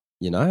up.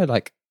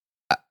 Like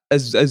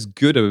as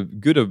good a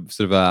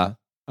sort of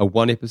a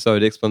one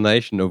episode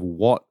explanation of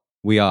what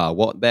we are,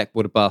 what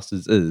Backwater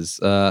Bastards is,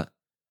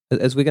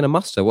 as we're going to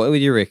muster. What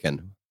would you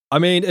reckon? I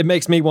mean, it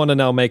makes me want to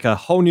now make a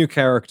whole new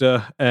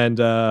character and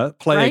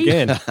play Right?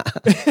 again.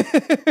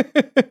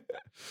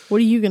 What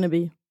are you gonna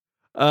be?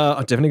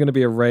 I'm definitely going to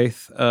be a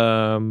wraith.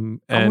 I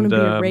want to be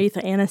a wraith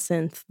and a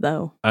synth,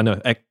 though. I know,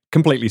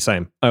 completely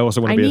same. I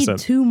also want I to be a need synth.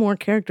 2 more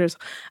characters.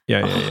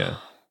 Yeah.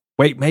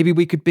 Wait, maybe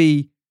we could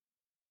be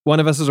one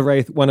of us is a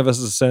wraith, one of us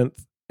is a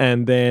synth,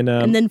 and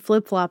then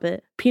flip flop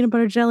it. Peanut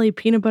butter jelly.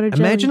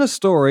 imagine a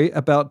story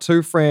about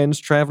 2 friends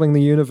traveling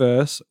the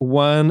universe.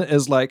 One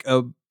is like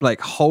a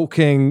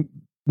hulking,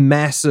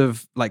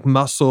 massive like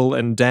muscle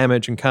and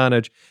damage and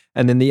carnage,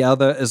 and then the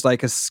other is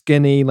like a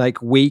skinny,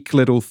 like weak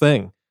little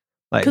thing.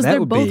 Like because that they're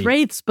would both be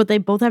wraiths, but they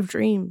both have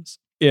dreams.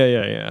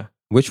 Yeah.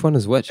 Which one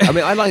is which? I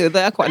mean, I like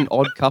they are quite an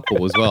odd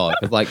couple as well.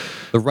 Because like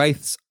the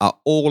wraiths are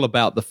all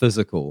about the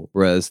physical,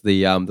 whereas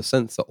the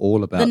synths are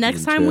all about The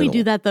next time we do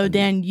internal. that, though,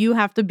 Dan, you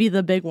have to be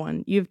the big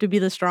one. You have to be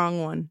the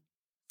strong one.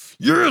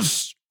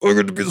 Yes, I'm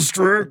going to be the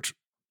strength.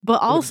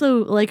 But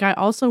also, like, I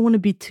also want to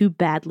be 2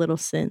 bad little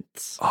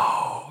synths.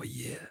 Oh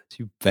yeah.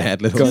 Two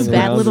bad little. Going Two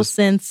around bad little just-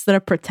 synths that are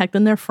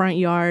protecting their front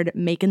yard,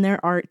 making their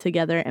art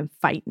together, and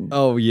fighting.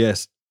 Oh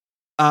yes.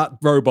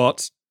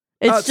 Robots.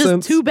 It's just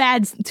synths. two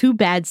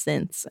bad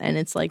synths, and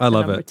it's like I the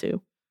love number it.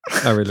 2.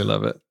 I really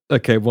love it.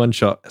 Okay, one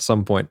shot at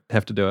some point.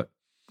 Have to do it.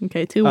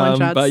 Okay, 2 one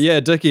shots. But yeah,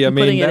 Dickie, I I'm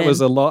putting mean, it that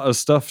was in. a lot of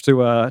stuff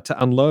to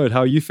unload. How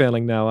are you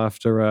feeling now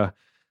after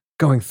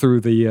going through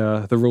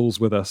the rules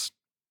with us?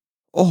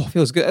 Oh, it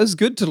feels good. It was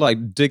good to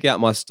like dig out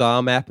my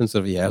star map and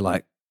sort of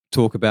like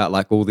talk about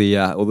like all the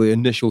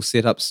initial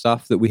setup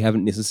stuff that we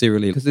haven't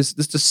necessarily, because there's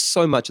just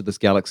so much of this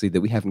galaxy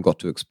that we haven't got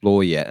to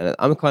explore yet, and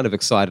I'm kind of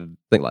excited to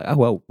think like, oh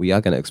well, we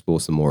are going to explore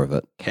some more of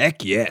it.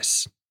 Heck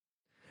yes.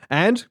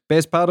 And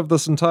best part of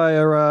this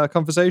entire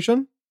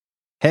conversation,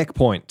 heck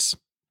points.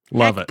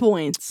 Love Heck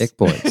points. Heck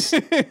points.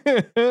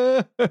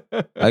 it.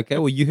 Okay,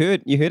 well you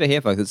heard it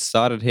here, folks. It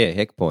started here.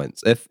 Heck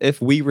points.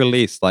 If we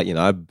release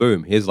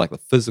boom, here's like a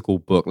physical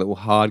book, little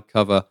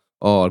hardcover,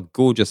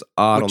 gorgeous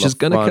art Which on the is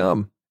going to front,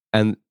 come.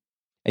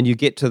 and you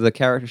get to the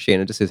character sheet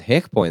and it just says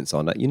heck points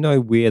on it. You know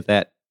where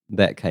that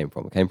came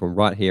from. It came from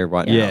right here,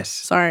 right now. Yes.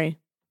 Sorry.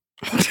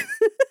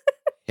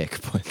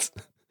 Heck points.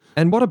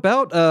 And what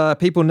about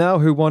people now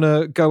who want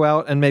to go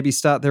out and maybe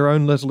start their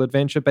own little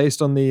adventure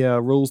based on the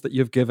rules that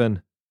you've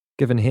given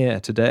here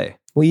today?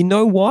 Well, you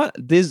know what?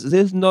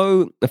 There's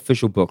no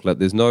official booklet.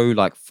 There's no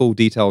like full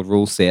detailed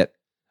rule set.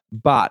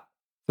 But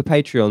for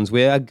Patreons,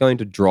 we are going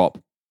to drop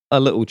a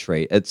little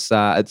treat. It's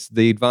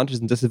the advantages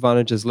and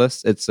disadvantages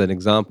list. It's an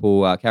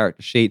example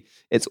character sheet.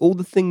 It's all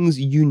the things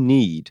you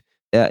need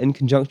in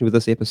conjunction with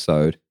this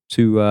episode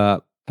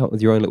to come up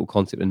with your own little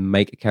concept and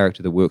make a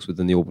character that works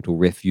within the Orbital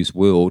Refuse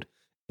world.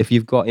 If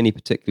you've got any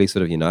particularly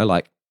sort of,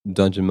 like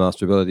Dungeon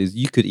Master abilities,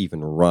 you could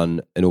even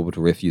run an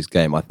Orbital Refuse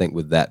game, I think,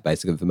 with that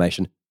basic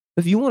information.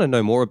 If you want to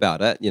know more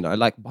about it,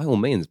 by all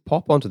means,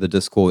 pop onto the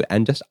Discord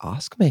and just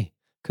ask me,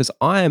 because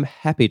I am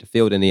happy to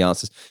field any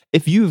answers.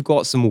 If you've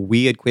got some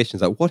weird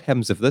questions, like what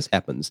happens if this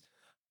happens,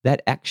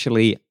 that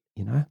actually,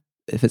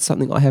 if it's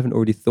something I haven't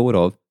already thought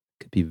of,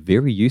 could be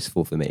very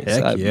useful for me.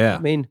 Heck yeah. I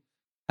mean,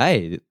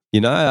 hey,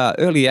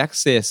 early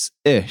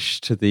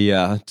access-ish to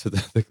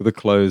the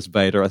closed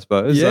beta, I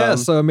suppose. Yeah,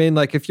 so I mean,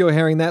 like if you're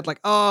hearing that, like,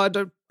 oh,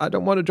 I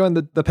don't want to join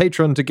the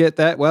Patreon to get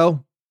that,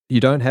 well, you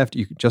don't have to.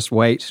 You can just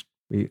wait.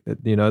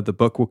 The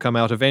book will come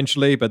out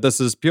eventually, but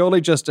this is purely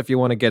just if you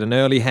want to get an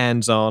early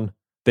hands-on,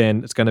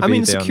 then it's going to be.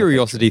 It's a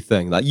curiosity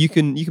thing. Like you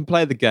can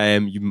play the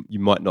game. You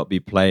might not be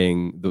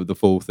playing the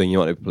full thing. You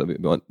might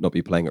not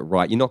be playing it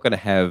right. You're not going to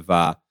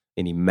have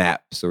any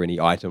maps or any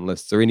item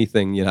lists or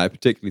anything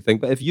particularly thing.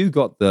 But if you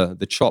got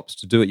the chops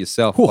to do it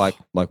yourself, like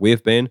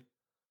we've been,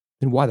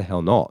 then why the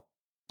hell not?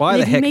 Why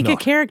the heck make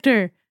not? a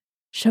character,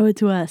 show it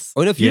to us.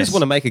 Or if you just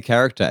want to make a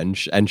character and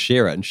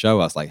share it and show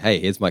us, like, hey,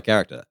 here's my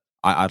character.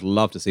 I'd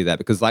love to see that,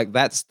 because like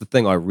that's the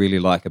thing I really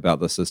like about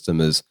the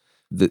system is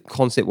that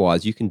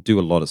concept-wise, you can do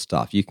a lot of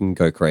stuff. You can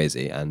go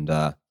crazy, and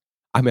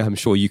I'm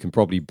sure you can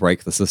probably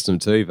break the system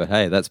too. But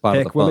hey, that's part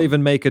of the fun. We'll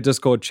even make a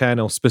Discord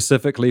channel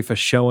specifically for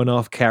showing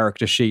off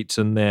character sheets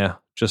in there,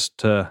 just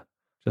to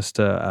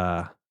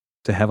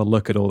have a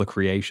look at all the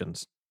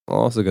creations.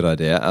 Oh, that's a good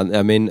idea. And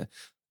I mean,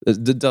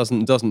 it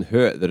doesn't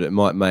hurt that it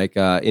might make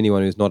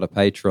anyone who's not a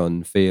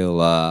patron feel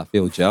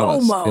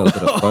jealous. FOMO. Feel a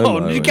bit of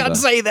FOMO. Oh, you can't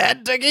say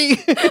that, Diggy.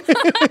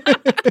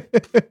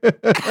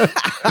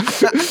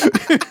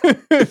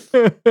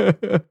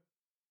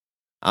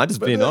 I'm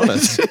just being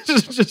honest.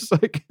 just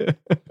like,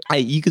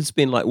 hey, you could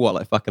spend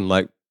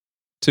fucking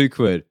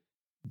 £2.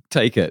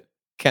 Take it.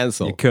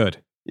 Cancel. you could.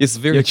 It's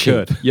very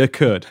cheap. You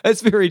could.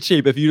 It's very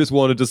cheap if you just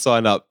wanted to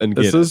sign up and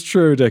get it. This is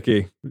true,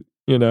 Dickie.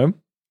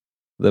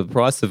 The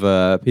price of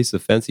a piece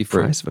of fancy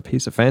fruit. Price of a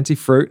piece of fancy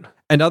fruit.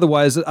 And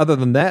otherwise, other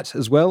than that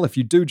as well, if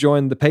you do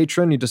join the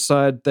Patreon, you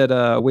decide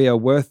that we are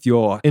worth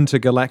your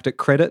intergalactic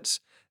credits,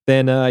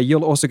 then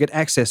you'll also get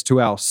access to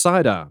our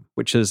sidearm,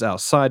 which is our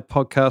side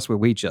podcast where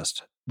we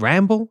just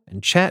ramble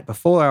and chat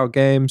before our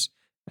games.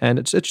 And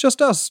it's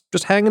just us,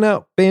 just hanging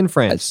out, being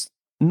friends. It's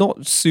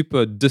not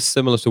super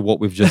dissimilar to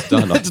what we've just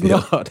done. It's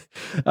not.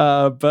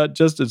 But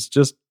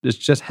it's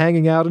just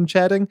hanging out and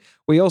chatting.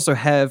 We also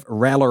have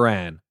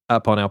Raloran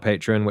up on our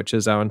Patreon, which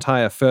is our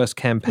entire first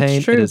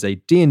campaign. It is a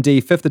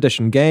D&D 5th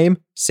edition game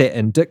set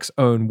in Dick's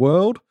own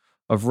world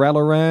of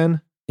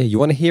Raloran. Yeah, you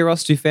want to hear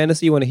us do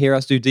fantasy? You want to hear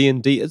us do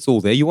D&D? It's all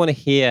there. You want to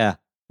hear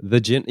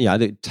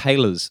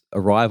Taylor's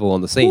arrival on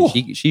the scene.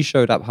 She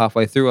showed up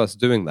halfway through us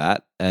doing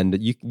that, and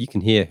you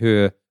can hear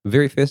her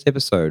very first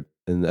episode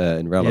in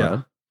Raloran.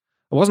 Yeah.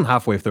 It wasn't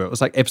halfway through. It was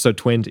like episode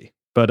 20.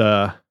 But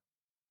not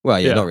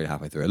really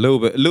halfway through. A little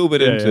bit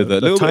into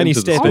the tiny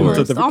step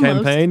into the Almost.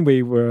 campaign.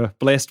 We were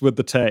blessed with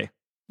the Tay.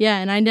 Yeah,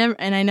 and I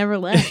never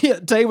left. Yeah,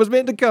 Tay was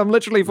meant to come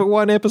literally for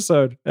one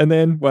episode, and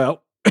then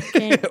Can't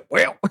get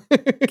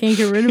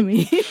rid of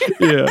me.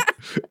 yeah.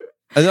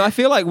 And then I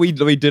feel like we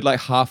did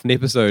like half an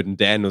episode, and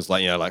Dan was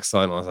like,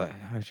 silent. I was like,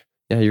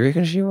 yeah, you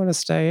reckon she want to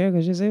stay here?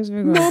 Because she seems to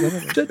be Mom,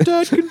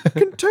 Dad,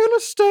 can Taylor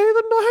stay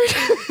the night?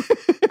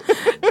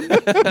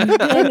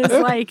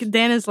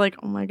 Dan is like,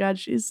 oh my God,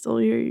 she's still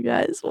here, you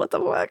guys. What the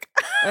fuck?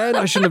 And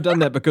I shouldn't have done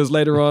that, because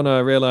later on I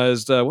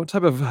realized what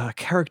type of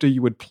character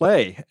you would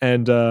play.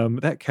 And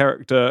that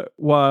character,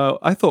 while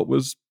I thought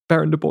was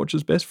Baron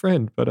DeBorch's best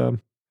friend, but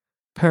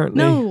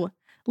apparently No,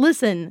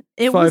 listen,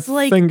 it five was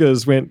like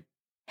fingers went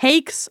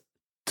Hakes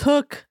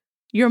took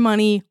your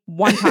money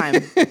one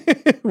time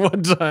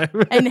one time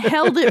and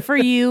held it for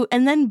you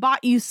and then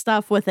bought you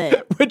stuff with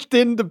it. which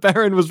then the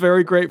Baron was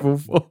very grateful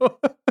for.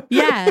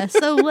 Yeah,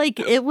 so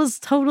it was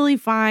totally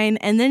fine.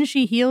 And then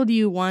she healed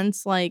you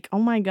once. Like, oh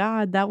my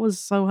God, that was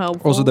so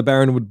helpful. Also, the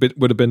Baron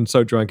would have been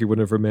so drunk he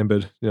wouldn't have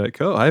remembered. You're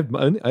like, oh,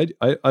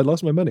 I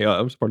lost my money.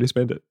 I probably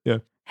spent it. Yeah.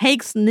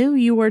 Hakes knew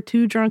you were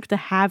too drunk to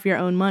have your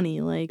own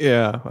money. Like,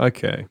 Yeah.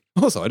 Okay.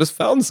 Also, I just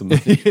found some.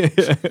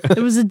 it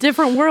was a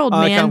different world,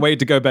 man. I can't wait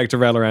to go back to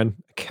Raloran.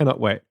 I cannot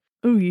wait.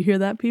 Ooh, you hear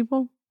that,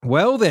 people?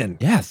 Well then.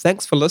 Yeah,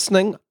 thanks for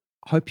listening.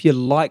 Hope you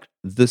liked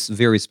this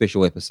very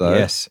special episode.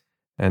 Yes.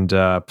 And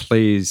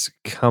please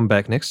come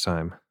back next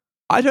time.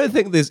 I don't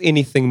think there's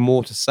anything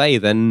more to say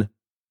than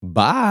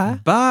bye.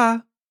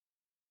 Bye.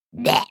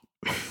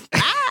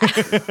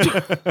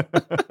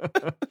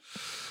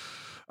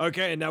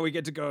 Okay, now we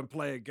get to go and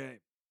play a game.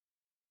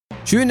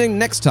 Tune in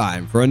next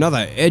time for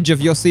another edge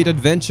of your seat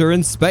adventure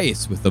in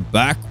space with the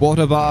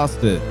Backwater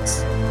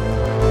Bastards.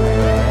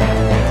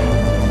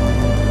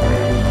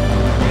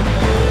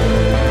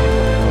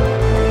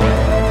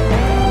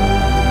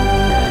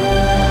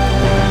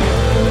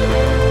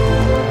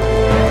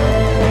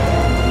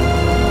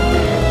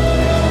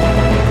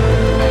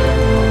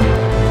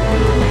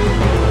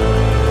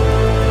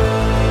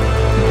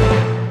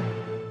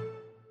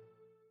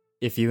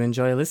 If you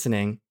enjoy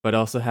listening, but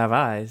also have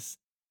eyes,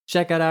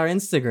 check out our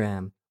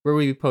Instagram, where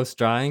we post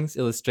drawings,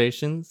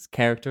 illustrations,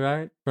 character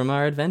art from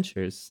our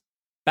adventures.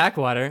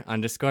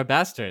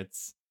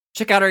 Backwater_bastards.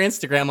 Check out our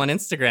Instagram on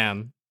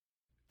Instagram.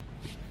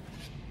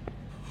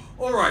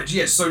 Alright,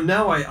 yes, so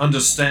now I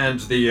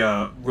understand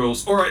the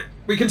rules. Alright,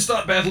 we can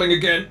start battling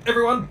again.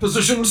 Everyone,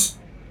 positions.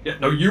 Yeah,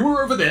 no, you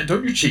were over there,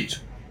 don't you cheat.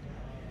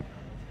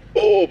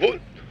 Oh, but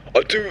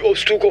I've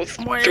still got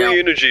 3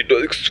 energy.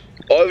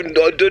 I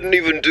didn't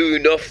even do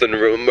nothing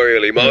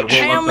really much.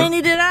 How many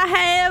did I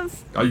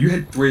have? You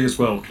had 3 as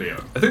well,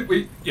 Cleo. I think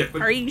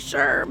but... Are you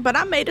sure? But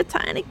I made a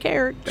tiny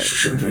character.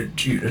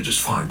 Dude, it's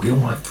fine. We all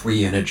have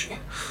 3 energy.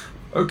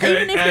 Okay,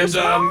 Even if you're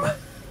small?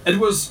 it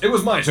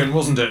was my turn,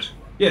 wasn't it?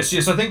 Yes,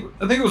 I think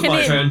it was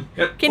my turn.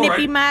 Yep, Can all it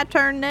be right. my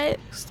turn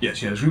next?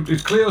 Yes,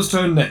 it's Cleo's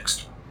turn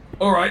next.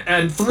 Alright,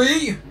 and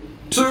 3,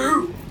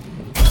 2...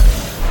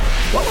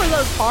 What were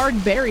those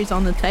hard berries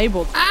on the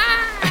table?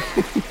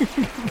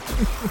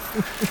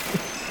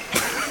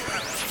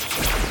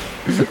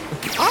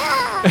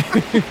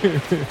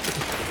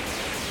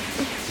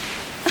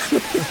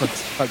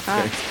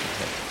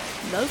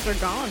 Those are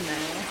gone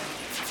now.